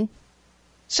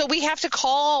 So we have to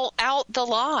call out the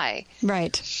lie.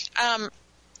 Right.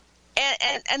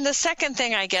 And the second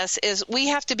thing, I guess, is we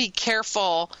have to be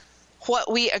careful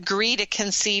what we agree to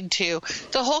concede to.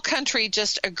 The whole country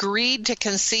just agreed to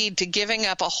concede to giving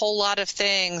up a whole lot of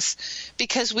things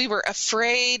because we were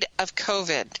afraid of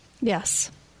COVID.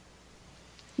 Yes.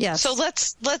 Yes. So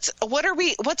what's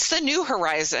the new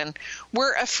horizon?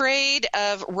 We're afraid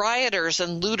of rioters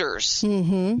and looters.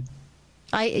 Mm-hmm.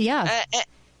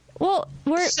 Well,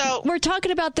 we're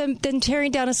talking about them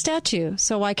tearing down a statue.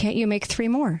 So why can't you make 3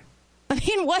 more? I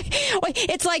mean, what?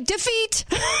 It's like defeat.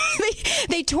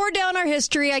 They tore down our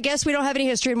history. I guess we don't have any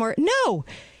history anymore. No.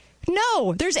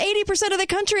 There's 80% of the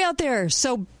country out there.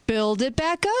 So build it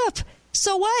back up.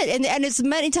 So what? And as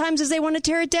many times as they want to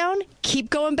tear it down, keep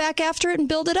going back after it and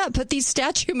build it up. Put these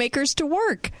statue makers to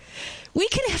work. We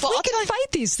can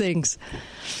fight these things.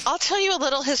 I'll tell you a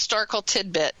little historical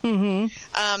tidbit. Mm-hmm.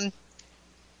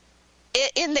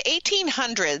 In the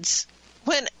 1800s,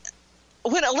 when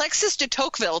Alexis de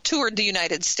Tocqueville toured the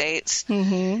United States,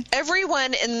 mm-hmm.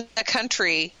 everyone in the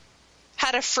country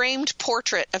had a framed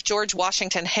portrait of George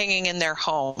Washington hanging in their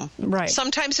home. Right.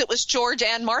 Sometimes it was George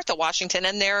and Martha Washington,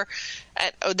 and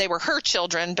they were her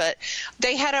children, but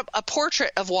they had a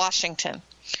portrait of Washington.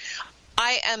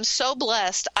 I am so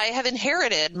blessed. I have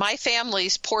inherited my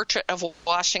family's portrait of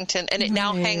Washington, and it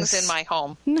now hangs in my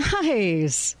home.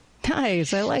 Nice. I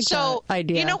like that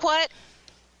idea. You know what?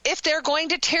 If they're going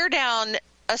to tear down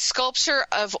a sculpture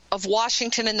of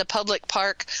Washington in the public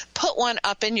park, put one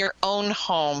up in your own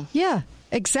home. Yeah.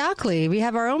 Exactly. We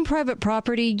have our own private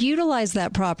property. Utilize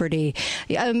that property.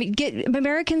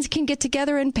 Americans can get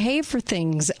together and pay for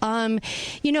things.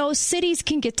 Cities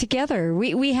can get together.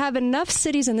 We have enough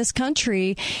cities in this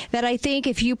country that I think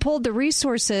if you pulled the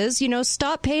resources,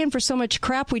 stop paying for so much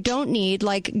crap we don't need,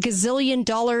 like gazillion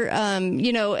dollar,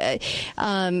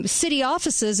 city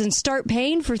offices, and start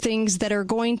paying for things that are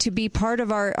going to be part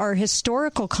of our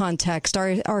historical context,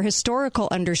 our historical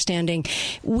understanding.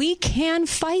 We can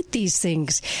fight these things.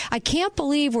 I can't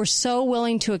believe we're so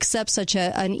willing to accept such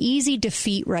an easy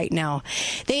defeat right now.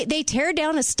 They tear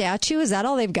down a statue. Is that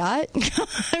all they've got?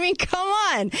 I mean, come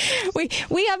on.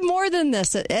 We have more than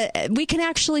this. We can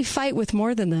actually fight with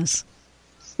more than this.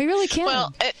 We really can.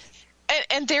 Well,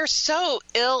 and they're so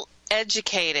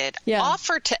ill-educated. Yeah.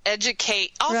 Offer to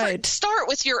educate. Start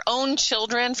with your own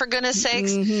children, for goodness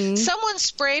sakes. Mm-hmm. Someone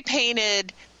spray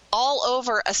painted all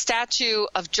over a statue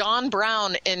of John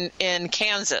Brown in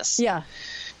Kansas. Yeah.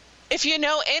 If you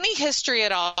know any history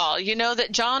at all, you know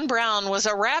that John Brown was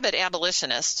a rabid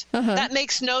abolitionist. Uh-huh. That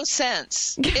makes no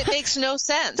sense. It makes no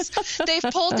sense. They've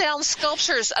pulled down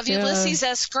sculptures of Ulysses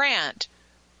S. Grant.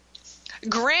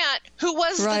 Grant, who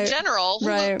was the general, who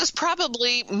was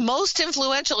probably most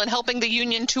influential in helping the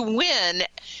Union to win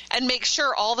and make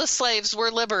sure all the slaves were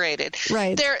liberated.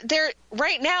 Right. They're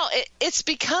right now, it's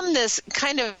become this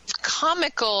kind of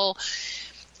comical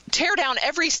tear down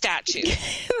every statue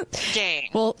game.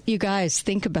 Well, you guys,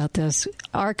 think about this.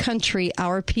 Our country,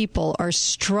 our people are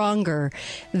stronger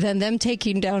than them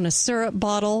taking down a syrup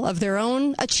bottle of their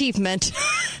own achievement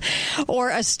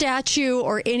or a statue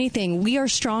or anything. We are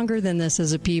stronger than this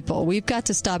as a people. We've got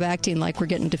to stop acting like we're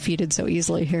getting defeated so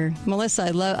easily here. Melissa,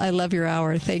 I love your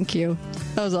hour. Thank you.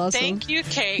 That was awesome. Thank you,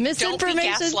 Kate.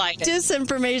 Misinformation, don't be gaslighted.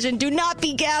 Disinformation. Do not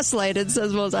be gaslighted,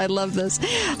 says Melissa. I love this.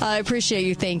 I appreciate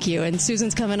you. Thank you. And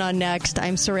Susan's coming on next.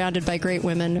 I'm surrounded by great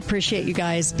women. Appreciate you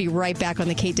guys. Be right back on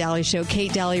the Kate Daly Show.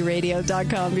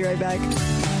 KateDalyRadio.com. Be right back.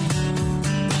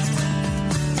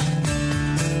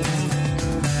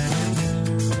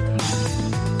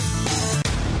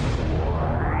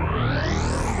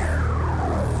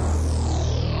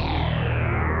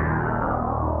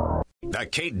 The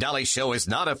Kate Daly Show is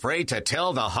not afraid to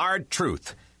tell the hard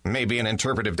truth. Maybe an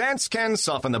interpretive dance can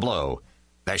soften the blow.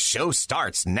 The show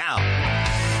starts now.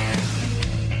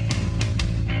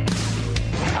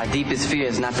 Our deepest fear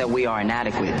is not that we are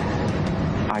inadequate.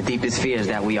 Our deepest fear is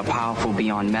that we are powerful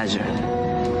beyond measure.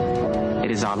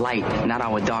 It is our light, not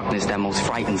our darkness, that most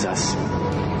frightens us.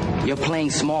 Your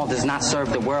playing small does not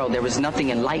serve the world. There is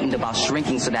nothing enlightened about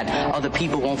shrinking so that other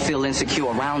people won't feel insecure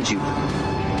around you.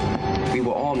 We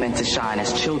were all meant to shine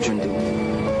as children do.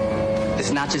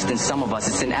 It's not just in some of us,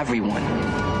 it's in everyone.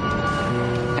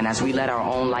 And as we let our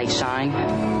own light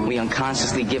shine, we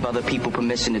unconsciously give other people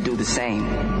permission to do the same.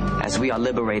 As we are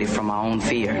liberated from our own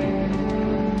fear,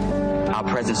 our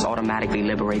presence automatically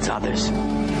liberates others.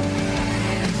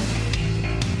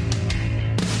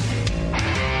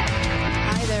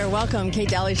 Hi there. Welcome, Kate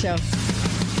Daly Show.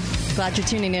 Glad you're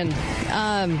tuning in.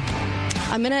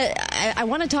 I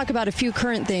want to talk about a few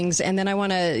current things, and then I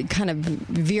want to kind of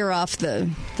veer off the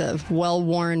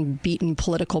well-worn, beaten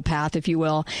political path, if you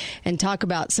will, and talk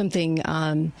about something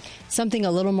a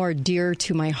little more dear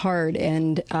to my heart,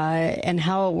 and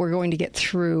how we're going to get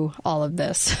through all of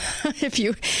this, if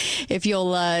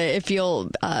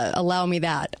you'll allow me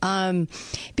that,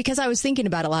 because I was thinking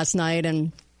about it last night,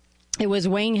 and it was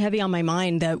weighing heavy on my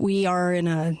mind that we are in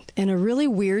a really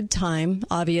weird time,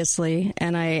 obviously,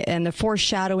 and the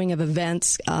foreshadowing of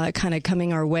events kind of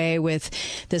coming our way with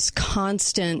this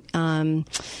constant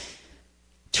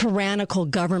tyrannical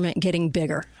government getting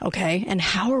bigger. Okay, and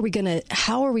how are we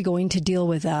going to deal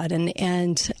with that?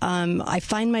 And I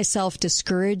find myself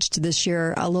discouraged this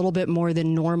year a little bit more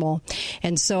than normal,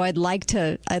 and so I'd like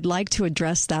to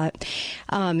address that,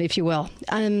 if you will.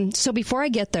 So before I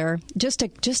get there, just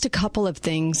a couple of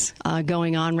things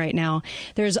going on right now.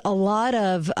 There's a lot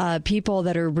of people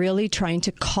that are really trying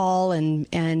to call and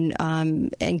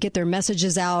get their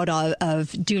messages out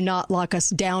of do not lock us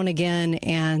down again,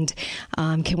 and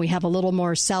can we have a little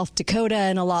more South Dakota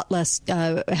and a lot less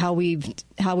how we've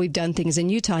done things in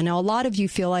Utah? Now, a lot of you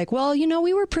feel like, well,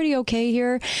 we were pretty okay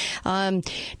here,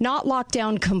 not locked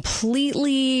down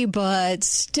completely, but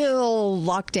still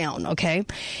locked down. Okay,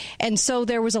 and so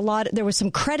there was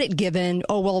some credit given.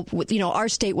 Oh well, our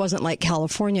state wasn't like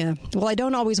California. Well, I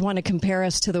don't always want to compare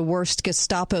us to the worst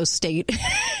Gestapo state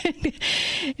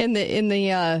in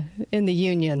the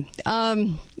union.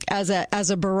 As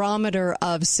a barometer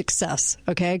of success,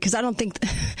 okay? Because I don't think,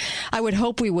 I would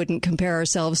hope we wouldn't compare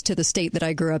ourselves to the state that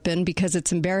I grew up in, because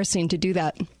it's embarrassing to do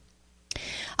that.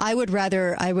 I would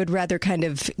rather kind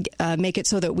of make it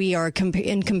so that we are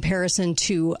in comparison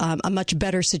to a much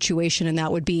better situation, and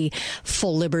that would be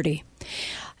full liberty.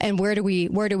 And where do we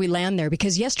land there?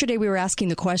 Because yesterday we were asking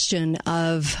the question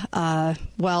of,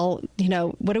 what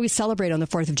do we celebrate on the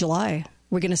 4th of July?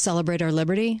 We're going to celebrate our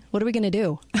liberty? What are we going to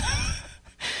do?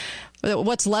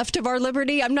 What's left of our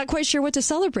liberty? I'm not quite sure what to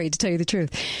celebrate, to tell you the truth.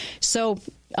 So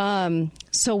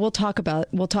we'll talk about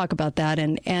that,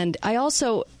 and I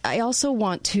also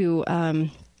want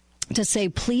to say,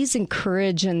 please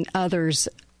encourage others,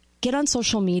 get on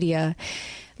social media.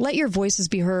 Let your voices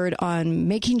be heard on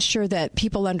making sure that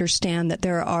people understand that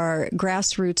there are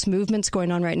grassroots movements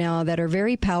going on right now that are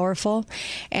very powerful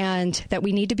and that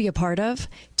we need to be a part of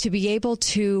to be able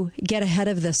to get ahead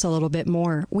of this a little bit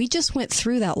more. We just went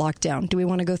through that lockdown. Do we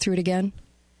want to go through it again?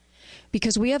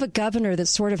 Because we have a governor that's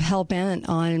sort of hell-bent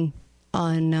on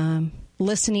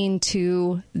listening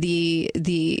to the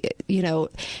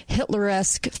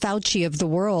Hitler-esque Fauci of the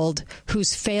world,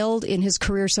 who's failed in his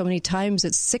career so many times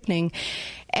it's sickening,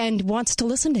 and wants to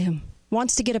listen to him,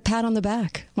 wants to get a pat on the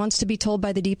back, wants to be told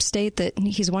by the deep state that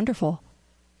he's wonderful.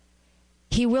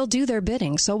 He will do their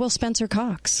bidding. So will Spencer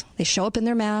Cox. They show up in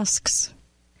their masks.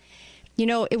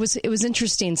 It was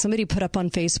interesting. Somebody put up on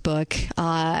Facebook,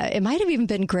 it might have even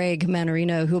been Greg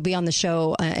Manarino, who will be on the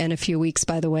show in a few weeks,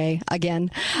 by the way, again,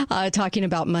 talking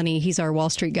about money. He's our Wall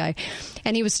Street guy.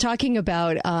 And he was talking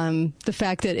about the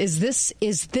fact that is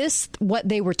this what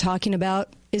they were talking about?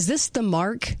 Is this the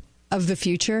mark of the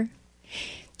future?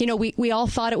 We all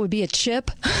thought it would be a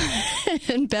chip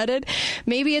embedded.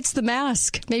 Maybe it's the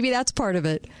mask. Maybe that's part of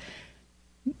it.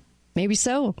 Maybe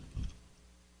so.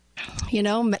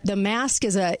 The mask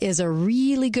is a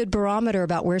really good barometer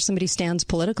about where somebody stands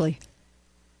politically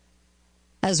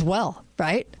as well,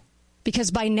 right? Because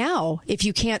by now, if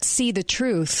you can't see the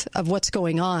truth of what's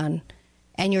going on,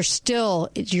 and you're still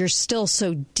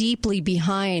so deeply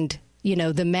behind,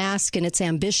 the mask and its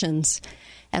ambitions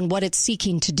and what it's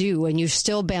seeking to do, and you're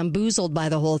still bamboozled by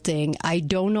the whole thing, I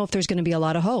don't know if there's going to be a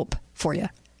lot of hope for you.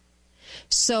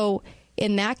 So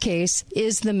in that case,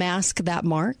 is the mask that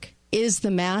mark? Is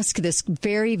the mask this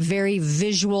very, very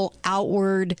visual,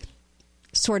 outward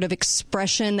sort of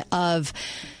expression of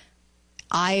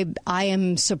I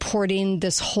am supporting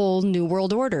this whole new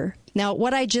world order? Now,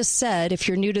 what I just said, if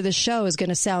you're new to the show, is going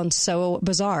to sound so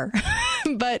bizarre.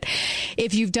 But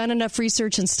if you've done enough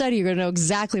research and study, you're going to know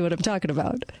exactly what I'm talking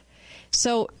about.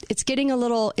 So it's getting a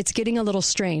little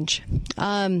strange.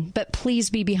 But please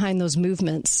be behind those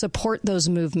movements. Support those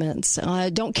movements.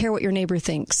 Don't care what your neighbor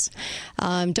thinks.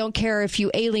 Don't care if you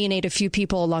alienate a few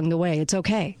people along the way. It's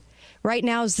okay. Right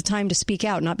now is the time to speak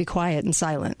out, not be quiet and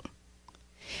silent.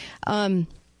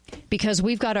 Because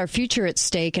we've got our future at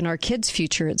stake and our kids'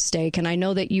 future at stake. And I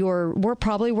know that we're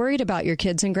probably worried about your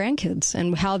kids and grandkids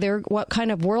and what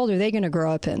kind of world are they going to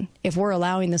grow up in if we're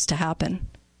allowing this to happen.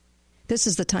 This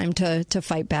is the time to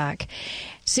fight back.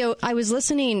 So I was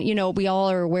listening, we all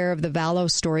are aware of the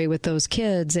Vallow story with those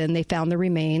kids, and they found the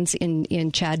remains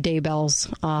in Chad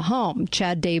Daybell's home.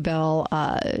 Chad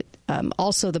Daybell,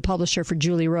 also the publisher for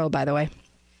Julie Rowe, by the way.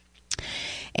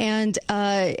 And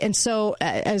so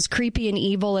as creepy and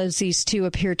evil as these two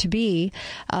appear to be,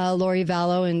 Lori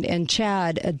Vallow and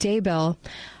Chad Daybell,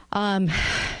 and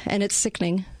it's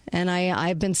sickening. And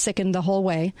I've been sickened the whole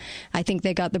way. I think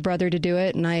they got the brother to do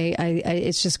it, and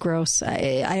it's just gross.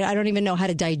 I don't even know how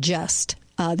to digest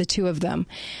the two of them.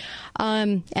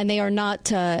 And they are not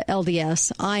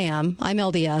LDS. I'm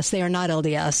LDS. They are not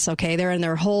LDS. Okay, they're in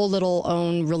their whole little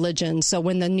own religion. So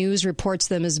when the news reports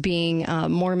them as being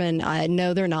Mormon,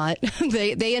 no, they're not.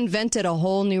 They invented a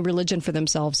whole new religion for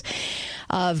themselves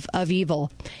of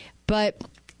evil. But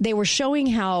they were showing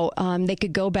how they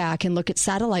could go back and look at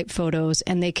satellite photos,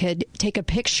 and they could take a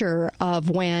picture of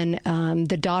when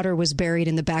the daughter was buried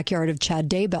in the backyard of Chad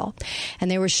Daybell. And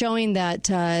they were showing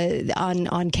that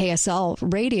on KSL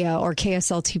radio or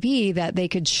KSL TV that they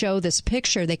could show this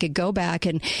picture. They could go back,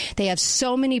 and they have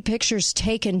so many pictures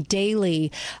taken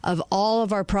daily of all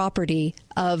of our property,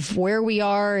 of where we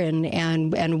are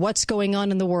and what's going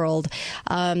on in the world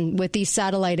with these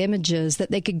satellite images, that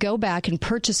they could go back and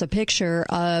purchase a picture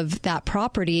of that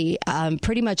property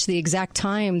pretty much the exact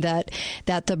time that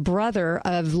the brother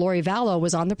of Lori Vallow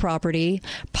was on the property,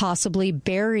 possibly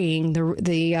burying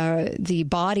the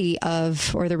body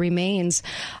of, or the remains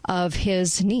of,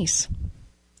 his niece.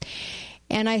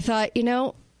 And I thought,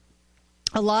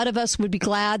 a lot of us would be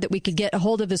glad that we could get a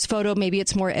hold of this photo. Maybe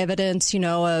it's more evidence,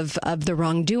 of the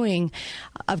wrongdoing,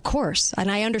 of course. And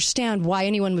I understand why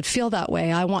anyone would feel that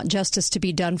way. I want justice to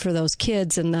be done for those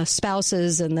kids and the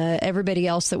spouses and everybody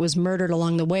else that was murdered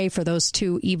along the way, for those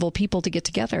two evil people to get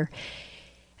together.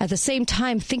 At the same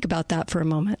time, think about that for a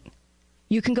moment.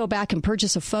 You can go back and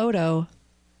purchase a photo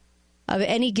of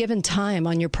any given time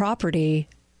on your property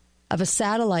of a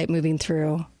satellite moving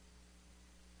through.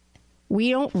 We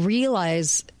don't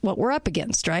realize what we're up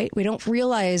against, right? We don't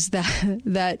realize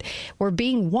that we're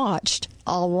being watched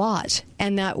a lot,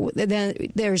 and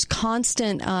that there's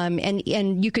constant.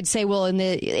 And you could say, well,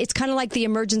 it's kind of like the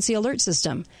emergency alert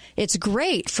system. It's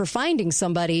great for finding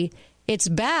somebody. It's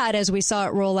bad, as we saw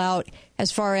it roll out,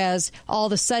 as far as all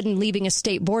of a sudden leaving a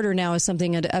state border now is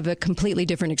something of a completely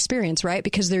different experience, right?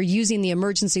 Because they're using the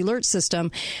emergency alert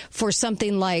system for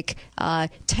something like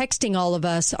texting all of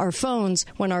us our phones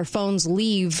when our phones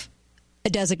leave a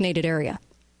designated area.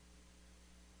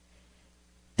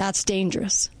 That's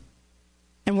dangerous.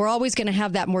 And we're always going to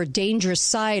have that more dangerous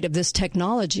side of this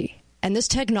technology. And this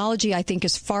technology, I think,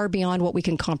 is far beyond what we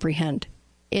can comprehend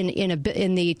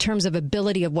in the terms of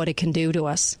ability of what it can do to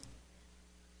us.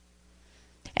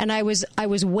 And I was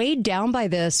weighed down by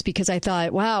this because I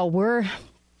thought, wow, we're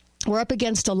up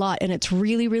against a lot, and it's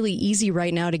really, really easy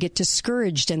right now to get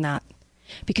discouraged in that,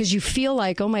 because you feel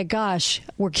like, oh my gosh,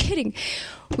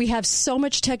 we have so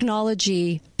much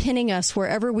technology pinning us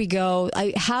wherever we go.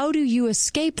 How do you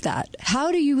escape that?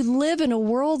 How do you live in a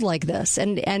world like this?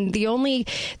 And the only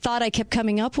thought I kept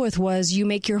coming up with was, you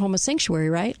make your home a sanctuary,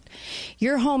 right?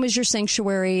 Your home is your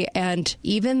sanctuary, and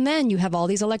even then you have all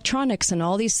these electronics and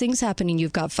all these things happening.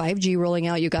 You've got 5G rolling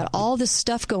out. You've got all this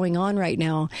stuff going on right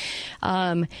now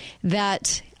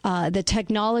that the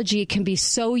technology can be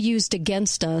so used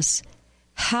against us.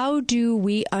 How do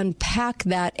we unpack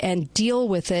that and deal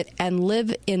with it and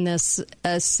live in this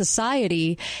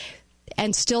society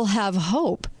and still have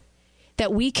hope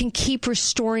that we can keep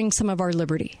restoring some of our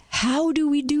liberty? How do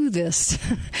we do this?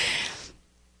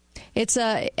 That's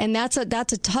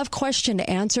a tough question to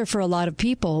answer for a lot of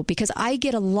people, because I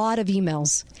get a lot of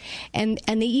emails, and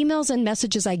the emails and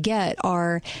messages I get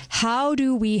are, how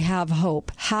do we have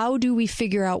hope? How do we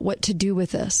figure out what to do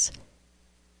with this?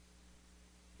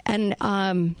 And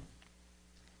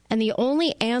the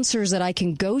only answers that I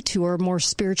can go to are more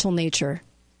spiritual nature,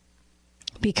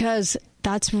 because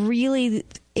that's really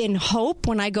in hope.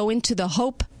 When I go into the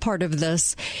hope part of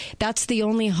this, that's the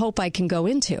only hope I can go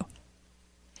into,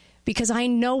 because I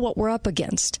know what we're up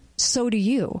against. So do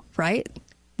you, right?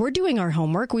 We're doing our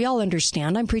homework. We all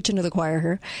understand. I'm preaching to the choir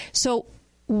here. So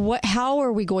how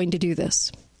are we going to do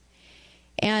this?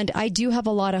 And I do have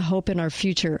a lot of hope in our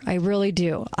future. I really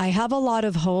do. I have a lot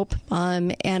of hope,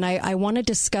 and I want to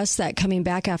discuss that coming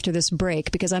back after this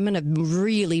break, because I'm going to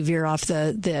really veer off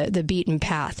the beaten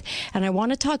path. And I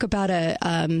want to talk about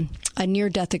a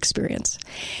near-death experience.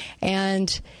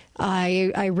 And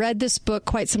I read this book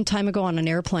quite some time ago on an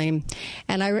airplane,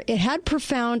 and it had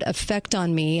profound effect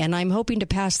on me, and I'm hoping to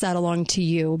pass that along to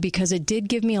you, because it did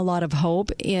give me a lot of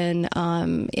hope in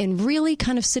really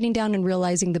kind of sitting down and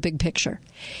realizing the big picture.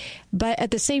 But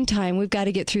at the same time, we've got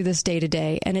to get through this day to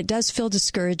day, and it does feel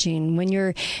discouraging when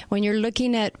you're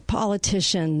looking at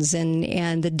politicians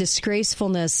and the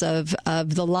disgracefulness of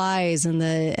the lies and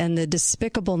the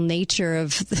despicable nature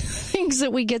of things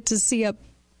that we get to see up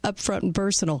front and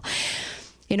personal.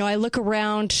 You know, I look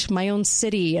around my own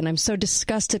city and I'm so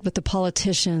disgusted with the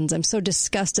politicians. I'm so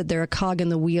disgusted they're a cog in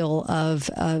the wheel of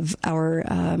our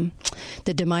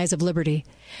the demise of liberty.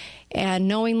 And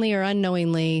knowingly or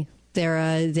unknowingly,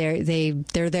 they're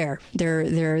there.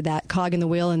 They're that cog in the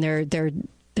wheel, and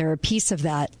they're a piece of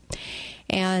that.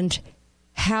 And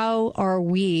how are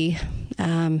we,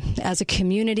 as a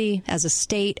community, as a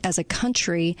state, as a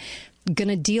country, going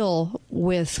to deal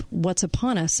with what's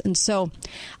upon us? And so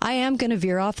I am going to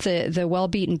veer off the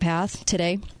well-beaten path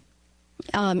today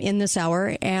in this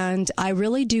hour, and I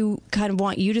really do kind of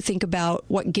want you to think about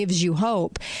what gives you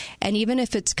hope. And even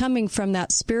if it's coming from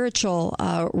that spiritual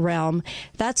realm,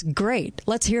 that's great.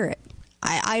 Let's hear it.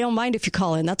 I don't mind if you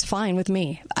call in. That's fine with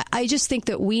me. I just think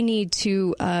that we need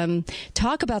to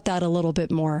talk about that a little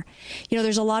bit more. You know,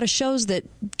 there's a lot of shows that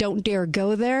don't dare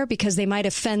go there because they might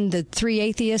offend the 3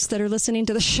 atheists that are listening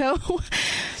to the show.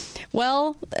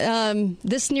 Well,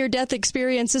 this near-death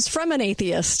experience is from an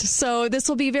atheist, so this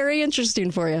will be very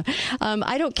interesting for you.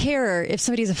 I don't care if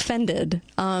somebody's offended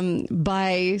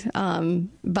by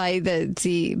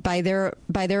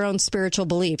their own spiritual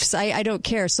beliefs. I don't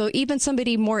care. So even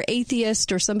somebody more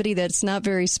atheist or somebody that's not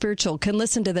very spiritual can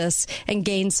listen to this and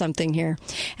gain something here.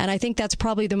 And I think that's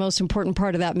probably the most important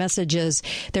part of that message is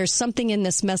there's something in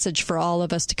this message for all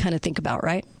of us to kind of think about,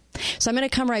 right? So I'm going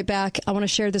to come right back. I want to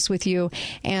share this with you,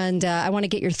 and I want to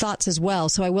get your thoughts as well.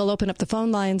 So I will open up the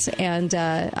phone lines, and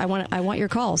I want your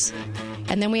calls.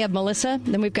 And then we have Melissa.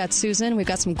 Then we've got Susan. We've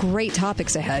got some great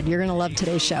topics ahead. You're going to love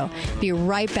today's show. Be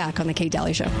right back on the Kate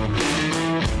Daly Show.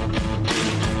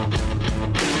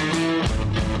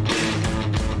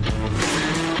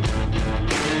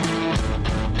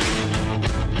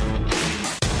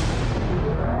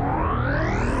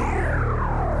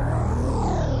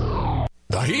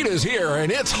 The heat is here, and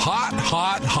it's hot,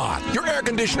 hot, hot. Your air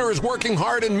conditioner is working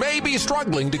hard and may be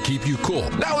struggling to keep you cool.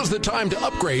 Now is the time to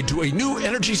upgrade to a new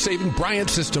energy-saving Bryant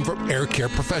system from Air Care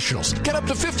Professionals. Get up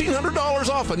to $1,500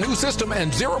 off a new system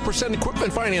and 0%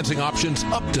 equipment financing options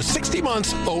up to 60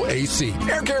 months OAC.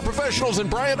 Air Care Professionals and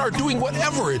Bryant are doing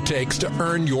whatever it takes to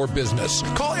earn your business.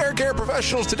 Call Air Care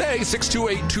Professionals today,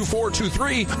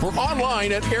 628-2423, or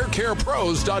online at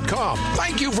aircarepros.com.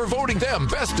 Thank you for voting them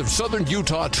Best of Southern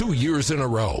Utah 2 years in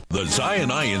a row. The Zion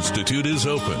Eye Institute is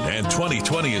open, and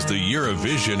 2020 is the year of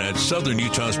vision at Southern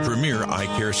Utah's premier eye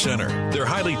care center. Their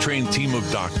highly trained team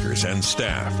of doctors and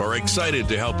staff are excited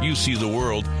to help you see the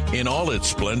world in all its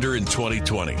splendor in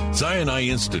 2020. Zion Eye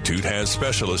Institute has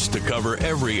specialists to cover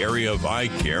every area of eye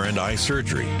care and eye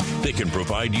surgery. They can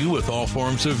provide you with all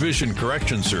forms of vision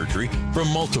correction surgery from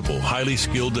multiple highly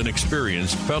skilled and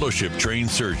experienced fellowship-trained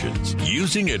surgeons.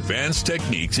 Using advanced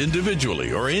techniques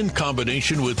individually or in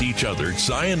combination with each other,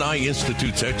 Zion Eye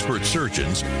Institute's expert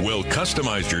surgeons will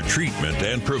customize your treatment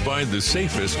and provide the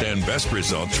safest and best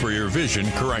results for your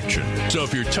vision correction. So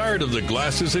if you're tired of the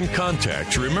glasses and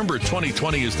contacts, remember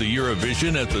 2020 is the year of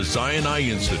vision at the Zion Eye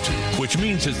Institute, which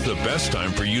means it's the best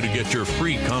time for you to get your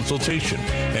free consultation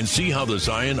and see how the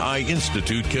Zion Eye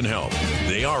Institute can help.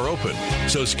 They are open,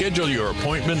 so schedule your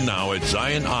appointment now at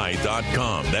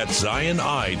ZionEye.com. That's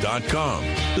ZionEye.com.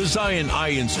 The Zion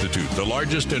Eye Institute, the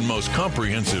largest and most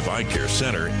comprehensive eye care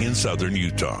center in Southern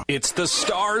Utah. It's the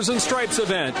Stars and Stripes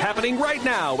event happening right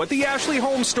now at the Ashley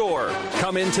Home Store.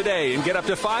 Come in today and get up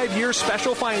to 5-year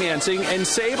special financing and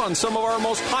save on some of our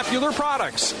most popular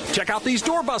products. Check out these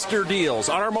doorbuster deals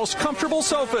on our most comfortable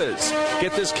sofas.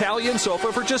 Get this Callion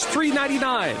sofa for just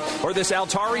 $3.99 or this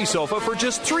Altari sofa for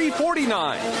just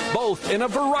 $3.49. Both in a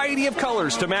variety of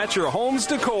colors to match your home's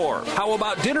decor. How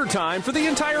about dinner time for the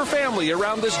entire family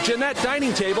around this Jeanette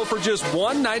dining table for just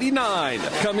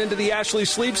 $1.99? Come into the Ashley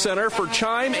Sleep Center for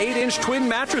Chime 8-inch twin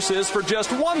mattresses for just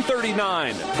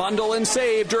 $139. Bundle and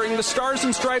save during the Stars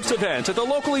and Stripes event at the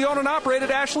locally owned and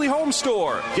operated Ashley Home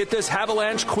Store. Get this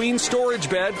Havilanche Queen storage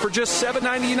bed for just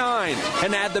 $7.99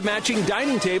 and add the matching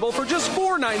dining table for just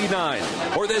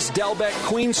 $4.99. Or this Delbeck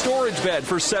Queen storage bed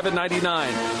for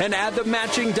 $7.99 and add the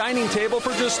matching dining table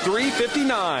for just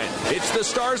 $3.59. It's the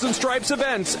Stars and Stripes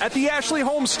events at the Ashley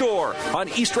Home Store on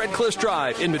East Red Cliffs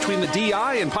Drive in between the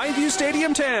DI and Pineview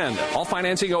Stadium 10. All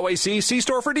financing OAC. See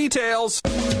store for details.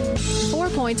 4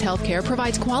 Points Healthcare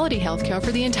provides quality healthcare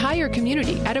for the entire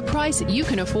community at a price you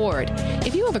can afford.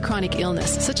 If you have a chronic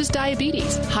illness such as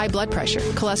diabetes, high blood pressure,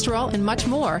 cholesterol, and much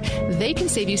more, they can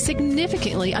save you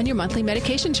significantly on your monthly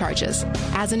medication charges.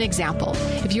 As an example,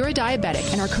 if you're a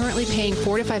diabetic and are currently paying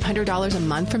 $400 to $500 a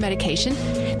month for medication,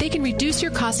 they can reduce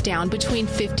your costs down between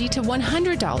 $50 to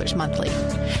 $100 monthly.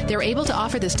 They're able to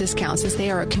offer this discount since they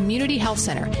are a community health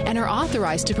center and are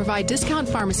authorized to provide discount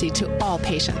pharmacy to all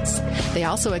patients. They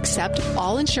also accept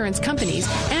all insurance companies,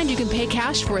 and you can pay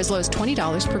cash for as low as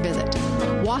 $20 per visit.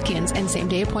 Walk-ins and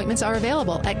same-day appointments are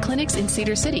available at clinics in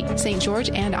Cedar City, St. George,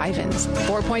 and Ivins.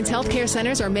 4 Points Healthcare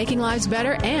Centers are making lives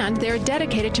better, and they're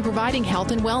dedicated to providing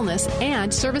health and wellness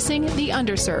and servicing the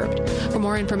underserved. For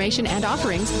more information and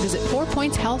offerings, visit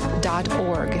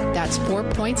 4pointshealth.org. That's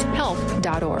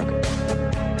 4pointshealth.org.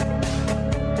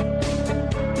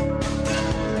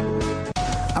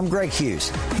 I'm Greg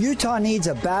Hughes. Utah needs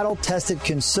a battle-tested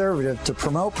conservative to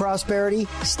promote prosperity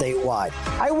statewide.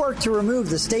 I work to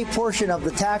remove the state portion of the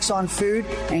tax on food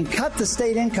and cut the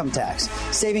state income tax,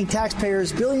 saving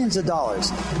taxpayers billions of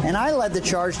dollars. And I led the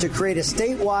charge to create a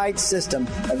statewide system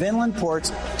of inland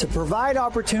ports to provide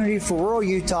opportunity for rural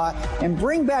Utah and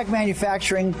bring back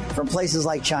manufacturing from places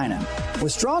like China.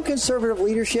 With strong conservative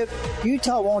leadership,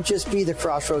 Utah won't just be the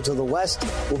crossroads of the West,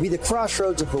 it will be the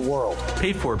crossroads of the world.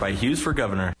 Paid for by Hughes for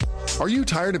Governor. Are you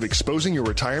tired of exposing your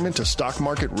retirement to stock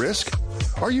market risk?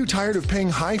 Are you tired of paying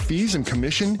high fees and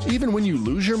commission even when you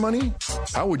lose your money?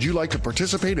 How would you like to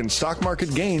participate in stock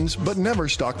market gains but never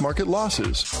stock market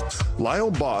losses? Lyle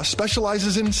Boss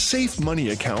specializes in safe money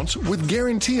accounts with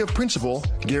guarantee of principal,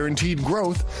 guaranteed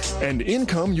growth, and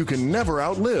income you can never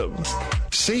outlive.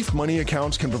 Safe money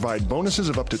accounts can provide bonuses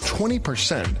of up to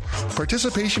 20%,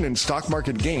 participation in stock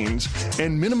market gains,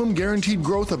 and minimum guaranteed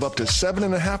growth of up to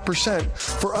 7.5%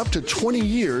 for up to 20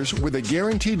 years with a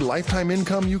guaranteed lifetime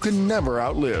income you can never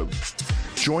outlive.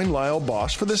 Join Lyle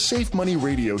Boss for the Safe Money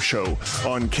Radio Show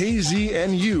on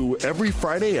KZNU every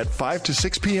Friday at 5 to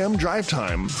 6 p.m. drive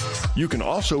time. You can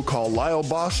also call Lyle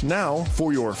Boss now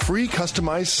for your free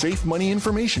customized Safe Money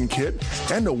information kit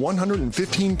and a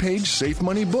 115-page Safe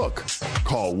Money book.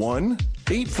 Call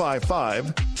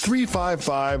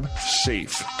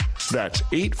 1-855-355-SAFE. That's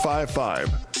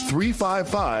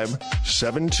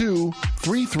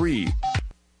 855-355-7233.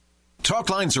 Talk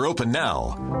lines are open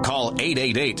now. Call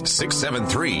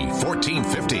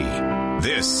 888-673-1450.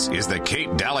 This is the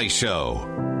Kate Daly Show.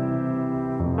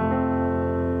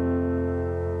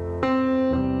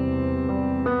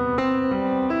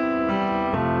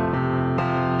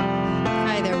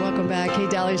 Kate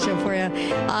Daly Show for you.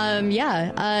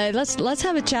 Let's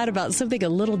have a chat about something a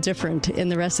little different in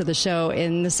the rest of the show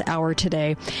in this hour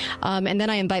today. And then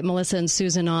I invite Melissa and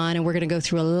Susan on, and we're going to go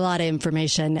through a lot of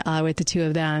information with the two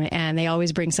of them. And they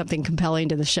always bring something compelling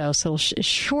to the show, so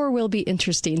sure will be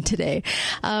interesting today.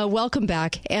 Welcome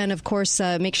back. And, of course,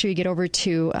 make sure you get over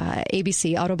to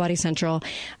ABC, Auto Body Central.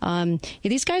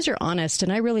 These guys are honest,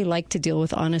 and I really like to deal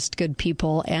with honest, good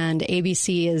people. And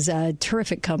ABC is a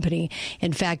terrific company.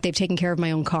 In fact, they've taken care of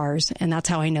my own cars, and that's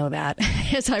how I know that,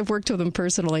 as I've worked with them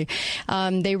personally.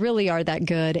 They really are that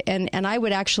good, and I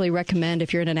would actually recommend,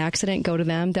 if you're in an accident, go to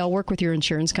them. They'll work with your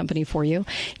insurance company for you.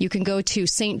 You can go to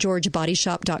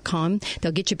stgeorgebodyshop.com.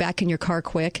 They'll get you back in your car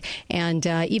quick, and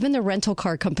even the rental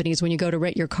car companies, when you go to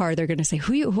rent your car, they're going to say,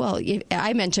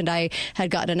 I mentioned I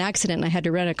had gotten an accident and I had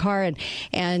to rent a car,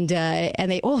 and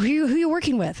they, who are you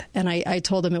working with? And I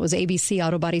told them it was ABC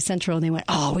Auto Body Central, and they went,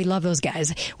 oh, we love those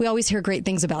guys. We always hear great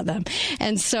things about them.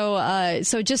 And so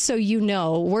just so you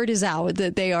know, word is out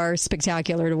that they are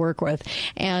spectacular to work with.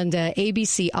 And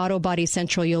ABC Auto Body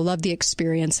Central, you'll love the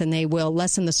experience, and they will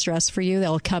lessen the stress for you.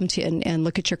 They'll come to and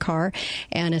look at your car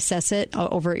and assess it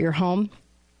over at your home,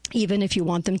 even if you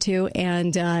want them to,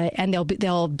 and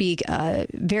they'll be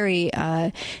very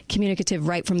communicative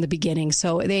right from the beginning.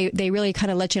 So they really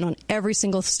kind of let you in on every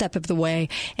single step of the way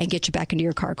and get you back into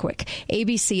your car quick.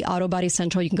 ABC Auto Body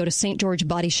Central. You can go to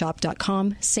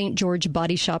stgeorgebodyshop.com,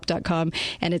 stgeorgebodyshop.com,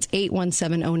 and it's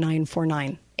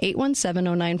 817-0949.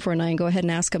 817-0949. Go ahead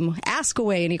and ask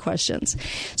away any questions.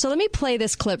 So let me play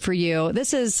this clip for you.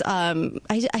 This is, I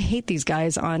hate these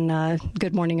guys on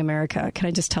Good Morning America. Can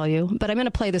I just tell you? But I'm going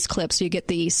to play this clip so you get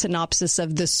the synopsis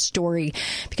of this story,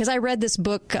 because I read this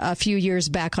book a few years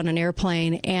back on an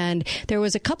airplane, and there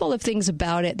was a couple of things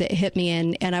about it that hit me,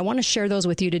 and I want to share those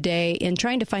with you today in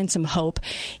trying to find some hope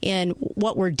in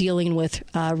what we're dealing with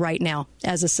right now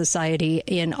as a society,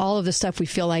 in all of the stuff we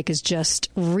feel like is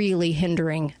just really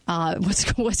hindering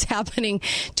changing what's happening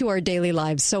to our daily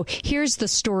lives. So here's the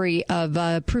story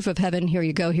of Proof of Heaven. Here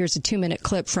you go. Here's a 2-minute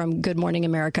clip from Good Morning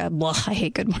America. Well, I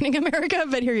hate Good Morning America,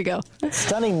 but here you go.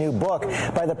 Stunning new book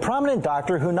by the prominent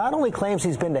doctor who not only claims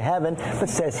he's been to heaven, but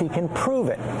says he can prove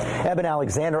it. Eben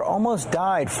Alexander almost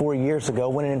died 4 years ago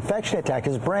when an infection attacked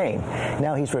his brain.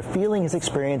 Now he's revealing his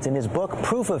experience in his book,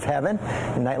 Proof of Heaven.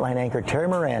 And Nightline anchor Terry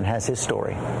Moran has his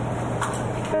story.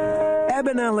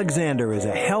 Eben Alexander is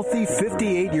a healthy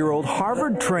 58-year-old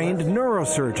Harvard-trained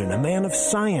neurosurgeon, a man of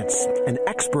science, an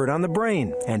expert on the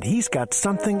brain, and he's got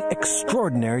something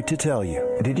extraordinary to tell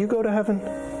you. Did you go to heaven?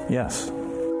 Yes.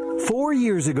 4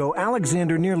 years ago,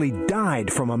 Alexander nearly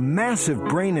died from a massive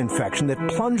brain infection that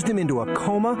plunged him into a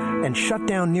coma and shut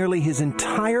down nearly his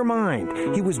entire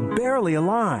mind. He was barely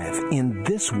alive in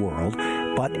this world,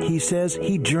 but he says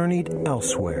he journeyed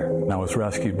elsewhere. I was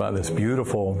rescued by this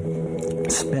beautiful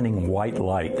spinning white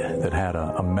light that had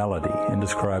a melody,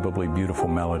 indescribably beautiful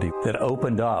melody, that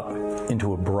opened up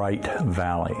into a bright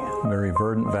valley, a very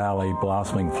verdant valley,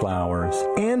 blossoming flowers.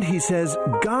 And he says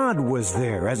God was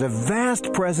there as a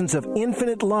vast presence of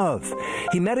infinite love.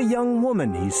 He met a young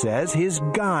woman, he says, his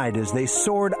guide, as they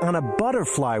soared on a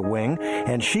butterfly wing,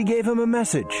 and she gave him a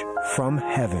message from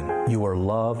heaven. You are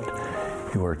loved.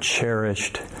 You are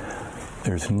cherished.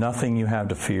 There's nothing you have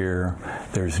to fear.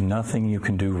 There's nothing you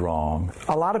can do wrong.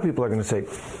 A lot of people are going to say,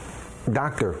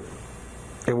 Doctor,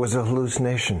 it was a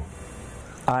hallucination.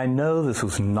 I know this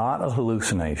was not a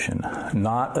hallucination,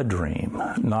 not a dream,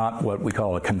 not what we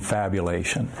call a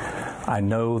confabulation. I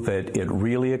know that it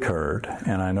really occurred,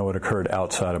 and I know it occurred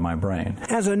outside of my brain.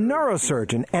 As a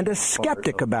neurosurgeon and a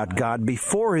skeptic about God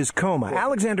before his coma,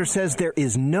 Alexander says there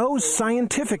is no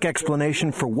scientific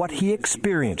explanation for what he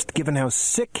experienced, given how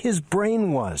sick his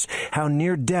brain was, how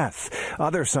near death.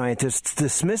 Other scientists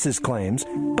dismiss his claims,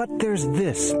 but there's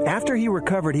this. After he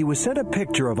recovered, he was sent a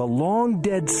picture of a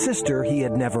long-dead sister he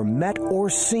had never met or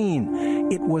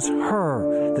seen. It was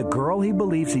her, the girl he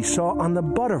believes he saw on the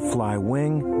butterfly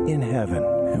wing in heaven.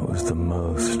 It was the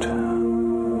most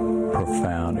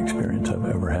profound experience I've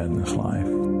ever had in this life.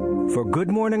 For Good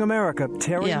Morning America,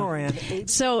 Terry Moran.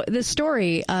 So the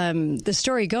story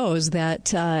goes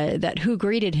that who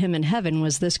greeted him in heaven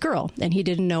was this girl, and he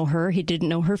didn't know her. He didn't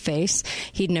know her face.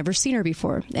 He'd never seen her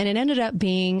before, and it ended up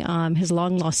being his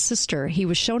long lost sister. He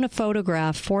was shown a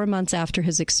photograph 4 months after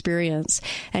his experience,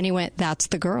 and he went, "That's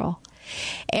the girl."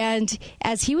 And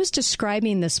as he was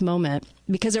describing this moment,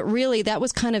 because that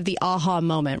was kind of the aha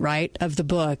moment, right, of the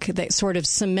book that sort of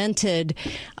cemented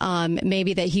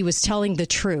maybe that he was telling the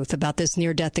truth about this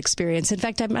near-death experience. In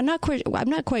fact, I'm not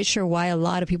quite sure why a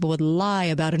lot of people would lie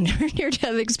about a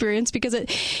near-death experience, because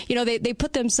they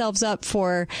put themselves up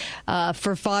for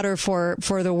fodder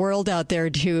for the world out there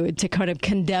to kind of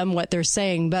condemn what they're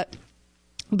saying,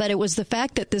 But it was the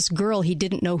fact that this girl, he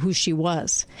didn't know who she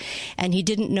was, and he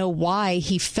didn't know why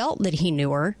he felt that he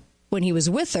knew her when he was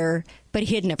with her, but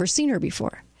he had never seen her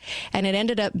before. And it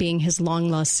ended up being his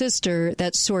long-lost sister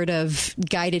that sort of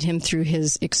guided him through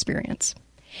his experience.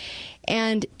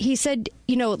 And he said,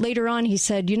 later on, he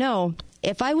said,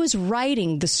 if I was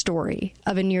writing the story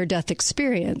of a near-death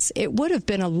experience, it would have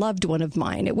been a loved one of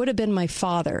mine. It would have been my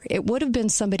father. It would have been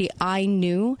somebody I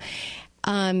knew,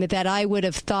 that I would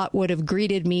have thought would have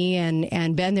greeted me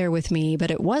and been there with me,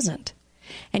 but it wasn't.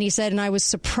 And he said, and I was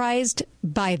surprised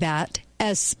by that,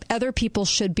 as other people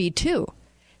should be too.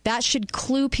 That should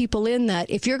clue people in that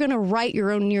if you're going to write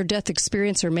your own near-death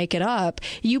experience or make it up,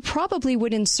 you probably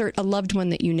would insert a loved one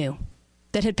that you knew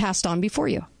that had passed on before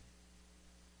you.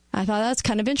 I thought that's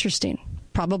kind of interesting.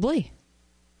 Probably.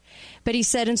 But he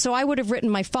said, and so I would have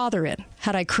written my father in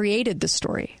had I created the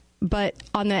story. But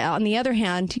on the other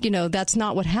hand, that's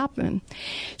not what happened.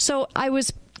 So I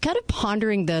was kind of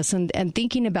pondering this and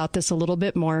thinking about this a little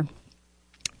bit more.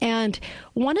 And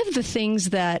one of the things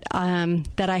that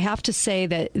I have to say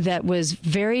that was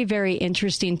very, very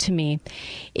interesting to me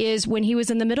is when he was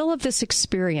in the middle of this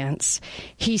experience,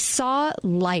 he saw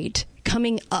light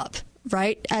coming up,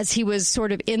 right, as he was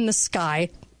sort of in the sky,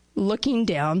 looking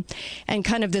down, and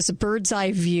kind of this bird's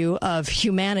eye view of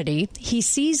humanity. He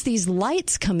sees these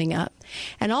lights coming up,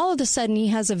 and all of a sudden he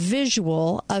has a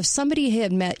visual of somebody he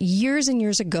had met years and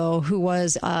years ago who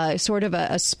was sort of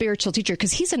a spiritual teacher,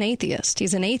 because he's an atheist.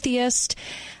 He's an atheist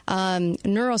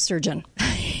neurosurgeon.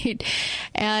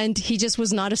 And he just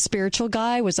was not a spiritual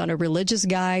guy, was not a religious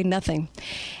guy, nothing.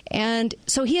 And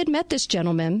so he had met this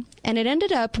gentleman, and it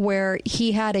ended up where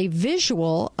he had a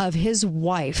visual of his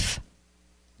wife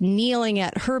kneeling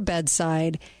at her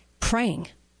bedside praying.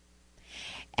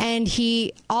 And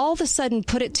he all of a sudden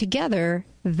put it together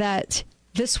that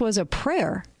this was a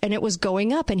prayer, and it was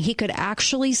going up, and he could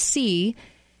actually see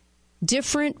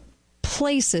different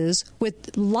places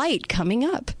with light coming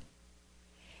up.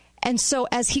 And so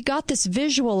as he got this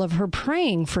visual of her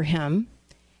praying for him,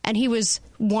 and he was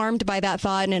warmed by that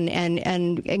thought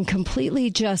and completely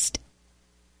just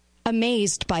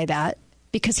amazed by that,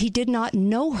 because he did not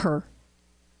know her.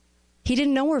 He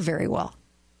didn't know her very well.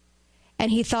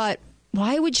 And he thought,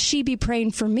 why would she be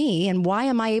praying for me, and why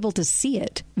am I able to see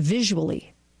it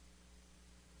visually?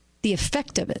 The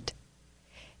effect of it.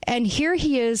 And here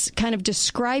he is kind of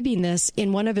describing this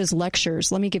in one of his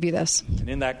lectures. Let me give you this. And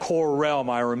in that core realm,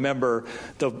 I remember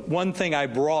the one thing I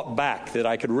brought back that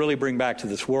I could really bring back to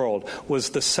this world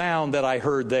was the sound that I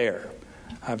heard there.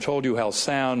 I've told you how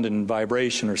sound and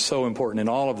vibration are so important in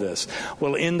all of this.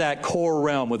 Well, in that core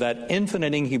realm, with that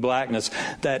infinite inky blackness,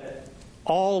 that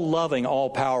all-loving,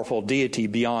 all-powerful deity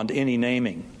beyond any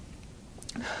naming,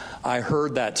 I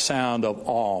heard that sound of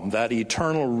Om, that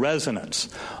eternal resonance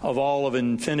of all of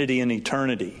infinity and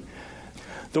eternity.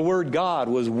 The word God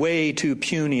was way too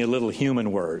puny a little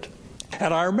human word.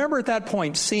 And I remember at that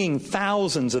point seeing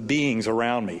thousands of beings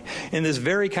around me in this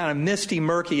very kind of misty,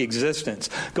 murky existence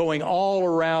going all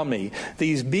around me,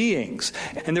 these beings.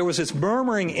 And there was this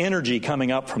murmuring energy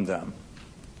coming up from them.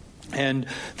 And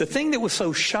the thing that was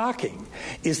so shocking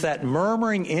is that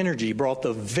murmuring energy brought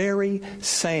the very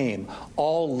same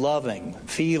all-loving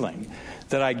feeling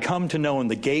that I'd come to know in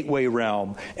the gateway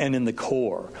realm and in the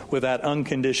core, with that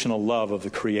unconditional love of the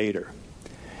Creator.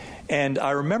 And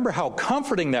I remember how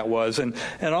comforting that was, and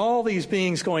all these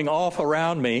beings going off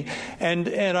around me. And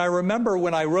I remember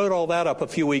when I wrote all that up a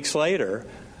few weeks later,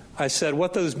 I said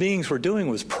what those beings were doing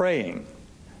was praying.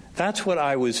 That's what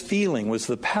I was feeling, was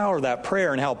the power of that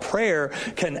prayer, and how prayer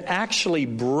can actually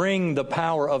bring the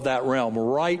power of that realm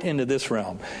right into this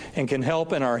realm and can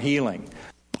help in our healing.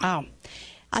 Wow.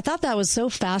 I thought that was so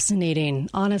fascinating,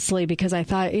 honestly, because I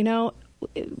thought,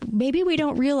 maybe we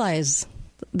don't realize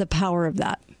the power of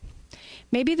that.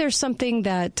 Maybe there's something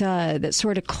that that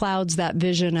sort of clouds that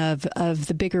vision of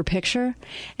the bigger picture.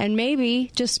 And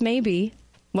maybe, just maybe,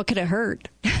 what could it hurt?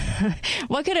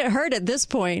 What could it hurt at this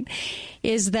point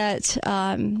is that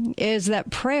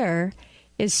prayer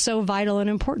is so vital and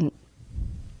important.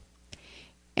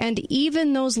 And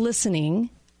even those listening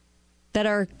that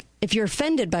are, if you're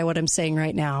offended by what I'm saying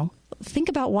right now, think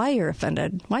about why you're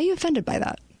offended. Why are you offended by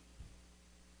that?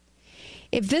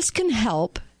 If this can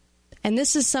help, and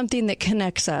this is something that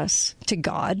connects us to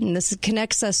God, and this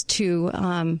connects us to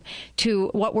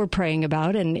what we're praying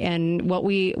about and what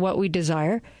we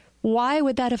desire, why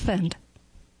would that offend?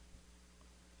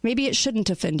 Maybe it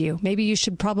shouldn't offend you. Maybe you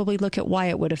should probably look at why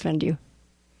it would offend you.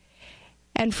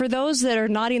 And for those that are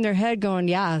nodding their head going,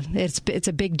 yeah, it's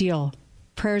a big deal.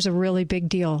 Prayer's a really big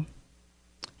deal.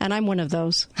 And I'm one of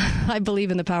those. I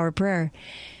believe in the power of prayer.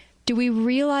 Do we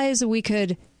realize we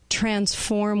could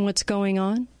transform what's going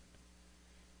on?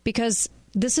 Because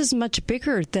this is much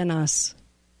bigger than us.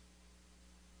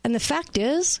 And the fact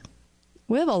is,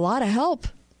 we have a lot of help.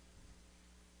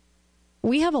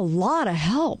 We have a lot of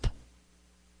help.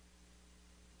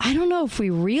 I don't know if we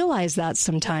realize that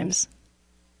sometimes.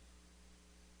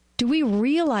 Do we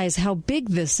realize how big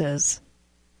this is?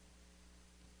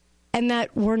 And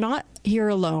that we're not here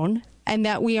alone, and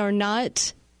that we are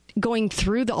not going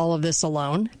through all of this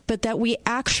alone, but that we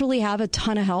actually have a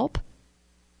ton of help?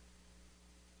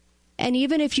 And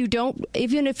even if you don't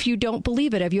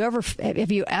believe it, have you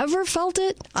ever felt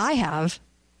it? I have.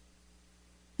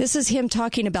 This is him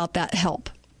talking about that help.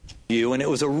 And it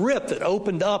was a rip that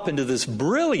opened up into this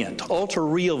brilliant,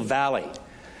 ultra-real valley.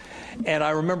 And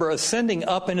I remember ascending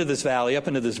up into this valley, up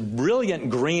into this brilliant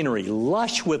greenery,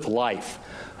 lush with life,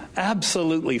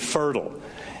 absolutely fertile.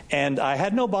 And I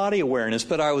had no body awareness,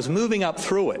 but I was moving up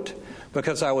through it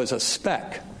because I was a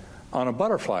speck on a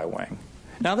butterfly wing.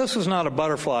 Now, this was not a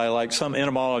butterfly like some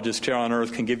entomologist here on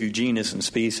Earth can give you genus and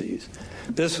species.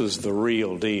 This was the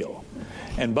real deal.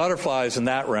 And butterflies in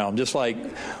that realm, just like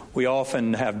we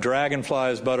often have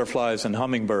dragonflies, butterflies, and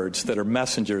hummingbirds that are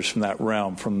messengers from that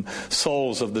realm, from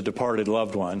souls of the departed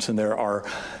loved ones. And there are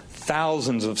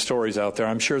thousands of stories out there.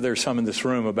 I'm sure there's some in this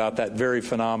room about that very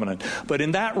phenomenon. But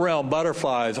in that realm,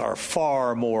 butterflies are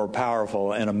far more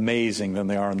powerful and amazing than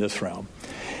they are in this realm.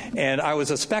 And I was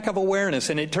a speck of awareness,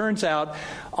 and it turns out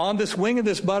on this wing of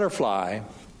this butterfly,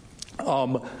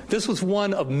 this was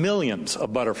one of millions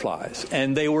of butterflies,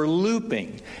 and they were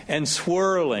looping and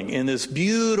swirling in this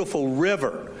beautiful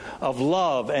river of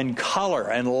love and color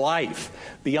and life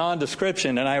beyond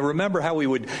description. And I remember how we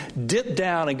would dip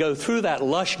down and go through that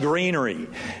lush greenery,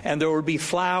 and there would be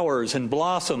flowers and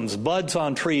blossoms, buds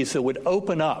on trees that would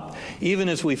open up even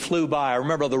as we flew by. I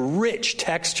remember the rich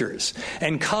textures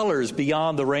and colors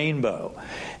beyond the rainbow,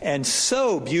 and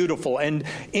so beautiful. And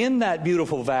in that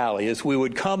beautiful valley, as we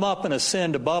would come up and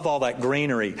ascend above all that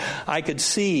greenery, I could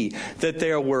see that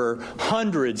there were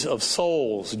hundreds of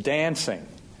souls dancing.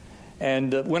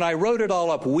 And when I wrote it all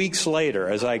up weeks later,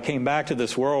 as I came back to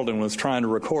this world and was trying to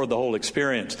record the whole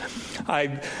experience,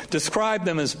 I described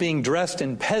them as being dressed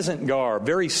in peasant garb,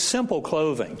 very simple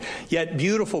clothing, yet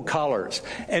beautiful colors,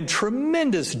 and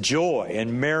tremendous joy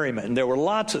and merriment. And there were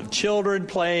lots of children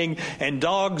playing and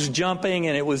dogs jumping,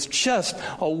 and it was just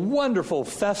a wonderful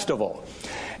festival.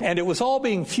 And it was all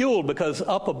being fueled because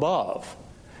up above,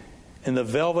 in the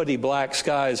velvety black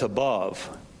skies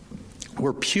above,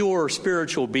 were pure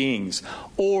spiritual beings,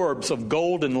 orbs of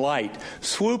golden light,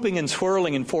 swooping and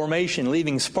swirling in formation,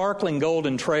 leaving sparkling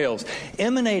golden trails,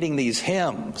 emanating these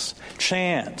hymns,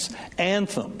 chants,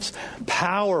 anthems,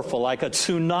 powerful like a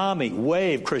tsunami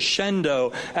wave,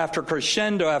 crescendo after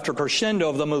crescendo after crescendo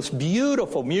of the most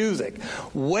beautiful music,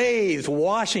 waves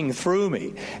washing through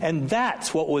me. And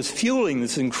that's what was fueling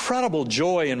this incredible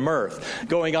joy and mirth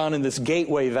going on in this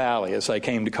Gateway Valley, as I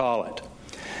came to call it.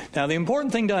 Now, the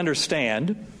important thing to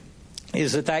understand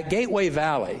is that Gateway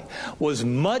Valley was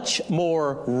much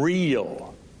more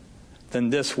real than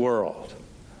this world.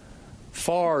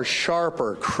 Far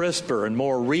sharper, crisper, and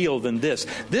more real than this.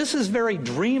 This is very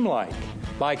dreamlike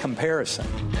by comparison.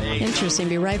 Interesting.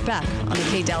 Be right back on the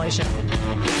Kate Daly Show.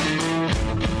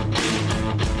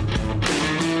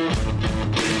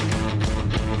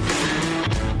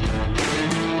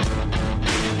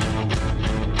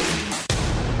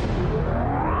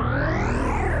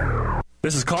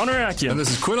 This is Connor Atkin. And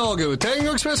this is Quinn Olga with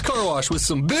Tango Express Car Wash with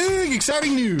some big,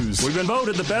 exciting news. We've been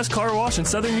voted the best car wash in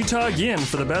Southern Utah again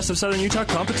for the Best of Southern Utah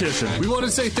competition. We want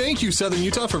to say thank you, Southern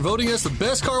Utah, for voting us the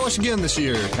best car wash again this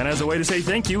year. And as a way to say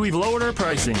thank you, we've lowered our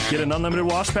pricing. Get an unlimited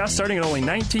wash pass starting at only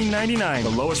 $19.99,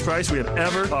 the lowest price we have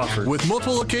ever offered. With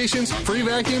multiple locations, free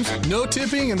vacuums, no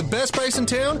tipping, and the best price in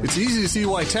town, it's easy to see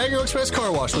why Tango Express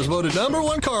Car Wash was voted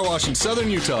 #1 car wash in Southern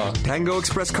Utah. Tango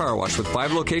Express Car Wash with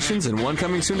 5 locations and 1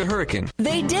 coming soon to Hurricane.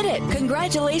 They did it.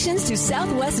 Congratulations to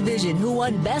Southwest Vision, who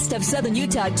won Best of Southern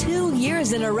Utah 2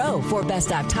 years in a row for Best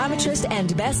Optometrist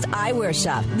and Best Eyewear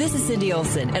Shop. This is Cindy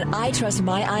Olson, and I trust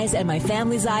my eyes and my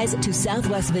family's eyes to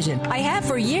Southwest Vision. I have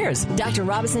for years. Dr.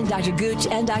 Robinson, Dr. Gooch,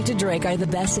 and Dr. Drake are the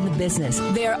best in the business.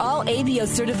 They are all ABO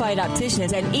certified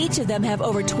opticians, and each of them have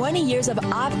over 20 years of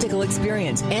optical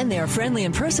experience, and they are friendly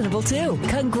and personable too.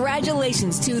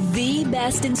 Congratulations to the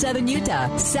best in Southern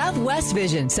Utah, Southwest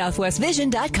Vision,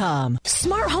 southwestvision.com.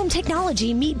 Smart home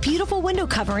technology. Meet beautiful window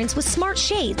coverings with smart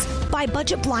shades. Buy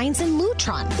budget blinds in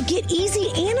Lutron. Get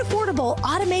easy and affordable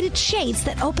automated shades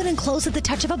that open and close at the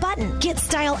touch of a button. Get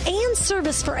style and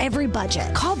service for every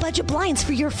budget. Call Budget Blinds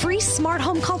for your free smart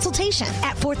home consultation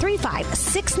at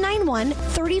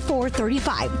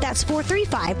 435-691-3435. That's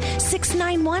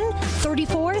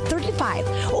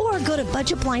 435-691-3435. Or go to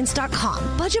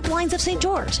budgetblinds.com. Budget Blinds of St.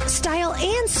 George. Style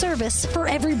and service for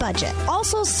every budget.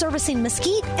 Also servicing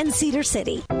Mesquite and Cedar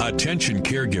City. Attention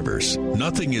caregivers.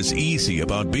 Nothing is easy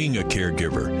about being a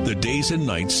caregiver. The days and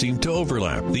nights seem to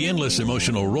overlap. The endless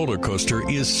emotional roller coaster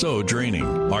is so draining.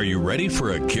 Are you ready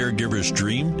for a caregiver's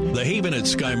dream? The Haven at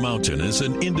Sky Mountain is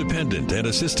an independent and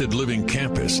assisted living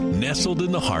campus nestled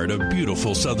in the heart of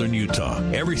beautiful Southern Utah.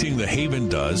 Everything the Haven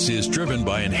does is driven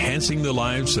by enhancing the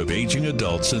lives of aging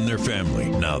adults and their family.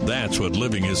 Now that's what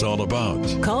living is all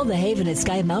about. Call the Haven at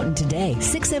Sky Mountain today,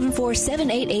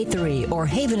 674-7883 or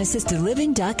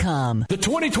havenassistedliving.com. The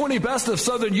 2020 Best of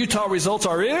Southern Utah results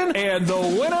are in, and the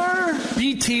winner,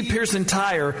 B.T. Pearson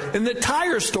Tire in the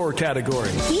tire store category.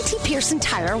 B.T. Pearson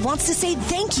Tire wants to say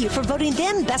thank you for voting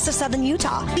them Best of Southern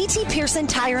Utah. B.T. Pearson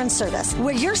Tire and Service,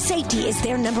 where your safety is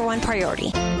their #1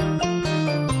 priority.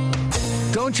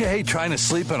 Don't you hate trying to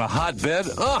sleep in a hot bed?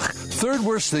 Ugh, third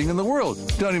worst thing in the world.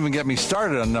 Don't even get me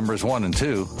started on numbers 1 and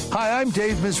 2. Hi, I'm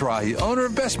Dave Mizrahi, owner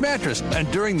of Best Mattress, and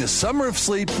during the summer of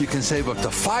sleep, you can save up to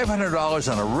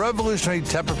 $500 on a revolutionary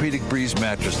Tempur-Pedic Breeze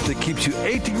mattress that keeps you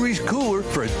 8 degrees cooler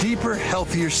for a deeper,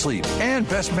 healthier sleep. And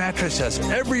Best Mattress has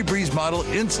every Breeze model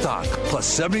in stock, plus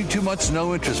 72 months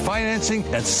no interest financing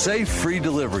and safe free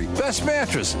delivery. Best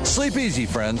Mattress. Sleep easy,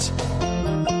 friends.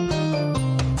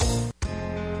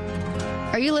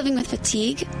 Are you living with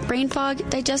fatigue, brain fog,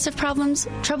 digestive problems,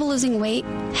 trouble losing weight,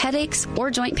 headaches, or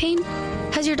joint pain?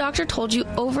 Has your doctor told you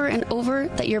over and over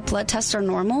that your blood tests are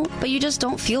normal, but you just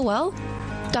don't feel well?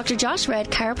 Dr. Josh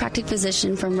Red, chiropractic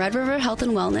physician from Red River Health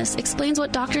and Wellness, explains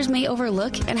what doctors may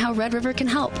overlook and how Red River can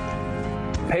help.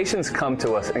 Patients come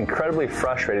to us incredibly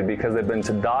frustrated because they've been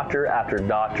to doctor after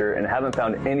doctor and haven't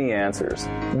found any answers.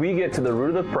 We get to the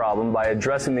root of the problem by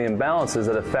addressing the imbalances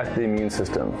that affect the immune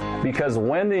system. Because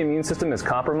when the immune system is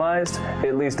compromised,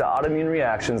 it leads to autoimmune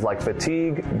reactions like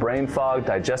fatigue, brain fog,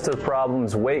 digestive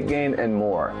problems, weight gain, and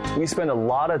more. We spend a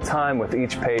lot of time with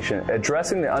each patient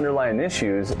addressing the underlying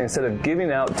issues instead of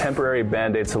giving out temporary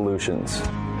Band-Aid solutions.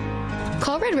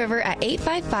 Call Red River at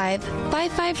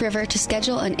 855-55-RIVER to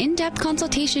schedule an in-depth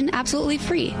consultation absolutely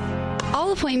free.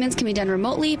 All appointments can be done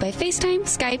remotely by FaceTime,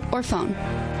 Skype, or phone.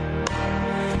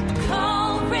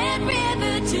 Call Red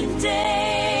River today.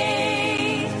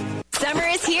 Summer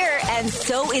is here, and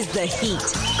so is the heat.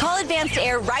 Call Advanced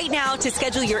Air right now to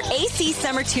schedule your AC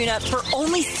summer tune-up for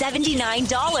only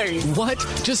 $79. What?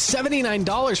 Just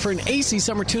 $79 for an AC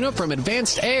summer tune-up from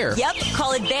Advanced Air? Yep.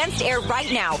 Call Advanced Air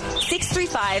right now,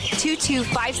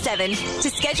 635-2257, to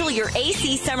schedule your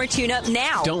AC summer tune-up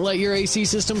now. Don't let your AC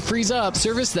system freeze up.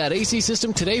 Service that AC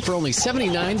system today for only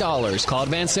 $79. Call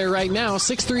Advanced Air right now,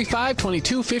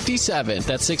 635-2257.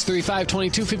 That's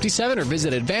 635-2257, or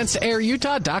visit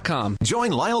AdvancedAirUtah.com.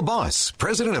 Join Lyle Boss,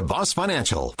 president of Boss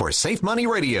Financial, for Safe Money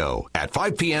Radio at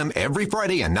 5 p.m. every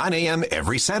Friday and 9 a.m.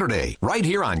 every Saturday, right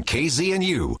here on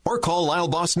KZNU. Or call Lyle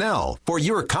Boss now for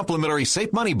your complimentary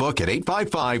Safe Money book at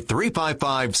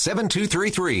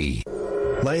 855-355-7233.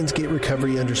 Lionsgate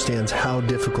Recovery understands how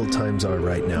difficult times are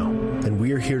right now, and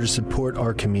we are here to support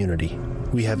our community.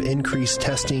 We have increased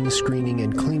testing, screening,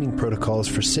 and cleaning protocols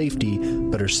for safety,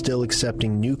 but are still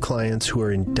accepting new clients who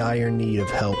are in dire need of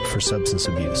help for substance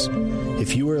abuse.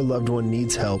 If you or a loved one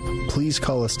needs help, please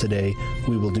call us today.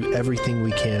 We will do everything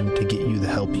we can to get you the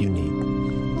help you need.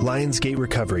 Lionsgate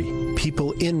Recovery.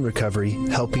 People in recovery,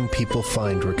 helping people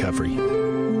find recovery.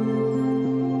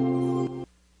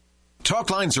 Talk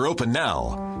lines are open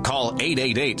now. Call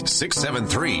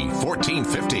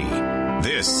 888-673-1450.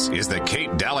 This is the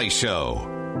Kate Daly Show.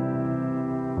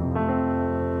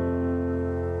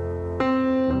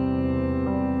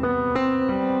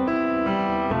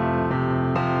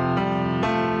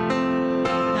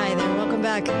 Hi there. Welcome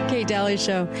back. Kate Daly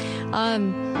Show.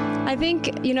 I think,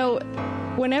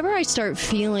 whenever I start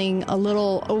feeling a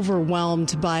little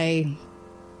overwhelmed by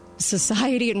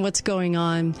society and what's going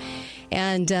on,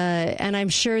 and I'm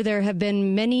sure there have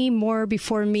been many more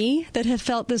before me that have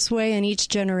felt this way in each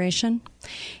generation.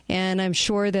 And I'm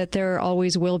sure that there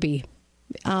always will be,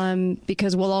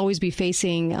 because we'll always be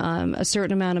facing a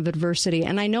certain amount of adversity.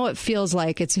 And I know it feels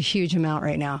like it's a huge amount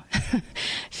right now.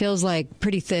 Feels like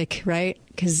pretty thick, right?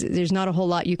 Because there's not a whole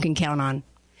lot you can count on.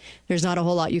 There's not a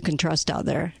whole lot you can trust out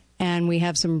there. And we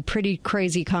have some pretty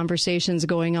crazy conversations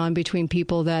going on between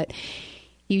people that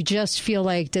you just feel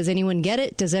like, does anyone get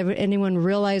it? Does anyone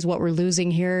realize what we're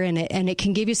losing here? And it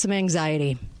can give you some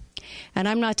anxiety. And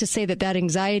I'm not to say that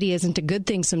anxiety isn't a good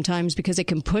thing sometimes, because it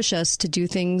can push us to do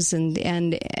things and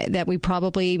that we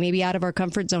probably maybe out of our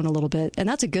comfort zone a little bit. And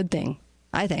that's a good thing,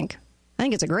 I think. I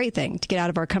think it's a great thing to get out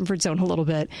of our comfort zone a little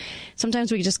bit.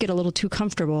 Sometimes we just get a little too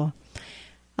comfortable.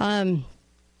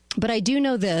 But I do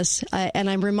know this, and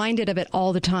I'm reminded of it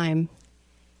all the time.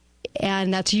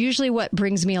 And that's usually what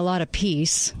brings me a lot of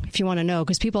peace, if you want to know,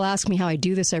 because people ask me how I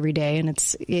do this every day. And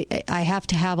I have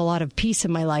to have a lot of peace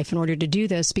in my life in order to do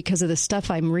this because of the stuff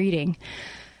I'm reading.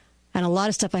 And a lot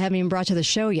of stuff I haven't even brought to the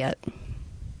show yet.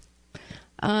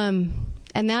 And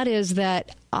that is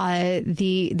that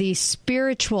the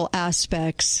spiritual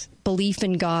aspects, belief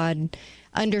in God,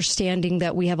 understanding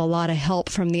that we have a lot of help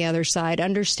from the other side,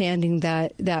 understanding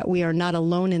that we are not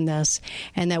alone in this,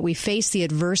 and that we face the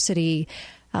adversity.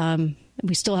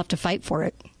 We still have to fight for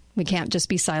it. We can't just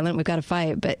be silent. We've got to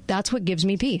fight. But that's what gives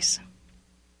me peace.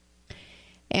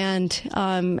 And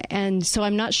so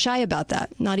I'm not shy about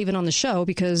that, not even on the show,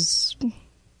 because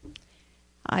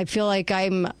I feel like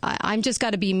I'm just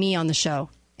got to be me on the show.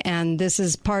 And this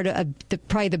is part of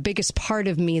probably the biggest part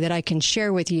of me that I can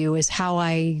share with you is how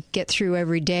I get through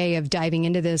every day of diving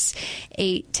into this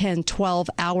 8, 10, 12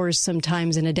 hours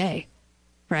sometimes in a day,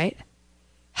 right?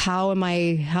 How am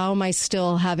I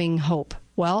still having hope?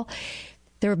 Well,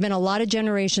 there have been a lot of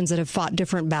generations that have fought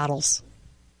different battles.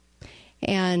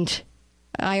 And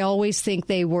I always think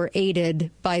they were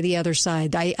aided by the other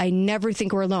side. I never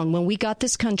think we're alone. When we got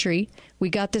this country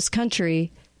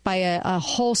by a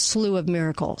whole slew of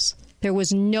miracles. There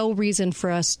was no reason for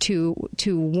us to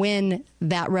win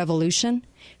that revolution.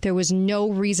 There was no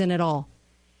reason at all.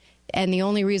 And the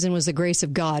only reason was the grace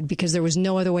of God, because there was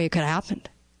no other way it could have happened.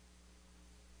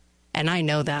 And I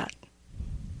know that.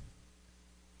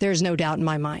 There's no doubt in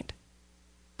my mind.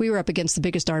 We were up against the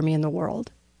biggest army in the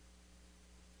world.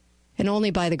 And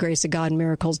only by the grace of God and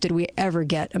miracles did we ever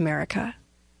get America.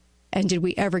 And did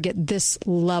we ever get this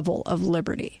level of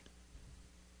liberty?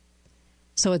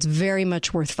 So it's very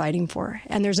much worth fighting for.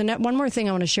 And there's one more thing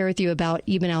I want to share with you about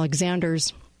Eben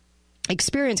Alexander's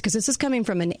experience, because this is coming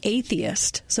from an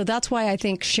atheist. So that's why I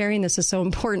think sharing this is so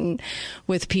important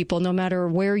with people, no matter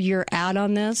where you're at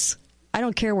on this. I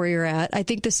don't care where you're at. I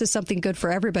think this is something good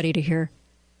for everybody to hear.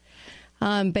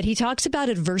 But he talks about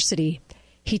adversity.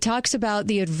 He talks about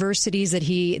the adversities that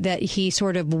he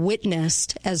sort of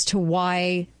witnessed as to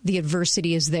why the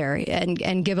adversity is there.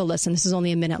 And give a listen. This is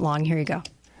only a minute long. Here you go.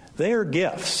 They are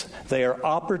gifts. They are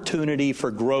opportunity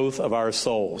for growth of our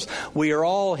souls. We are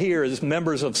all here as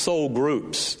members of soul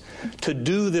groups to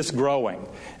do this growing.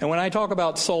 And when I talk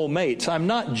about soul mates, I'm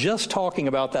not just talking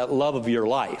about that love of your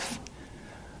life.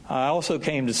 I also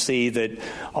came to see that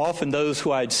often those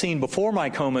who I'd seen before my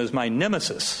coma as my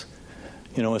nemesis,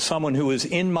 as someone who was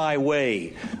in my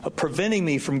way, preventing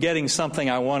me from getting something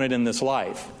I wanted in this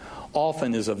life,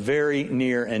 often is a very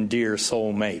near and dear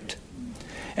soul mate.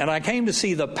 And I came to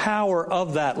see the power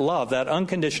of that love, that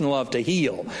unconditional love, to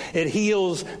heal. It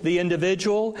heals the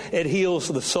individual. It heals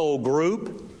the soul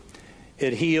group.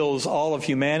 It heals all of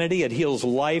humanity. It heals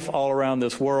life all around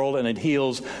this world. And it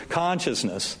heals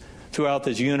consciousness throughout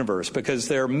this universe, because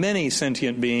there are many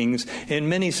sentient beings in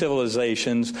many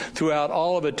civilizations throughout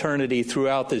all of eternity,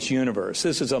 throughout this universe.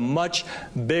 This is a much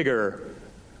bigger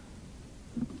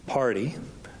party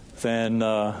than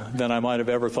I might have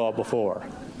ever thought before.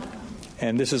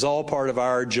 And this is all part of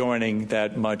our joining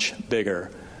that much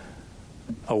bigger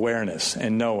awareness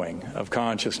and knowing of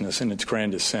consciousness in its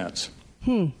grandest sense.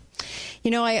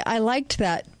 I liked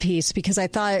that piece because I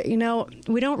thought,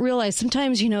 we don't realize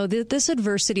sometimes, this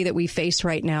adversity that we face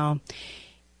right now,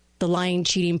 the lying,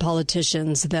 cheating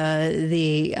politicians,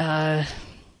 the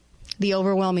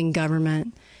overwhelming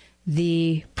government,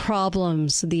 the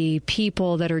problems, the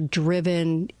people that are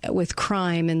driven with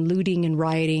crime and looting and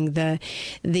rioting,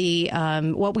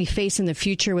 what we face in the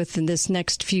future within this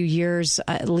next few years,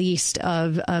 at least,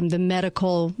 of the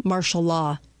medical martial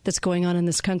law that's going on in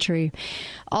this country.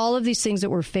 All of these things that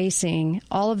we're facing,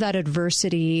 all of that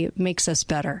adversity makes us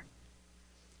better.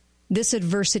 This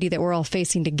adversity that we're all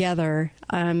facing together,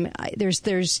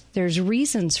 there's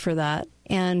reasons for that,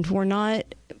 and we're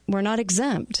not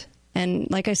exempt.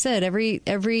 And like I said,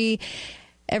 every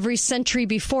century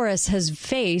before us has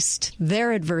faced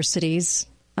their adversities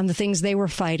and the things they were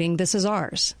fighting. This is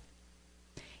ours.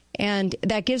 And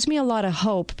that gives me a lot of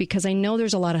hope, because I know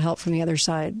there's a lot of help from the other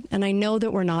side. And I know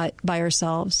that we're not by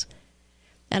ourselves.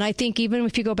 And I think even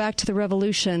if you go back to the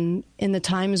revolution, in the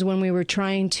times when we were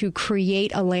trying to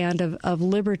create a land of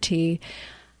liberty,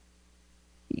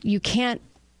 you can't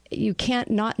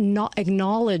not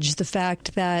acknowledge the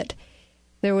fact that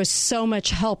there was so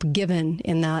much help given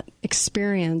in that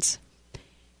experience.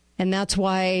 And that's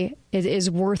why it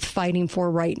is worth fighting for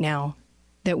right now,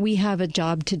 that we have a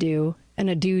job to do and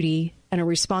a duty and a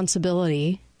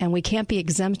responsibility, and we can't be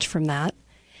exempt from that.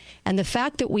 And the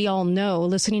fact that we all know,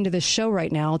 listening to this show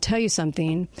right now, I'll tell you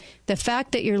something, the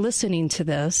fact that you're listening to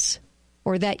this,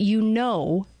 or that you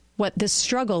know what this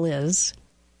struggle is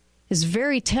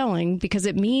very telling, because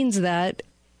it means that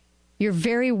you're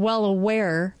very well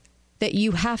aware that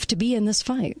you have to be in this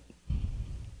fight.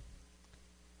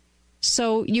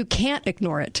 So you can't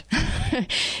ignore it.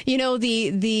 The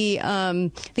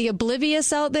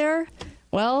oblivious out there,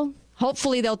 well,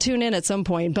 hopefully they'll tune in at some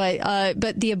point.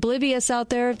 But the oblivious out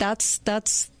there,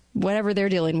 that's whatever they're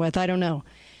dealing with. I don't know.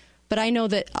 But I know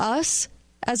that us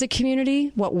as a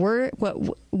community, what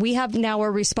we have now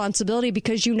a responsibility,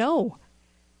 because your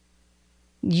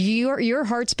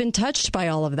heart's been touched by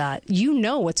all of that. You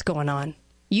know what's going on.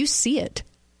 You see it.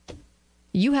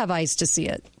 You have eyes to see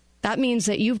it. That means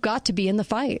that you've got to be in the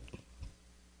fight.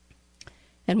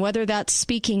 And whether that's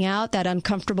speaking out, that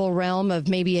uncomfortable realm of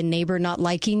maybe a neighbor not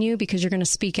liking you because you're going to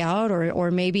speak out,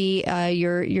 or maybe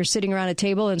you're sitting around a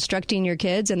table instructing your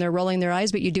kids and they're rolling their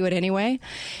eyes, but you do it anyway.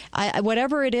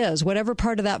 Whatever it is, whatever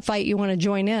part of that fight you want to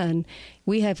join in,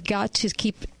 we have got to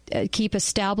keep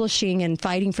establishing and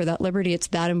fighting for that liberty. It's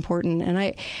that important.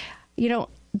 And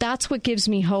that's what gives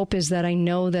me hope, is that I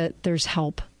know that there's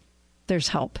help. There's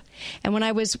help. And when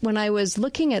I was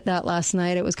looking at that last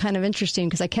night, it was kind of interesting,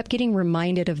 because I kept getting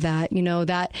reminded of that,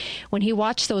 that when he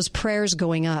watched those prayers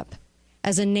going up,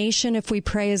 as a nation, if we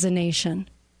pray as a nation,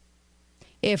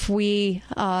 if we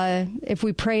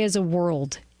pray as a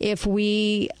world, if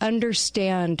we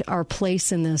understand our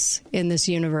place in this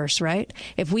universe, right?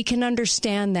 If we can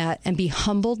understand that and be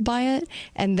humbled by it,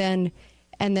 and then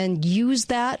use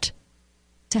that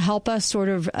to help us sort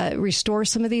of restore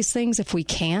some of these things, if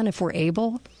we're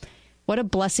able, What a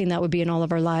blessing that would be in all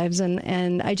of our lives.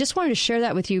 And I just wanted to share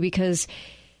that with you because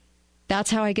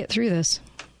that's how I get through this,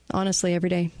 honestly, every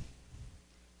day,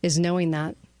 is knowing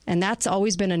that. And that's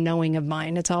always been a knowing of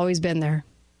mine. It's always been there.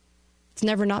 It's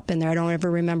never not been there. I don't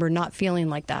ever remember not feeling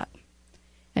like that.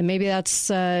 And maybe that's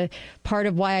part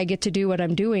of why I get to do what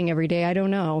I'm doing every day. I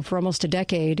don't know. For almost a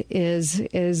decade is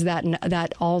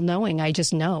that all-knowing. I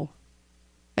just know.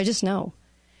 I just know.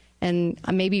 And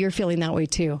maybe you're feeling that way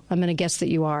too. I'm going to guess that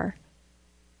you are.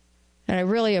 And I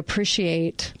really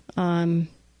appreciate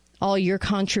all your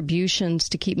contributions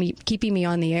to keeping me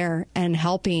on the air and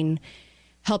helping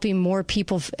more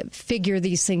people figure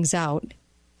these things out.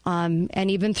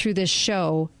 And even through this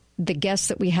show, the guests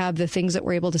that we have, the things that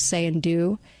we're able to say and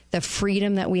do, the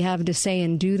freedom that we have to say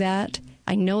and do that,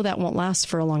 I know that won't last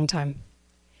for a long time.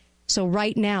 So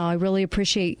right now, I really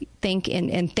appreciate thank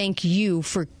you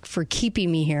for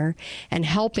keeping me here and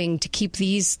helping to keep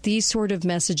these sort of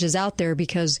messages out there,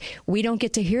 because we don't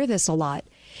get to hear this a lot.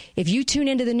 If you tune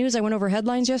into the news, I went over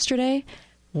headlines yesterday.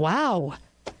 Wow.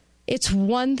 It's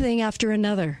one thing after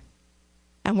another.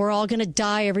 And we're all going to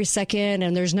die every second,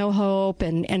 and there's no hope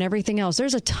and everything else.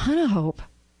 There's a ton of hope.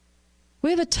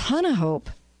 We have a ton of hope.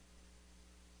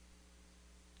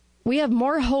 We have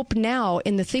more hope now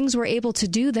in the things we're able to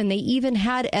do than they even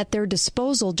had at their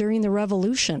disposal during the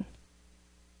revolution.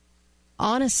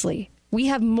 Honestly, we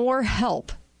have more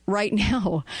help right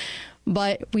now,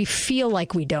 but we feel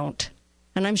like we don't.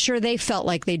 And I'm sure they felt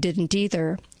like they didn't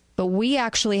either. But we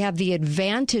actually have the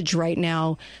advantage right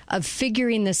now of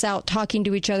figuring this out, talking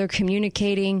to each other,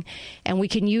 communicating, and we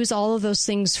can use all of those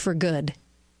things for good.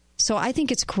 So I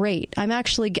think it's great. I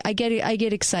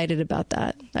get excited about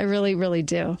that. I really, really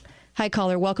do. Hi,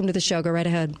 caller. Welcome to the show. Go right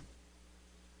ahead.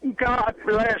 God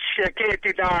bless you,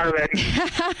 Katie, darling.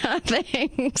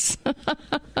 Thanks.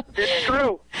 It's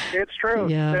true. It's true.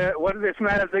 Yeah. What this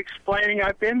man is explaining,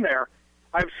 I've been there.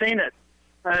 I've seen it.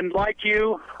 And like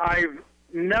you, I've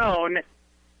known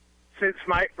since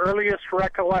my earliest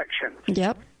recollections.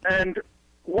 Yep. And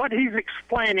what he's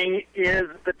explaining is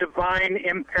the divine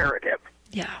imperative.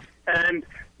 Yeah. And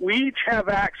we each have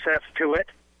access to it,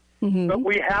 but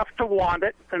we have to want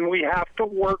it, and we have to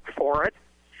work for it,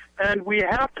 and we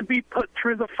have to be put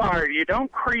through the fire. You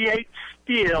don't create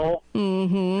steel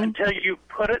until you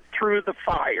put it through the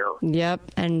fire.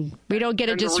 Yep, and we don't get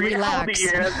to just relax.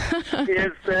 The reality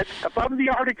is that above the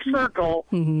Arctic Circle,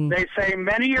 they say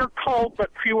many are cold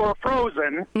but few are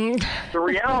frozen. The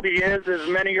reality is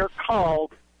many are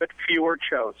called but few are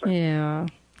chosen. Yeah.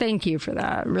 Thank you for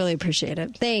that. Really appreciate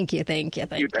it. Thank you.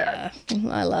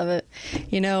 I love it.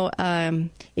 You know,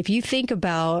 if you think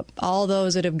about all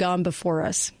those that have gone before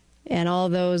us and all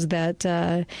those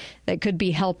that could be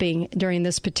helping during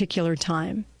this particular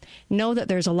time, know that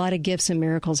there's a lot of gifts and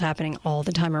miracles happening all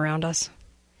the time around us.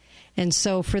 And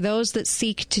so for those that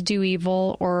seek to do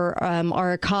evil or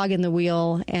are a cog in the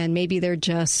wheel, and maybe they're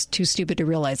just too stupid to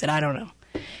realize it, I don't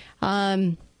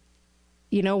know.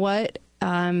 You know what?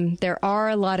 There are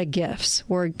a lot of gifts.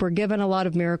 We're given a lot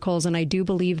of miracles, and I do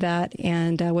believe that,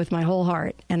 and with my whole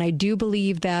heart. And I do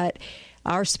believe that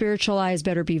our spiritual eyes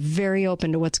better be very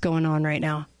open to what's going on right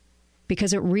now,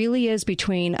 because it really is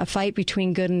a fight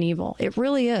between good and evil. It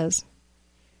really is.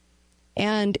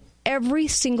 And every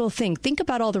single thing, think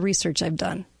about all the research I've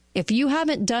done. If you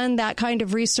haven't done that kind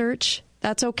of research,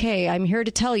 that's okay. I'm here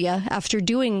to tell you, after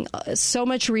doing so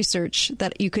much research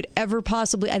that you could ever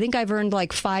possibly, I think I've earned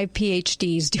like 5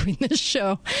 PhDs doing this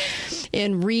show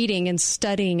in reading and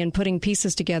studying and putting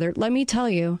pieces together. Let me tell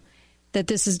you that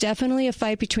this is definitely a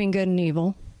fight between good and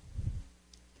evil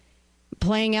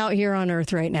playing out here on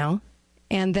Earth right now,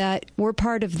 and that we're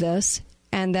part of this,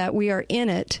 and that we are in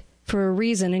it for a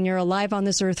reason, and you're alive on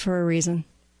this earth for a reason,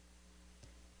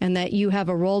 and that you have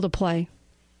a role to play.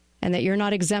 And that you're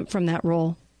not exempt from that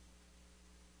role.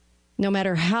 No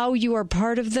matter how you are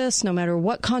part of this, no matter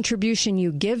what contribution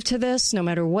you give to this, no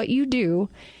matter what you do,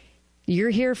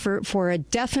 you're here for a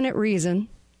definite reason.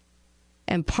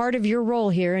 And part of your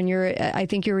role here, and I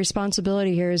think your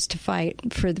responsibility here, is to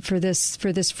fight for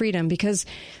this freedom. Because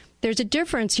there's a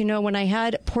difference. You know, when I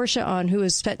had Portia on, who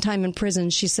has spent time in prison,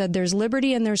 she said there's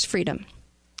liberty and there's freedom.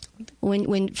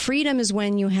 When freedom is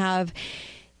when you have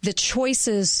the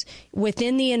choices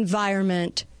within the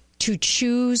environment to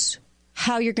choose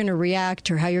how you're going to react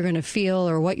or how you're going to feel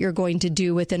or what you're going to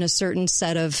do within a certain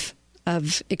set of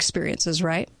experiences,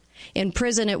 right? In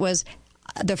prison, it was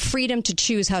the freedom to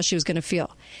choose how she was going to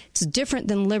feel. It's different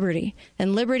than liberty.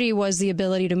 And liberty was the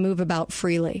ability to move about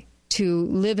freely, to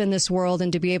live in this world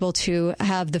and to be able to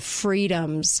have the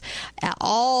freedoms,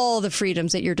 all the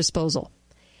freedoms at your disposal.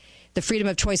 The freedom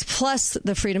of choice plus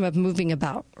the freedom of moving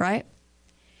about, right?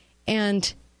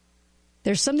 And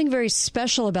there's something very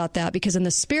special about that, because in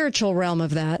the spiritual realm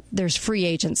of that, there's free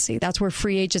agency. That's where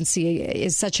free agency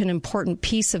is such an important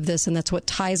piece of this, and that's what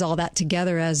ties all that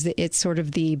together, as it's sort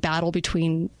of the battle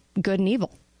between good and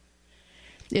evil,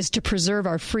 is to preserve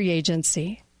our free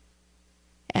agency.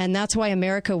 And that's why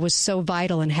America was so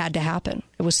vital and had to happen.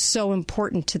 It was so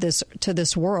important to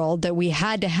this world that we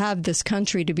had to have this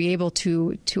country to be able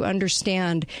to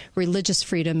understand religious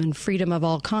freedom and freedom of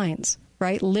all kinds,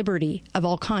 right? Liberty of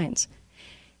all kinds.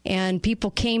 And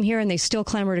people came here, and they still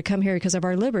clamor to come here because of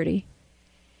our liberty.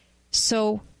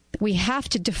 So we have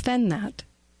to defend that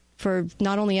for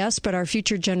not only us, but our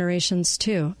future generations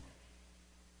too.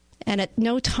 And at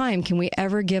no time can we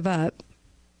ever give up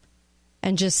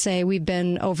and just say we've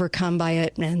been overcome by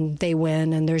it and they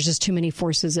win and there's just too many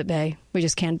forces at bay. We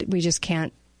just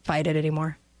can't fight it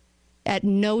anymore. At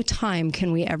no time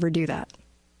can we ever do that.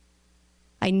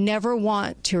 I never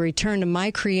want to return to my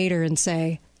Creator and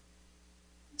say,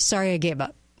 sorry, I gave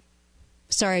up.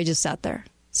 Sorry, I just sat there.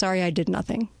 Sorry, I did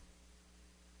nothing.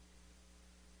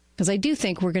 Because I do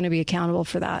think we're going to be accountable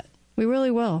for that. We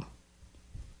really will.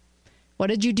 What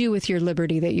did you do with your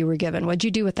liberty that you were given? What did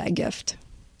you do with that gift?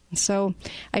 So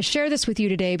I share this with you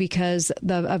today because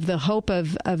of the hope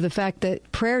of the fact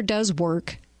that prayer does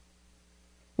work.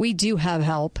 We do have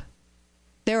help.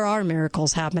 There are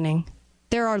miracles happening.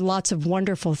 There are lots of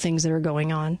wonderful things that are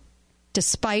going on.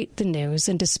 Despite the news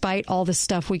and despite all the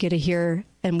stuff we get to hear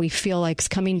and we feel like it's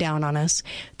coming down on us,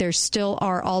 there still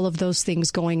are all of those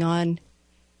things going on,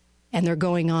 and they're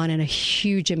going on in a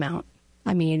huge amount.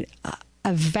 I mean,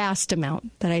 a vast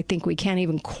amount that I think we can't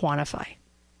even quantify.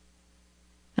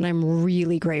 And I'm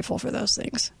really grateful for those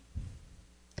things.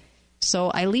 So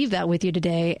I leave that with you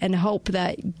today and hope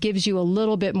that gives you a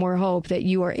little bit more hope that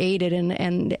you are aided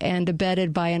and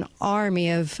abetted by an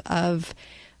army of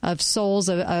souls,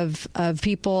 of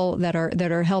people that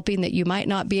are helping that you might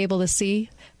not be able to see,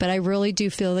 but I really do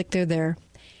feel like they're there.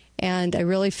 And I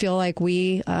really feel like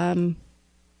we are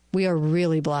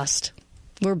really blessed.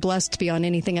 We're blessed beyond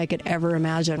anything I could ever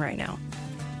imagine right now.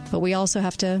 But we also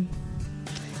have to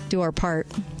do our part.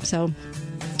 So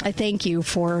I thank you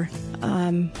for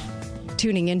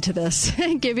tuning into this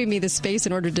and giving me the space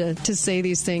in order to say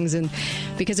these things, and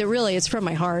because it's from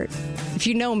my heart. If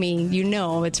you know me, you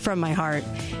know it's from my heart,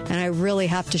 and I really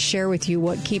have to share with you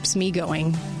what keeps me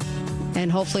going,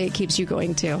 and hopefully it keeps you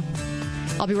going too.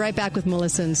 I'll be right back with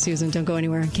Melissa and Susan. Don't go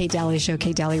anywhere. Kate Daly Show,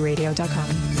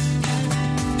 KateDalyRadio.com.